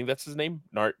 I think that's his name,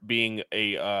 Nart, being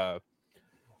a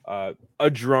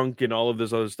drunk and all of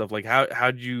this other stuff. Like,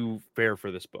 how'd you fare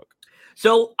for this book?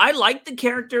 So I like the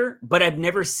character, but I've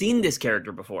never seen this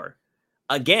character before.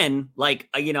 Again, like,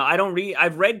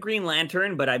 I've read Green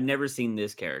Lantern, but I've never seen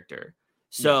this character.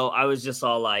 So I was just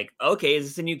all like, okay, is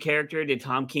this a new character? Did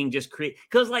Tom King just create?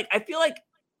 Because, like, I feel like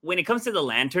when it comes to the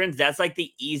Lanterns, that's like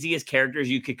the easiest characters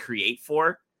you could create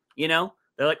for, They're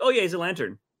like, oh yeah, he's a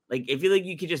Lantern. Like, I feel like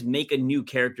you could just make a new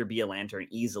character be a Lantern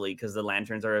easily because the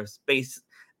Lanterns are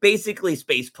basically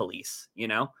space police,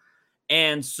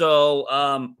 And so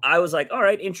I was like, all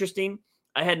right, interesting.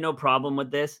 I had no problem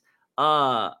with this.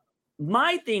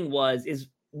 My thing is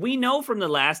we know from the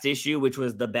last issue, which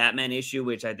was the Batman issue,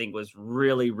 which I think was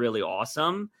really, really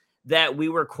awesome, that we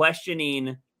were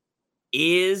questioning,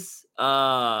 is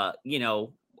fucking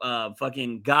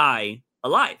Guy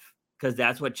alive? Because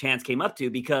that's what Chance came up to,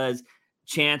 because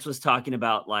Chance was talking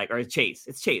about, like, or Chase.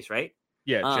 It's Chase, right?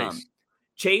 Yeah, Chase.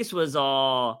 Chase was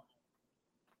all,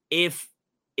 if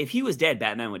he was dead,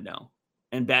 Batman would know,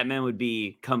 and Batman would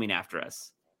be coming after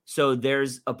us. So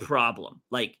there's a problem.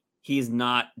 Like, he's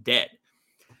not dead.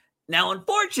 Now,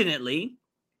 unfortunately,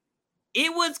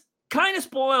 it was kind of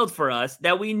spoiled for us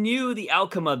that we knew the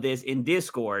outcome of this in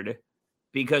Discord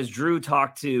because Drew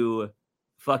talked to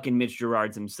fucking Mitch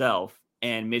Gerards himself,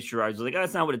 and Mitch Gerards was like, oh,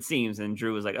 that's not what it seems. And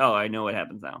Drew was like, oh, I know what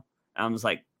happens now. And I'm just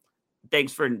like,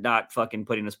 thanks for not fucking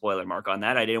putting a spoiler mark on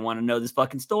that. I didn't want to know this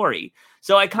fucking story.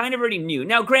 So I kind of already knew.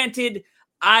 Now, granted,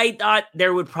 I thought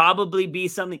there would probably be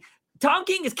something. Tom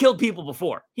King has killed people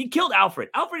before. He killed Alfred.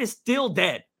 Alfred is still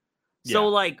dead. So,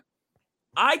 like,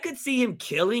 I could see him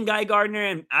killing Guy Gardner,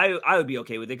 and I would be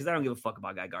okay with it because I don't give a fuck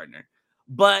about Guy Gardner.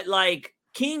 But, like,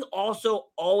 King also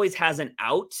always has an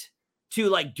out to,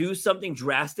 like, do something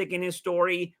drastic in his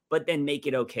story, but then make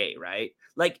it okay, right?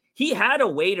 Like, he had a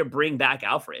way to bring back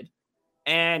Alfred.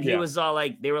 And he was all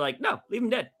like, they were like, no, leave him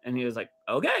dead. And he was like,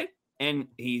 okay. And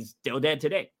he's still dead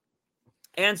today.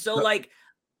 And so, like,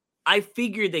 I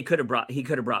figured he could have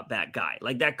brought back Guy.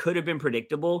 Like, that could have been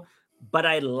predictable, but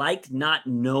I liked not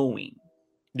knowing.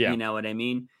 Yeah. You know what I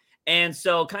mean? And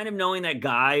so kind of knowing that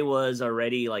Guy was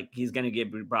already, like, he's going to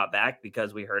get brought back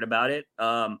because we heard about it.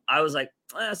 I was like,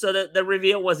 so the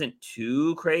reveal wasn't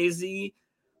too crazy,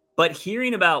 but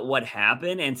hearing about what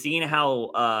happened and seeing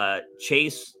how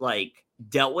Chase, like,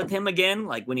 dealt with him again,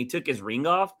 like when he took his ring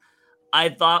off, I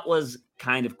thought was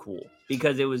kind of cool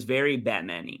because it was very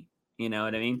Batman-y. You know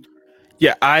what I mean?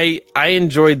 Yeah, I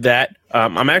enjoyed that.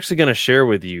 I'm actually going to share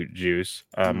with you, Juice,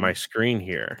 my screen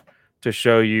here to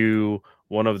show you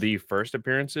one of the first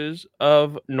appearances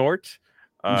of Nort.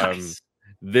 Nice.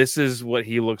 This is what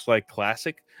he looks like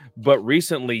classic, but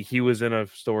recently he was in a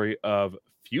story of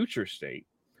Future State.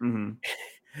 Mm-hmm.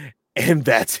 And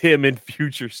that's him in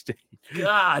Future State.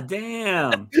 God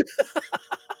damn.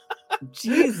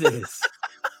 Jesus.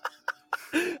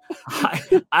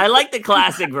 I like the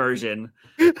classic version.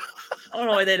 I don't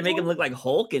know why they had to make him look like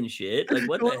Hulk and shit. Like,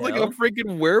 what He the looked like a hell?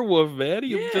 freaking werewolf, man.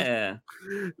 Yeah.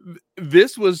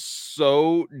 This was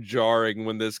so jarring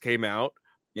when this came out.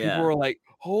 People Yeah. were like,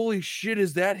 "Holy shit,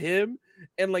 is that him?"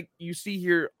 And like you see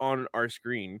here on our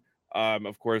screen,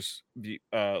 of course, the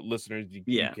listeners, you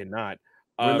Yeah. cannot.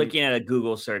 We're looking at a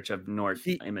Google search of Nort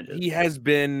images. He has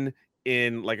been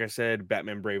in, like I said,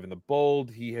 Batman Brave and the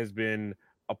Bold. He has been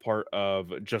a part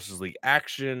of Justice League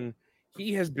Action.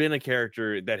 He has been a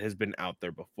character that has been out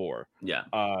there before. Yeah.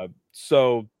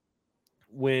 So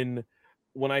when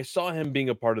I saw him being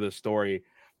a part of the story,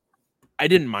 I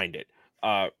didn't mind it.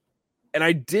 And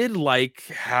I did like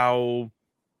how,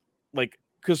 like,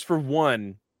 because for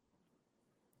one,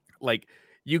 like,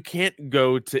 you can't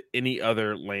go to any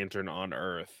other lantern on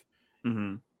Earth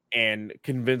Mm-hmm. and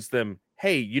convince them,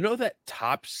 hey, you know that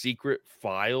top secret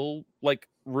file like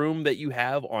room that you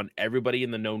have on everybody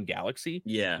in the known galaxy?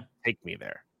 Yeah. Take me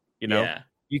there. You know, Yeah.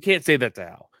 you can't say that to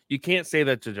Hal. You can't say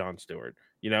that to John Stewart.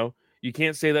 You know, you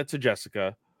can't say that to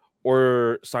Jessica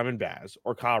or Simon Baz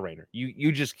or Kyle Rayner.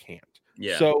 You just can't.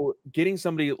 Yeah. So getting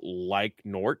somebody like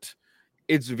Nort,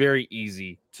 it's very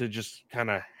easy to just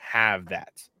kind of have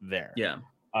that there. Yeah.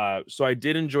 So I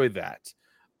did enjoy that.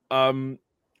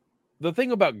 The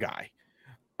thing about Guy,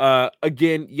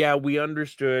 again, yeah, we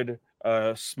understood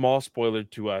a small spoiler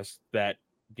to us that,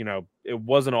 you know, it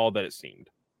wasn't all that it seemed.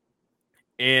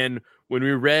 And when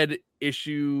we read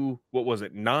issue, what was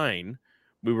it, 9,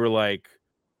 we were like,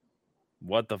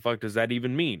 what the fuck does that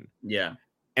even mean? Yeah.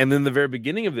 And then the very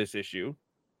beginning of this issue,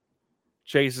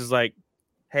 Chase is like,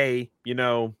 hey, you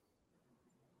know,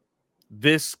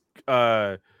 this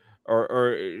or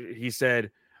he said,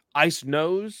 Ice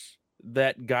knows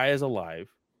that Guy is alive,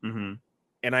 Mm-hmm.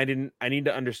 and I need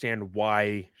to understand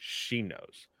why she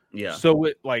knows. Yeah. So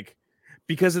it, like,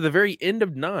 because at the very end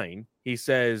of 9, he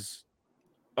says,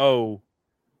 oh,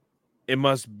 it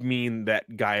must mean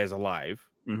that Guy is alive.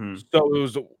 Mm-hmm. So it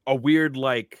was a weird,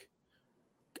 like,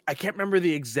 I can't remember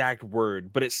the exact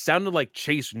word, but it sounded like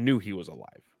Chase knew he was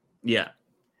alive. Yeah.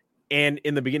 And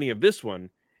in the beginning of this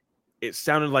one, it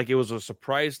sounded like it was a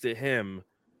surprise to him,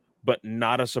 but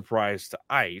not a surprise to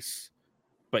Ice.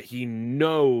 But he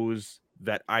knows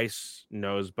that Ice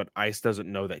knows, but Ice doesn't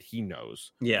know that he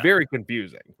knows. Yeah. Very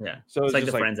confusing. Yeah. So it's like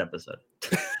just the Friends episode.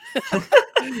 So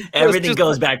Everything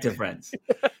goes back to Friends.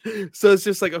 So it's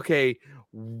just like, okay,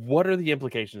 what are the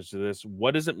implications to this?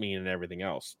 What does it mean and everything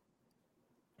else?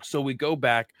 So we go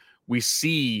back, we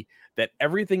see that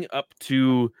everything up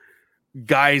to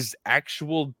Guy's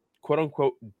actual quote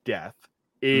unquote death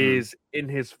is in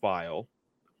his file,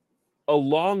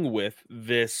 along with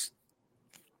this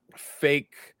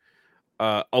fake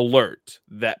alert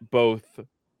that both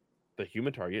the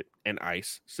Human Target and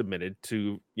Ice submitted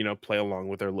to, you know, play along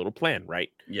with their little plan,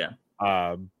 right? Yeah.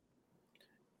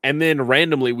 And then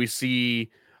randomly we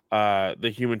see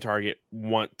the Human Target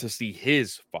want to see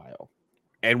his file,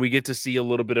 and we get to see a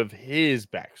little bit of his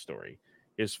backstory,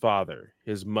 his father,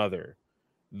 his mother,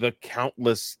 the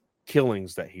countless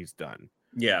killings that he's done.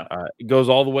 Yeah. It goes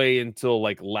all the way until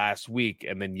like last week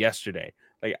and then yesterday.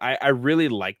 Like I really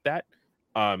like that.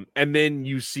 And then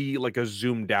you see like a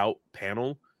zoomed out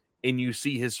panel, and you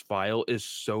see his file is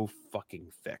so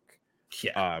fucking thick.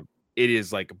 Yeah. It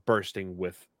is like bursting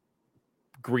with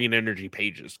green energy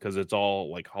pages because it's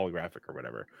all like holographic or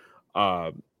whatever.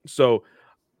 So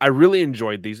I really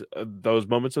enjoyed those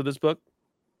moments of this book.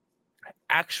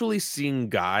 Actually seeing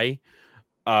Guy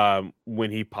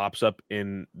when he pops up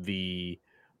in the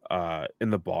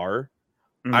bar,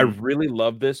 Mm-hmm. I really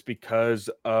love this because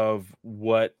of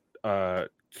what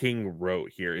King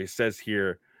wrote here. It says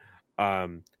here,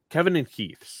 Kevin and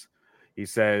Keith's, he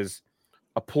says,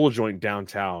 a pool joint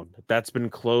downtown that's been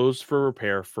closed for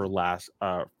repair for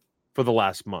the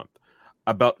last month.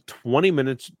 About 20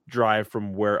 minutes drive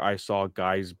from where I saw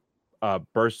Guys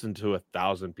burst into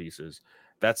 1,000 pieces.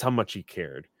 That's how much he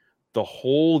cared. The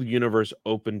whole universe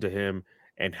opened to him,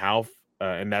 and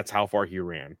that's how far he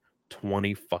ran.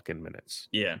 20 fucking minutes.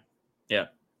 Yeah. Yeah.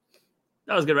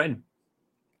 That was good writing.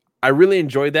 I really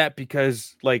enjoyed that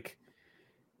because, like,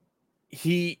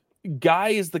 Guy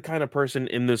is the kind of person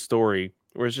in this story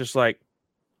where it's just like,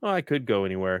 oh, I could go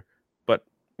anywhere, but,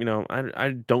 you know,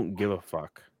 I don't give a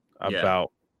fuck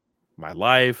about my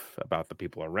life, about the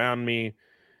people around me,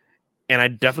 and I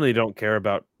definitely don't care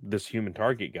about this Human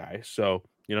Target guy. So,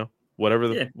 you know, whatever.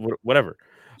 Just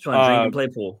want to drink and play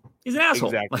pool. He's an asshole.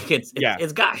 Exactly. Like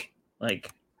it's Guy.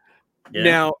 Like, yeah.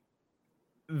 Now,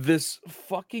 this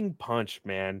fucking punch,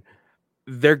 man,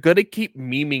 they're gonna keep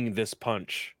memeing this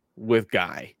punch with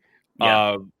Guy.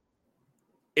 Yeah.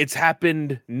 It's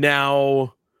happened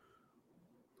now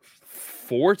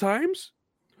 4 times,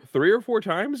 3 or 4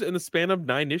 times in the span of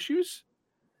 9 issues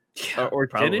Yeah, or 10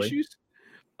 probably. issues.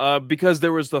 Because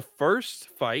there was the first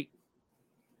fight,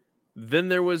 then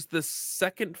there was the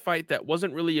second fight that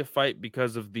wasn't really a fight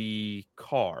because of the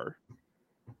car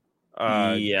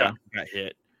Yeah. got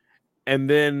hit. And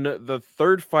then the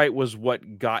third fight was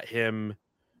what got him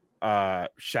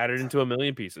shattered into a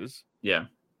million pieces. Yeah.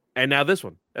 And now this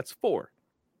one, that's 4.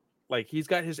 Like, he's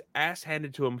got his ass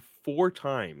handed to him 4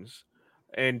 times.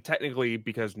 And technically,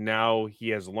 because now he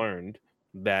has learned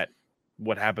that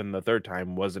what happened the third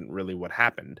time wasn't really what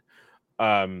happened.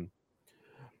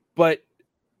 But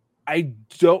I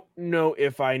don't know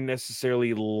if I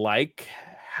necessarily like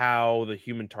how the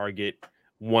Human Target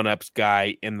one-ups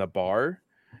guy in the bar,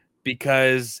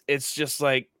 because it's just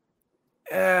like,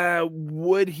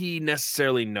 would he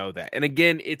necessarily know that? And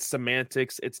again, it's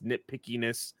semantics, it's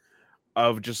nitpickiness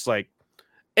of just like,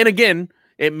 and again,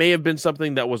 it may have been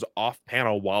something that was off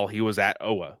panel while he was at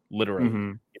OA, literally,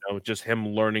 Mm-hmm. just him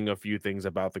learning a few things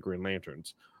about the Green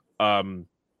Lanterns.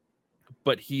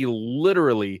 But he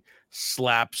literally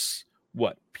slaps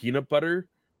what, peanut butter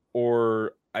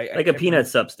or I Like a can't remember, peanut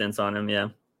substance on him.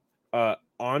 Yeah.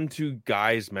 onto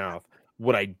Guy's mouth.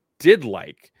 What I did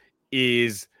like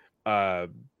is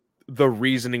the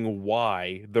reasoning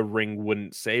why the ring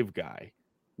wouldn't save Guy,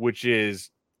 which is,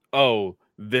 oh,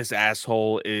 this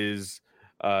asshole is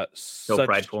So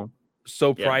prideful.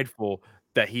 so Yeah. prideful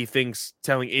that he thinks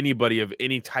telling anybody of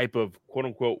any type of quote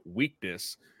unquote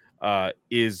weakness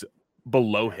is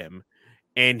below him,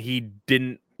 and he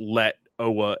didn't let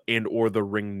Oa and or the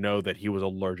ring know that he was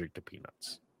allergic to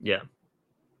peanuts. Yeah.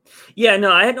 Yeah,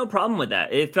 no, I had no problem with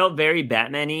that. It felt very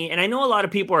Batman-y, and I know a lot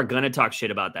of people are gonna talk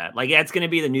shit about that. Like, that's gonna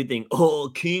be the new thing. Oh,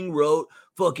 King wrote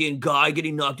fucking Guy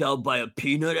getting knocked out by a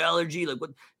peanut allergy. Like,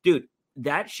 what, dude?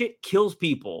 That shit kills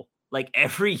people like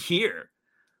every year.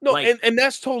 No, Like, and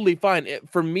that's totally fine.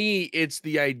 For me, it's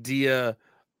the idea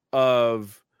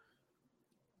of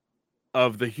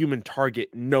the Human Target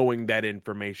knowing that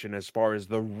information as far as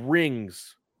the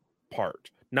rings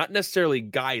part, not necessarily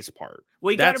Guy's part.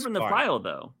 well, he got it That's from the fine. file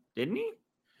though, didn't he?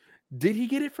 Did he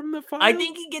get it from the file? I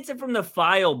think he gets it from the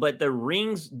file, but the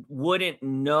rings wouldn't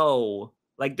know.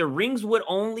 Like, the rings would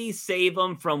only save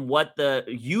them from what the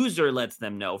user lets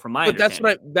them know. From my But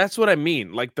understanding, that's what I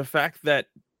mean. Like, the fact that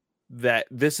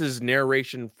this is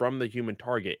narration from the Human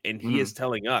Target, and he is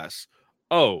telling us,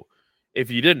 oh, if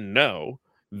you didn't know,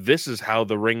 this is how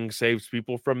the ring saves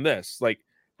people from this. Like,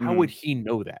 how would he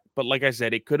know that? But like I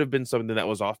said, it could have been something that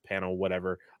was off panel,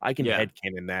 whatever. I can Yeah.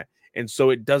 headcanon that. And so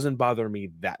it doesn't bother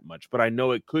me that much. But I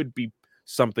know it could be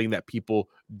something that people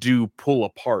do pull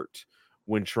apart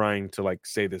when trying to like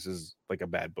say this is like a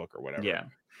bad book or whatever. Yeah.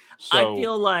 I So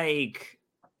feel like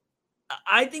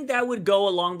I think that would go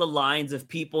along the lines of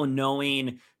people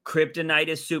knowing kryptonite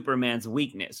is Superman's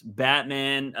weakness.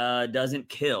 Batman doesn't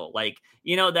kill. Like,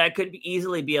 that could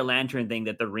easily be a lantern thing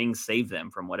that the rings save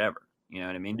them from whatever. You know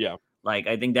what I mean? yeah. Like,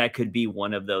 I think that could be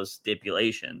one of those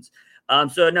stipulations.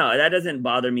 So no, that doesn't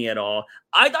bother me at all.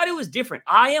 I thought it was different.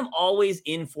 I am always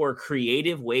in for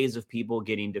creative ways of people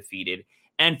getting defeated.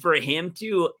 And for him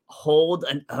to hold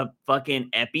a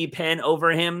fucking EpiPen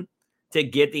over him to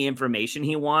get the information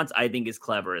he wants, I think is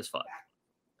clever as fuck.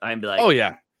 I'm like, Oh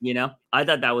yeah. I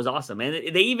thought that was awesome.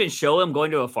 And they even show him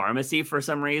going to a pharmacy for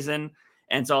some reason.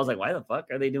 And so I was like, why the fuck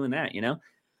are they doing that?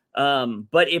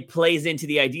 But it plays into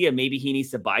the idea. Maybe he needs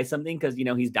to buy something because,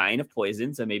 he's dying of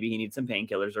poison. So maybe he needs some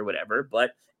painkillers or whatever.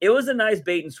 But it was a nice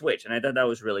bait and switch. And I thought that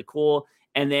was really cool.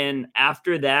 And then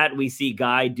after that, we see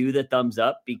Guy do the thumbs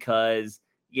up because,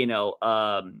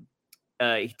 to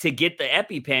get the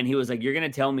EpiPen, he was like, you're going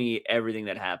to tell me everything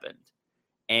that happened.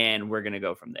 And we're going to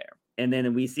go from there. And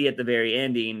then we see at the very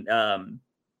ending,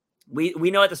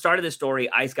 we know at the start of the story,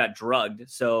 Ice got drugged.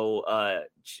 So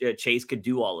Chase could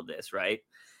do all of this, right?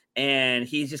 And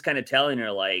he's just kind of telling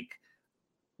her, like,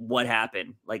 what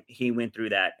happened. Like, he went through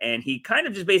that. And he kind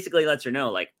of just basically lets her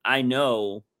know, like, I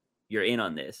know you're in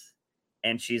on this.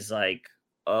 And she's like,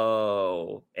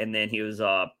 oh. And then he was,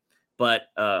 to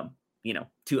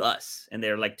us. And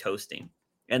they're, like, toasting.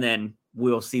 And then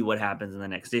we'll see what happens in the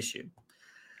next issue.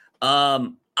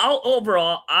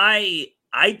 Overall, I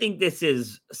think this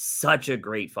is such a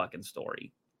great fucking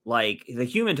story. Like, the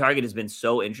Human Target has been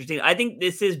so interesting. I think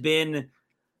this has been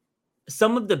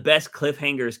some of the best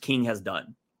cliffhangers King has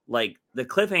done. Like, the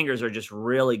cliffhangers are just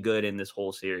really good in this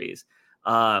whole series.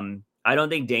 I don't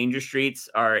think Danger Streets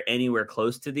are anywhere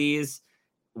close to these.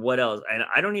 What else?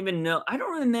 I don't even know. I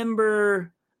don't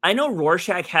remember. I know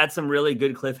Rorschach had some really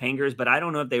good cliffhangers, but I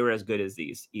don't know if they were as good as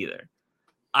these either.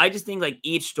 I just think, like,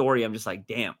 each story, I'm just like,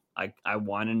 damn, I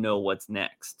want to know what's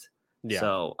next. Yeah.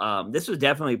 So this would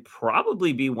definitely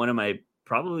probably be one of my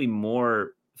probably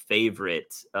more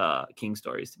favorite King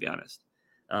stories, to be honest.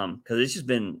 Because it's just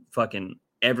been fucking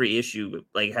every issue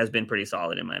like has been pretty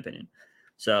solid in my opinion.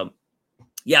 So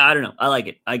yeah, I don't know. I like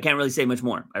it. I can't really say much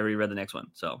more. I already read the next one,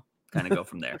 so kind of go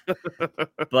from there.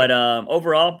 But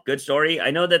overall, good story.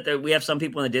 I know that we have some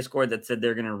people in the Discord that said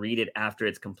they're gonna read it after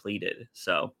it's completed.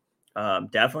 So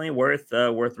definitely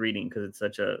worth reading because it's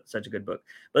such a good book.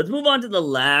 But let's move on to the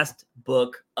last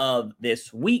book of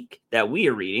this week that we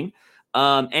are reading.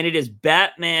 And it is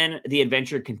Batman: The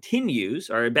Adventure Continues,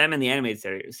 or Batman the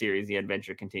Animated Series: The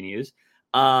Adventure Continues,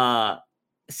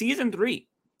 season 3.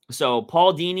 So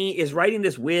Paul Dini is writing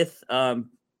this with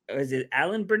is it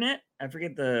Alan Burnett? I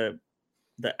forget the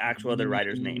actual other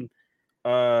writer's name.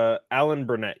 Alan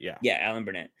Burnett, yeah. Yeah, Alan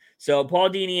Burnett. So Paul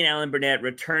Dini and Alan Burnett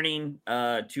returning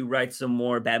to write some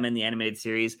more Batman the Animated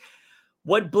Series.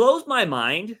 What blows my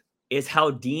mind is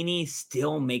how Dini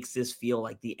still makes this feel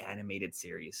like the animated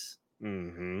series.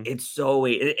 Mm-hmm. It's so,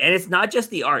 and it's not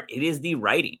just the art, it is the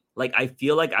writing. Like, I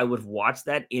feel like I would watch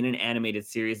that in an animated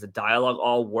series. The dialogue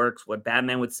all works, what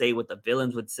Batman would say, what the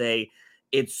villains would say.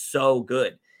 It's so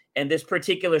good. And this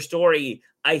particular story,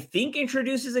 I think,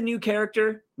 introduces a new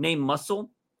character named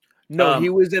Muscle. No, he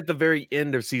was at the very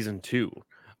end of season 2.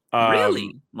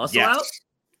 Really? Muscle Out?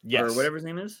 Yes. Or whatever his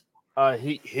name is?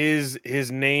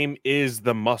 His name is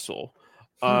the Muscle.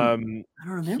 I don't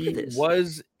remember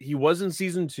this. He was in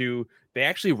season 2. They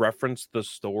actually referenced the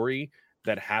story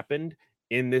that happened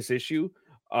in this issue.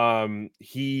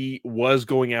 He was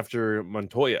going after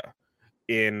Montoya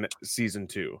in season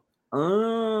 2.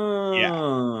 Oh, yeah.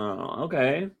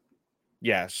 Okay.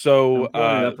 Yeah, so I'm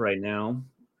pulling it up right now.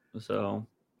 So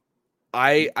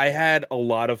I had a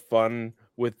lot of fun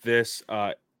with this.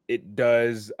 It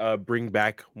does bring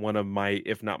back one of my,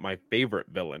 if not my favorite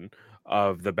villain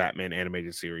of the Batman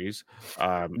animated series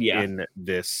in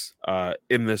this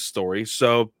story.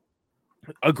 So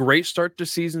a great start to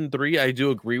season 3. I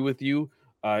do agree with you.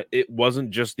 It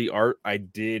wasn't just the art. I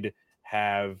did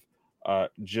have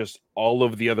just all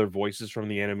of the other voices from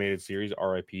the animated series,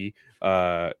 RIP,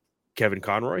 Kevin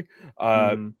Conroy,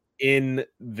 in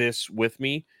this with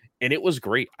me. And it was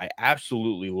great. I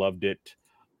absolutely loved it.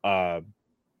 And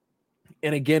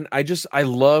again, I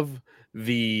love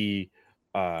the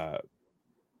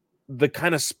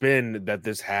kind of spin that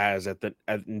this has at the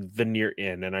near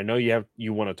end. And I know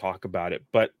you want to talk about it,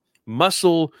 but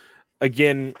Muscle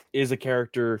again is a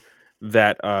character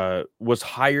that was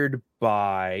hired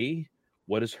by,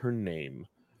 what is her name?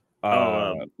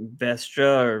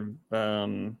 Vestra,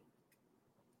 or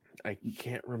I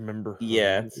can't remember.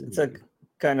 It's a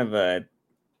kind of a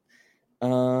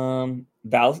it's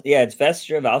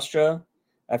Valstra.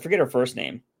 I forget her first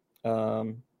name.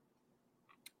 But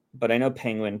I know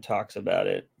Penguin talks about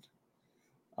it.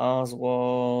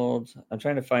 Oswald. I'm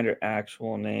trying to find her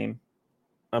actual name.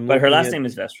 But her last name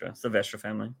is Vestra. It's the Vestra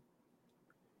family.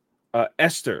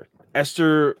 Esther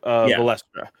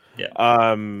Valestra.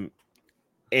 Yeah.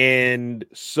 And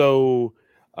so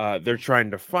they're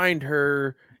trying to find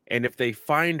her, and if they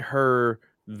find her,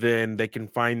 then they can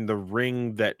find the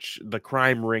ring the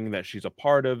crime ring that she's a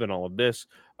part of, and all of this.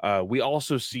 We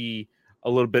also see a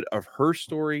little bit of her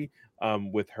story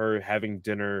with her having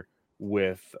dinner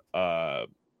with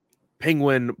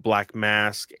Penguin, Black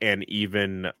Mask, and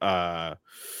even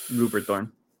Rupert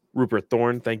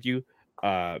Thorne, thank you.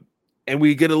 And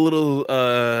we get a little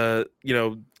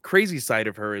crazy side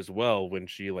of her as well when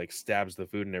she like stabs the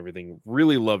food and everything.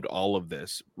 Really loved all of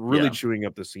this. Really chewing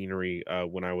up the scenery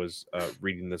when I was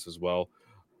reading this as well.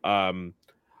 I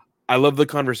love the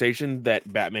conversation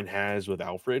that Batman has with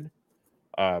Alfred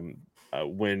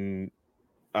when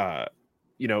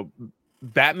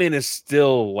Batman is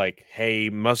still like, hey,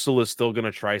 Muscle is still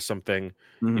gonna try something.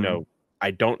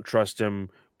 I don't trust him.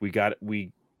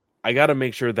 I got to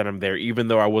make sure that I'm there, even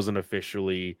though I wasn't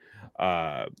officially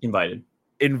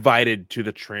invited to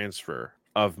the transfer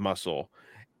of Muscle.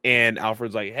 And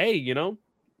Alfred's like, hey,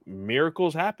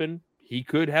 miracles happen. He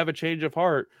could have a change of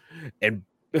heart. And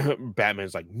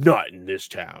Batman's like, not in this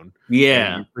town.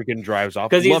 Yeah. And he freaking drives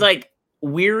off. Because he's like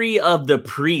weary of the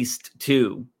priest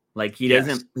too. Like he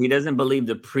doesn't believe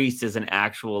the priest is an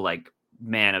actual like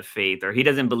man of faith, or he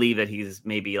doesn't believe that he's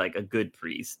maybe like a good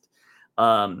priest.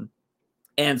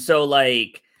 And so,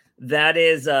 like, that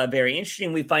is very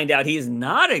interesting. We find out he's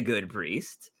not a good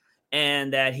priest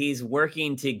and that he's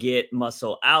working to get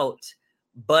Muscle out,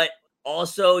 but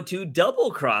also to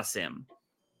double cross him.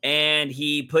 And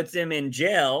he puts him in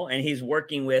jail, and he's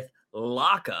working with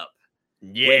Lockup,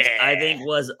 which I think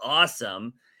was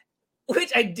awesome.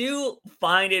 Which I do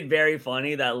find it very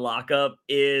funny that Lockup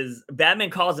is Batman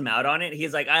calls him out on it.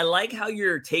 He's like, I like how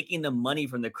you're taking the money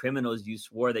from the criminals you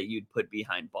swore that you'd put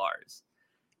behind bars.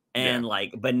 And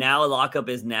but now Lockup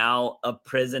is now a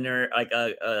prisoner,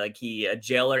 a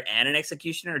jailer and an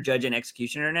executioner, judge and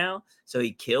executioner now. So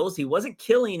he kills. He wasn't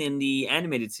killing in the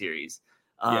animated series,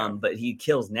 but he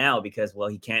kills now because, well,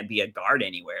 he can't be a guard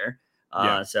anywhere.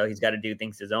 So he's got to do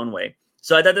things his own way.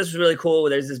 So I thought this was really cool.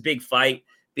 There's this big fight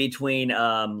between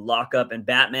Lockup and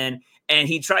Batman, and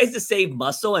he tries to save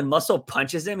Muscle, and Muscle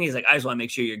punches him. He's like, I just want to make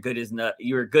sure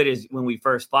you're good as when we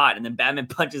first fought. And then Batman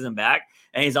punches him back,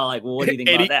 and he's all like, well, what do you think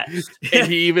about that? And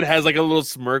he even has like a little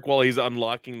smirk while he's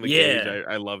unlocking the cage.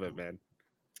 I love it, man.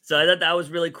 So I thought that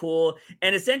was really cool.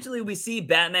 And essentially we see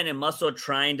Batman and Muscle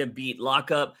trying to beat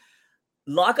Lockup.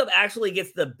 Lockup actually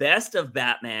gets the best of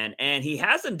Batman, and he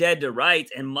has him dead to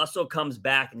rights, and Muscle comes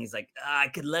back, and he's like, I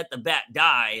could let the Bat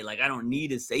die. Like, I don't need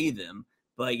to save him.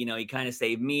 But, he kind of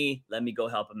saved me. Let me go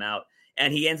help him out.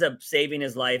 And he ends up saving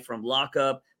his life from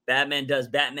Lockup. Batman does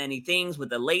Batman-y things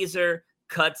with a laser,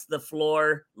 cuts the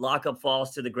floor. Lockup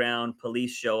falls to the ground.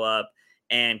 Police show up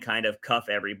and kind of cuff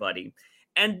everybody.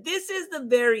 And this is the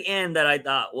very end that I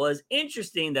thought was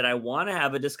interesting that I want to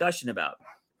have a discussion about.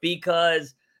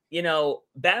 Because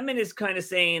Batman is kind of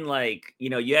saying, like,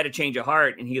 you had to change your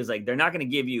heart. And he was like, they're not going to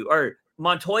give you, or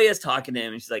Montoya's talking to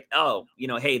him. And she's like, oh,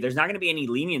 hey, there's not going to be any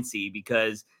leniency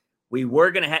because we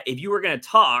were going to have, if you were going to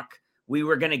talk, we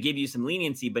were going to give you some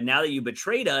leniency. But now that you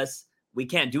betrayed us, we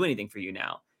can't do anything for you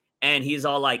now. And he's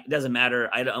all like, doesn't matter.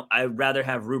 I'd rather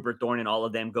have Rupert Thorne and all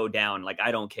of them go down. Like,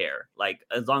 I don't care. Like,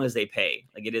 as long as they pay,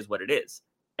 like, it is what it is.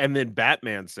 And then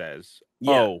Batman says,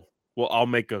 oh, well, I'll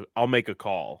make a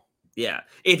call. Yeah.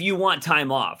 If you want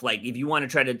time off, like if you want to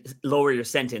try to lower your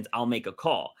sentence, I'll make a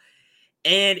call.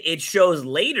 And it shows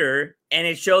later, and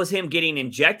it shows him getting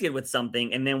injected with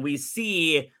something. And then we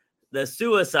see the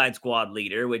Suicide Squad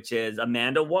leader, which is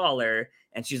Amanda Waller,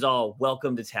 and she's all,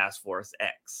 welcome to Task Force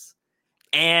X.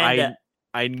 And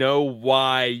I know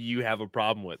why you have a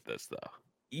problem with this, though.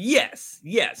 Yes.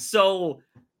 So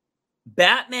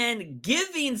Batman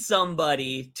giving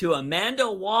somebody to Amanda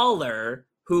Waller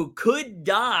who could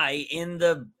die in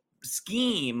the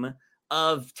scheme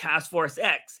of Task Force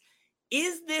X.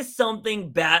 Is this something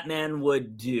Batman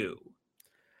would do?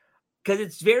 Because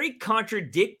it's very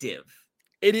contradictive.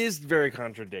 It is very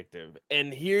contradictive.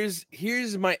 And here's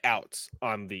my outs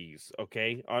on these,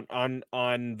 okay? On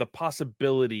the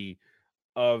possibility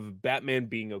of Batman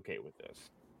being okay with this.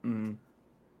 Mm-hmm.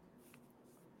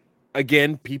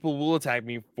 Again, people will attack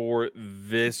me for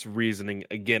this reasoning.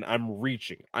 Again, I'm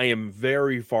reaching. I am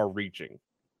very far reaching.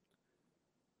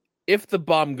 If the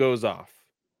bomb goes off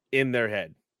in their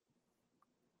head,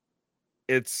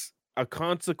 it's a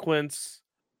consequence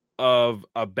of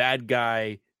a bad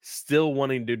guy still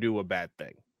wanting to do a bad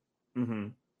thing. Mm-hmm.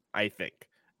 I think.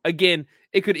 Again,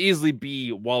 it could easily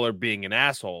be Waller being an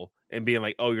asshole and being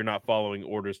like, oh, you're not following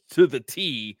orders to the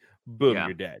T. Boom,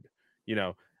 you're dead.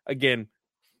 Again,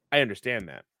 I understand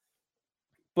that.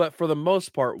 But for the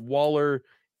most part, Waller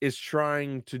is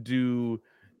trying to do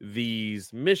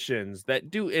these missions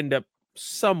that do end up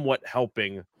somewhat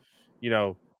helping,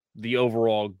 the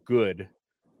overall good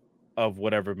of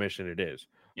whatever mission it is.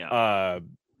 Yeah.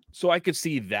 So I could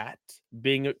see that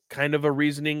being a kind of a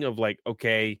reasoning of like,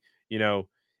 okay,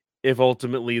 if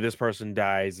ultimately this person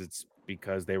dies, it's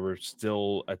because they were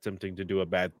still attempting to do a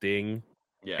bad thing.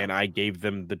 Yeah. And I gave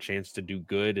them the chance to do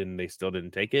good and they still didn't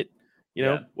take it,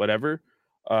 whatever.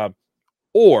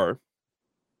 Or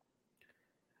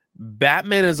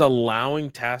Batman is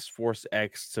allowing Task Force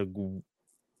X to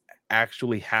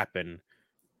actually happen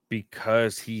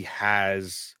because he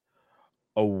has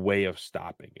a way of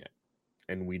stopping it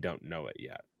and we don't know it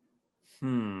yet.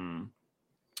 I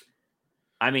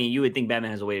mean, you would think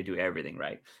Batman has a way to do everything,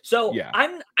 right? So yeah.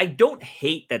 I don't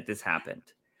hate that this happened,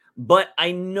 but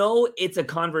I know it's a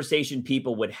conversation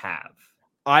people would have.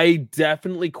 I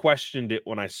definitely questioned it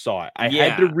when I saw it. I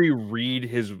had to reread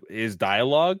his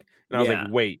dialogue, and I was like,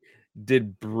 wait,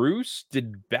 did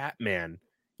Batman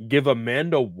give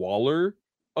Amanda Waller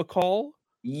a call?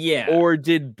 Yeah. Or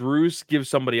did Bruce give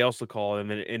somebody else a call and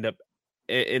then end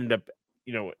up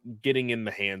getting in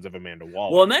the hands of Amanda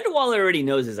Waller? Well, Amanda Waller already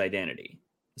knows his identity.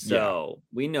 So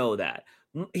we know that.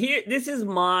 This is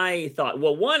my thought.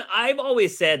 Well, one, I've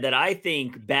always said that I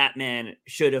think Batman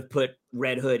should have put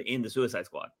Red Hood in the Suicide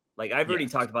Squad. Like, I've already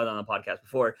talked about it on the podcast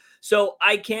before. So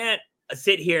I can't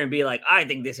sit here and be like, I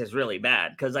think this is really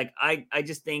bad. Because, like, I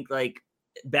just think, like,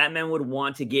 Batman would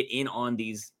want to get in on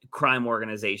these crime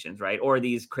organizations, right? Or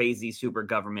these crazy super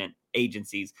government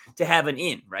agencies to have an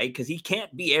in, right? Because he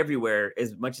can't be everywhere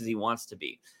as much as he wants to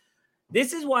be.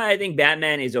 This is why I think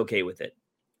Batman is okay with it.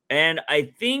 And I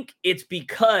think it's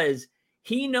because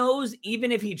he knows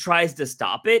even if he tries to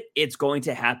stop it, it's going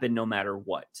to happen no matter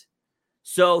what.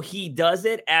 So he does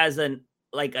it as a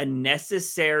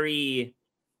necessary,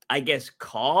 I guess,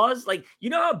 cause. Like, you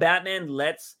know how Batman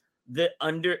lets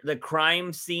the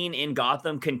crime scene in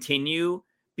Gotham continue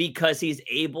because he's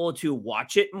able to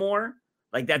watch it more?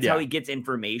 Like, that's how he gets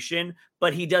information,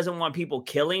 but he doesn't want people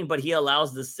killing, but he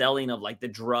allows the selling of like the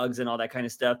drugs and all that kind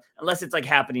of stuff. Unless it's like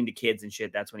happening to kids and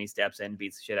shit. That's when he steps in and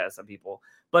beats the shit out of some people.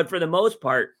 But for the most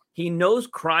part, he knows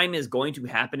crime is going to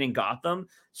happen in Gotham.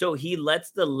 So he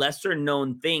lets the lesser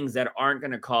known things that aren't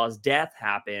going to cause death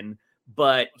happen,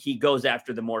 but he goes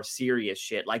after the more serious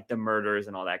shit, like the murders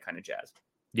and all that kind of jazz.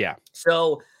 Yeah.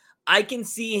 So I can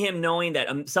see him knowing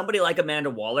that somebody like Amanda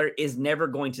Waller is never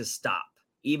going to stop,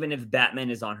 even if Batman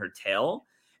is on her tail.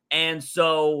 And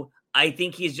so I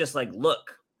think he's just like,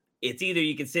 look, it's either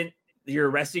you can sit your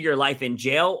rest of your life in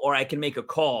jail, or I can make a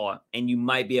call and you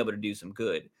might be able to do some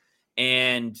good.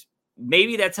 And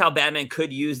maybe that's how Batman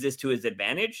could use this to his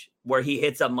advantage, where he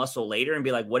hits up Muscle later and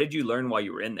be like, what did you learn while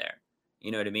you were in there?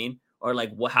 You know what I mean? Or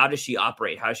like, well, how does she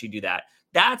operate? How does she do that?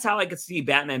 That's how I could see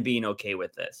Batman being okay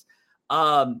with this.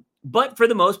 But for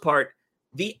the most part,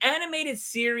 the animated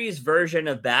series version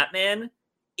of Batman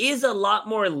is a lot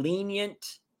more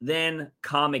lenient than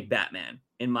comic Batman,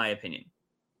 in my opinion.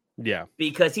 Yeah.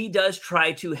 Because he does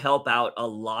try to help out a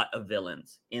lot of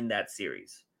villains in that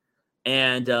series.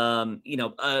 And,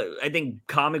 I think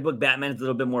comic book Batman is a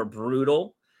little bit more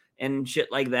brutal and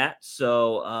shit like that.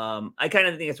 So I kind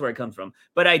of think that's where it comes from.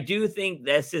 But I do think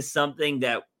this is something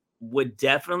that would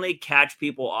definitely catch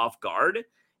people off guard.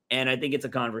 And I think it's a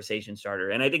conversation starter.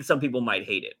 And I think some people might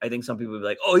hate it. I think some people would be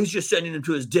like, oh, he's just sending him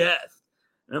to his death.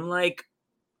 And I'm like,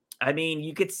 I mean,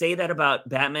 you could say that about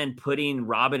Batman putting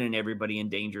Robin and everybody in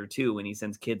danger too when he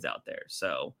sends kids out there.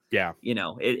 So, yeah,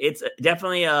 it's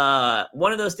definitely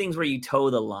one of those things where you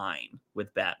toe the line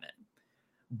with Batman.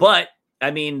 But, I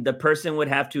mean, the person would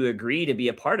have to agree to be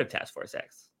a part of Task Force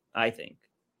X, I think.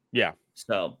 Yeah.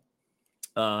 So,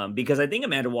 because I think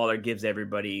Amanda Waller gives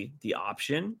everybody the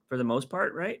option for the most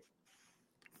part, right?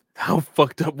 How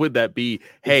fucked up would that be?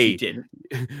 Hey,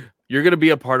 you're going to be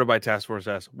a part of my Task Force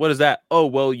S. What is that? Oh,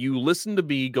 well, you listen to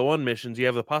me, go on missions. You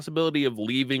have the possibility of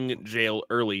leaving jail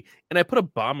early. And I put a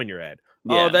bomb in your head.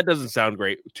 Yeah. Oh, that doesn't sound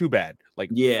great. Too bad. Like,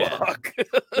 fuck.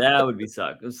 That would be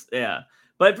suck. Yeah.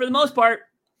 But for the most part,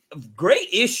 great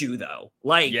issue, though.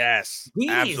 Like, yes,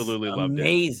 absolutely loved it.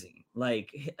 Amazing.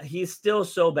 Like, he's still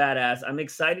so badass. I'm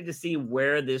excited to see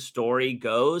where this story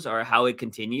goes or how it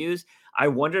continues. I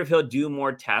wonder if he'll do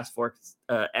more Task Force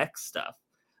X stuff.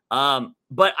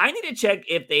 But I need to check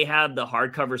if they have the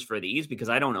hardcovers for these because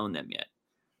I don't own them yet.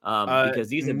 Because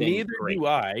these have been neither great. Do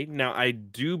I. Now, I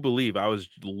do believe I was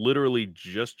literally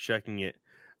just checking it.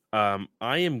 I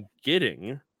am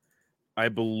getting, I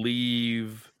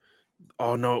believe.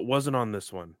 Oh no, it wasn't on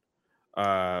this one.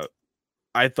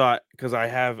 I thought because I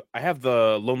have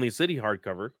the Lonely City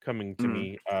hardcover coming to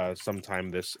me sometime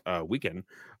this weekend.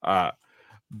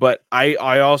 But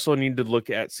I also need to look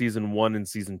at season 1 and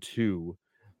season 2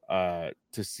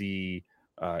 to see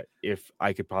if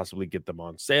I could possibly get them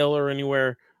on sale or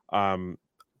anywhere.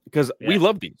 Because we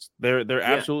love these. They're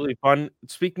absolutely fun.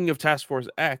 Speaking of Task Force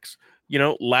X,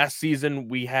 last season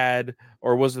we had,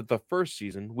 or was it the first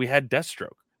season, we had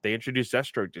Deathstroke. They introduced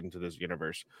Deathstroke into this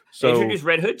universe. So they introduced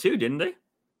Red Hood too, didn't they?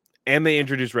 And they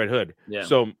introduced Red Hood. Yeah.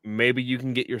 So maybe you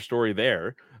can get your story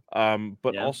there.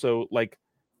 But also, like,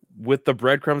 with the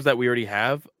breadcrumbs that we already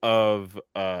have of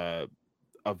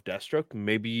Deathstroke,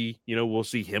 maybe, we'll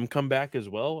see him come back as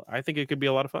well. I think it could be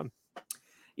a lot of fun.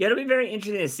 Yeah, it'll be very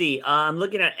interesting to see. I'm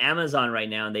looking at Amazon right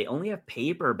now, and they only have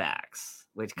paperbacks,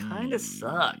 which kind of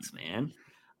sucks, man.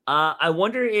 I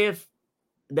wonder if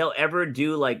they'll ever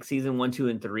do like season 1, 2,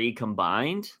 and 3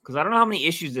 combined, because I don't know how many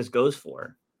issues this goes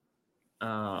for.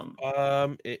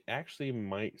 It actually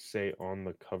might say on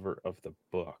the cover of the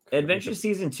book. Adventure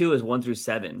season 2 is 1 through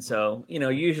 7, so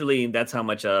usually that's how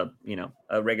much a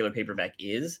regular paperback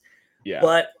is. Yeah,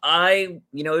 but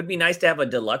it'd be nice to have a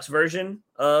deluxe version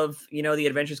of the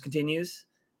Adventures Continues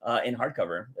in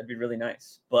hardcover. That'd be really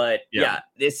nice. But yeah,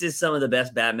 this is some of the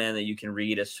best Batman that you can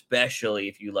read, especially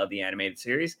if you love the animated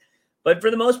series. But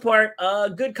for the most part,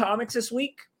 good comics this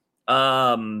week.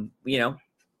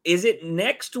 Is it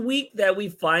next week that we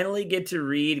finally get to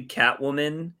read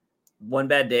Catwoman One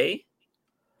Bad Day?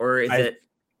 Or is it?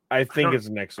 I think it's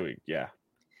next week. Yeah.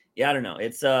 Yeah, I don't know.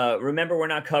 It's remember, we're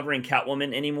not covering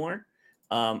Catwoman anymore.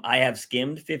 I have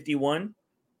skimmed 51,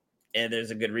 and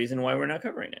there's a good reason why we're not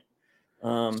covering it.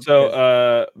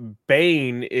 So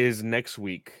Bane is next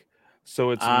week.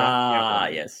 So it's not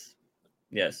Catwoman.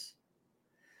 Yes.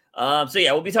 So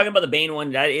yeah, we'll be talking about the Bane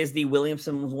one. That is the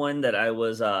Williamson one that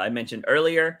I mentioned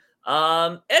earlier.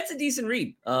 It's a decent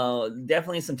read.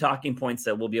 Definitely some talking points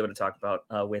that we'll be able to talk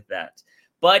about with that.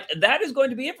 But that is going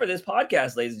to be it for this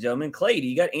podcast, ladies and gentlemen. Clay, do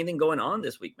you got anything going on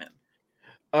this week,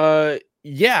 man?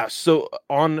 Yeah. So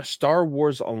on Star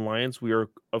Wars Alliance, we are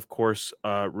of course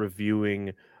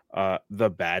reviewing The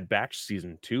Bad Batch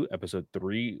season 2. Episode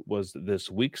 3 was this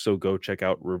week, so go check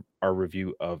out our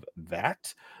review of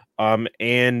that.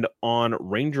 And on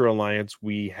Ranger Alliance,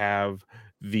 we have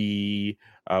the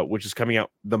which is coming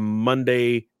out the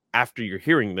Monday after you're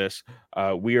hearing this.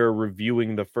 We are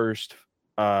reviewing the first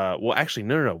well, actually,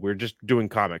 no, we're just doing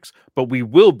comics, but we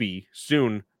will be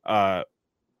soon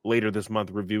later this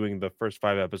month reviewing the first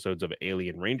 5 episodes of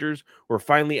Alien Rangers. We're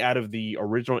finally out of the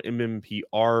original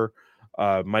MMPR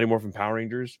Mighty Morphin Power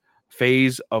Rangers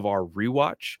phase of our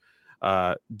rewatch.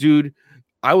 Dude,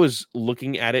 I was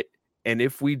looking at it, and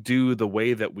if we do the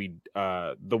way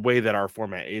that our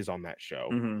format is on that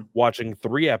show, watching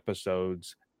 3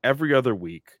 episodes every other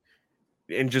week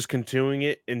and just continuing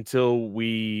it until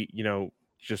we,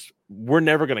 we're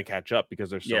never going to catch up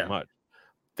because there's so much.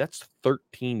 That's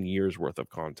 13 years worth of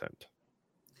content.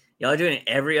 Y'all are doing it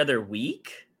every other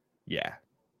week? Yeah.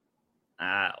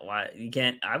 Why you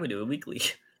can't? I would do it weekly.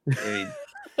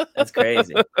 That's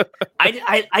crazy.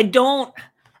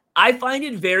 I find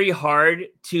it very hard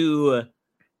to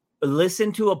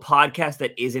listen to a podcast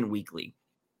that isn't weekly.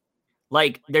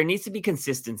 Like, there needs to be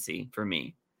consistency for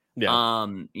me. Yeah.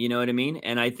 You know what I mean?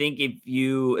 And I think if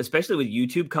you, especially with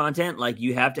YouTube content, like,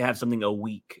 you have to have something a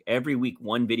week, every week,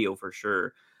 one video for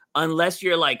sure. Unless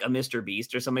you're like a Mr.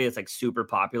 Beast or somebody that's like super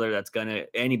popular,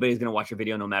 anybody's gonna watch your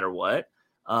video no matter what.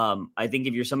 I think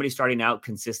if you're somebody starting out,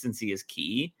 consistency is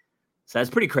key. So that's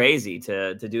pretty crazy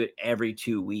to do it every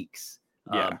 2 weeks.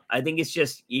 Yeah. I think it's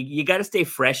just, you got to stay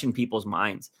fresh in people's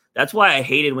minds. That's why I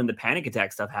hated when the panic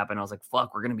attack stuff happened. I was like,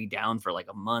 fuck, we're going to be down for like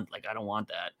a month. Like, I don't want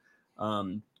that.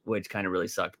 Which kind of really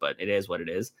sucked, but it is what it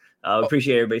is.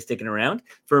 Appreciate everybody sticking around.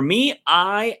 For me,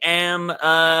 I am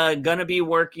going to be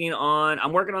working on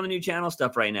the new channel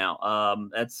stuff right now.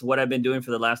 That's what I've been doing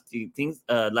for the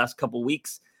last couple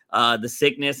weeks. The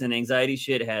sickness and anxiety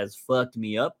shit has fucked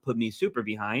me up, put me super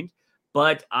behind,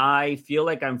 but I feel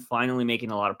like I'm finally making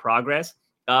a lot of progress.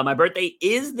 My birthday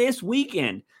is this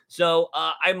weekend, so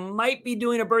I might be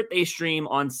doing a birthday stream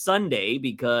on Sunday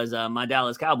because my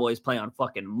Dallas Cowboys play on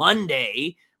fucking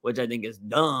Monday, which I think is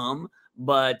dumb.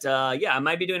 But yeah, I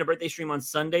might be doing a birthday stream on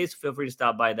Sunday, so feel free to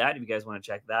stop by that if you guys want to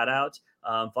check that out.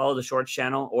 Follow the Shorts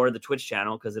channel or the Twitch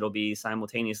channel because it'll be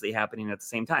simultaneously happening at the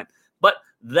same time. But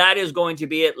that is going to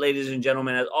be it, ladies and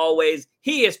gentlemen. As always,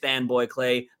 he is Fanboy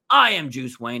Clay. I am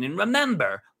Juice Wayne. And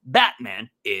remember, Batman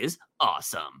is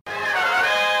awesome.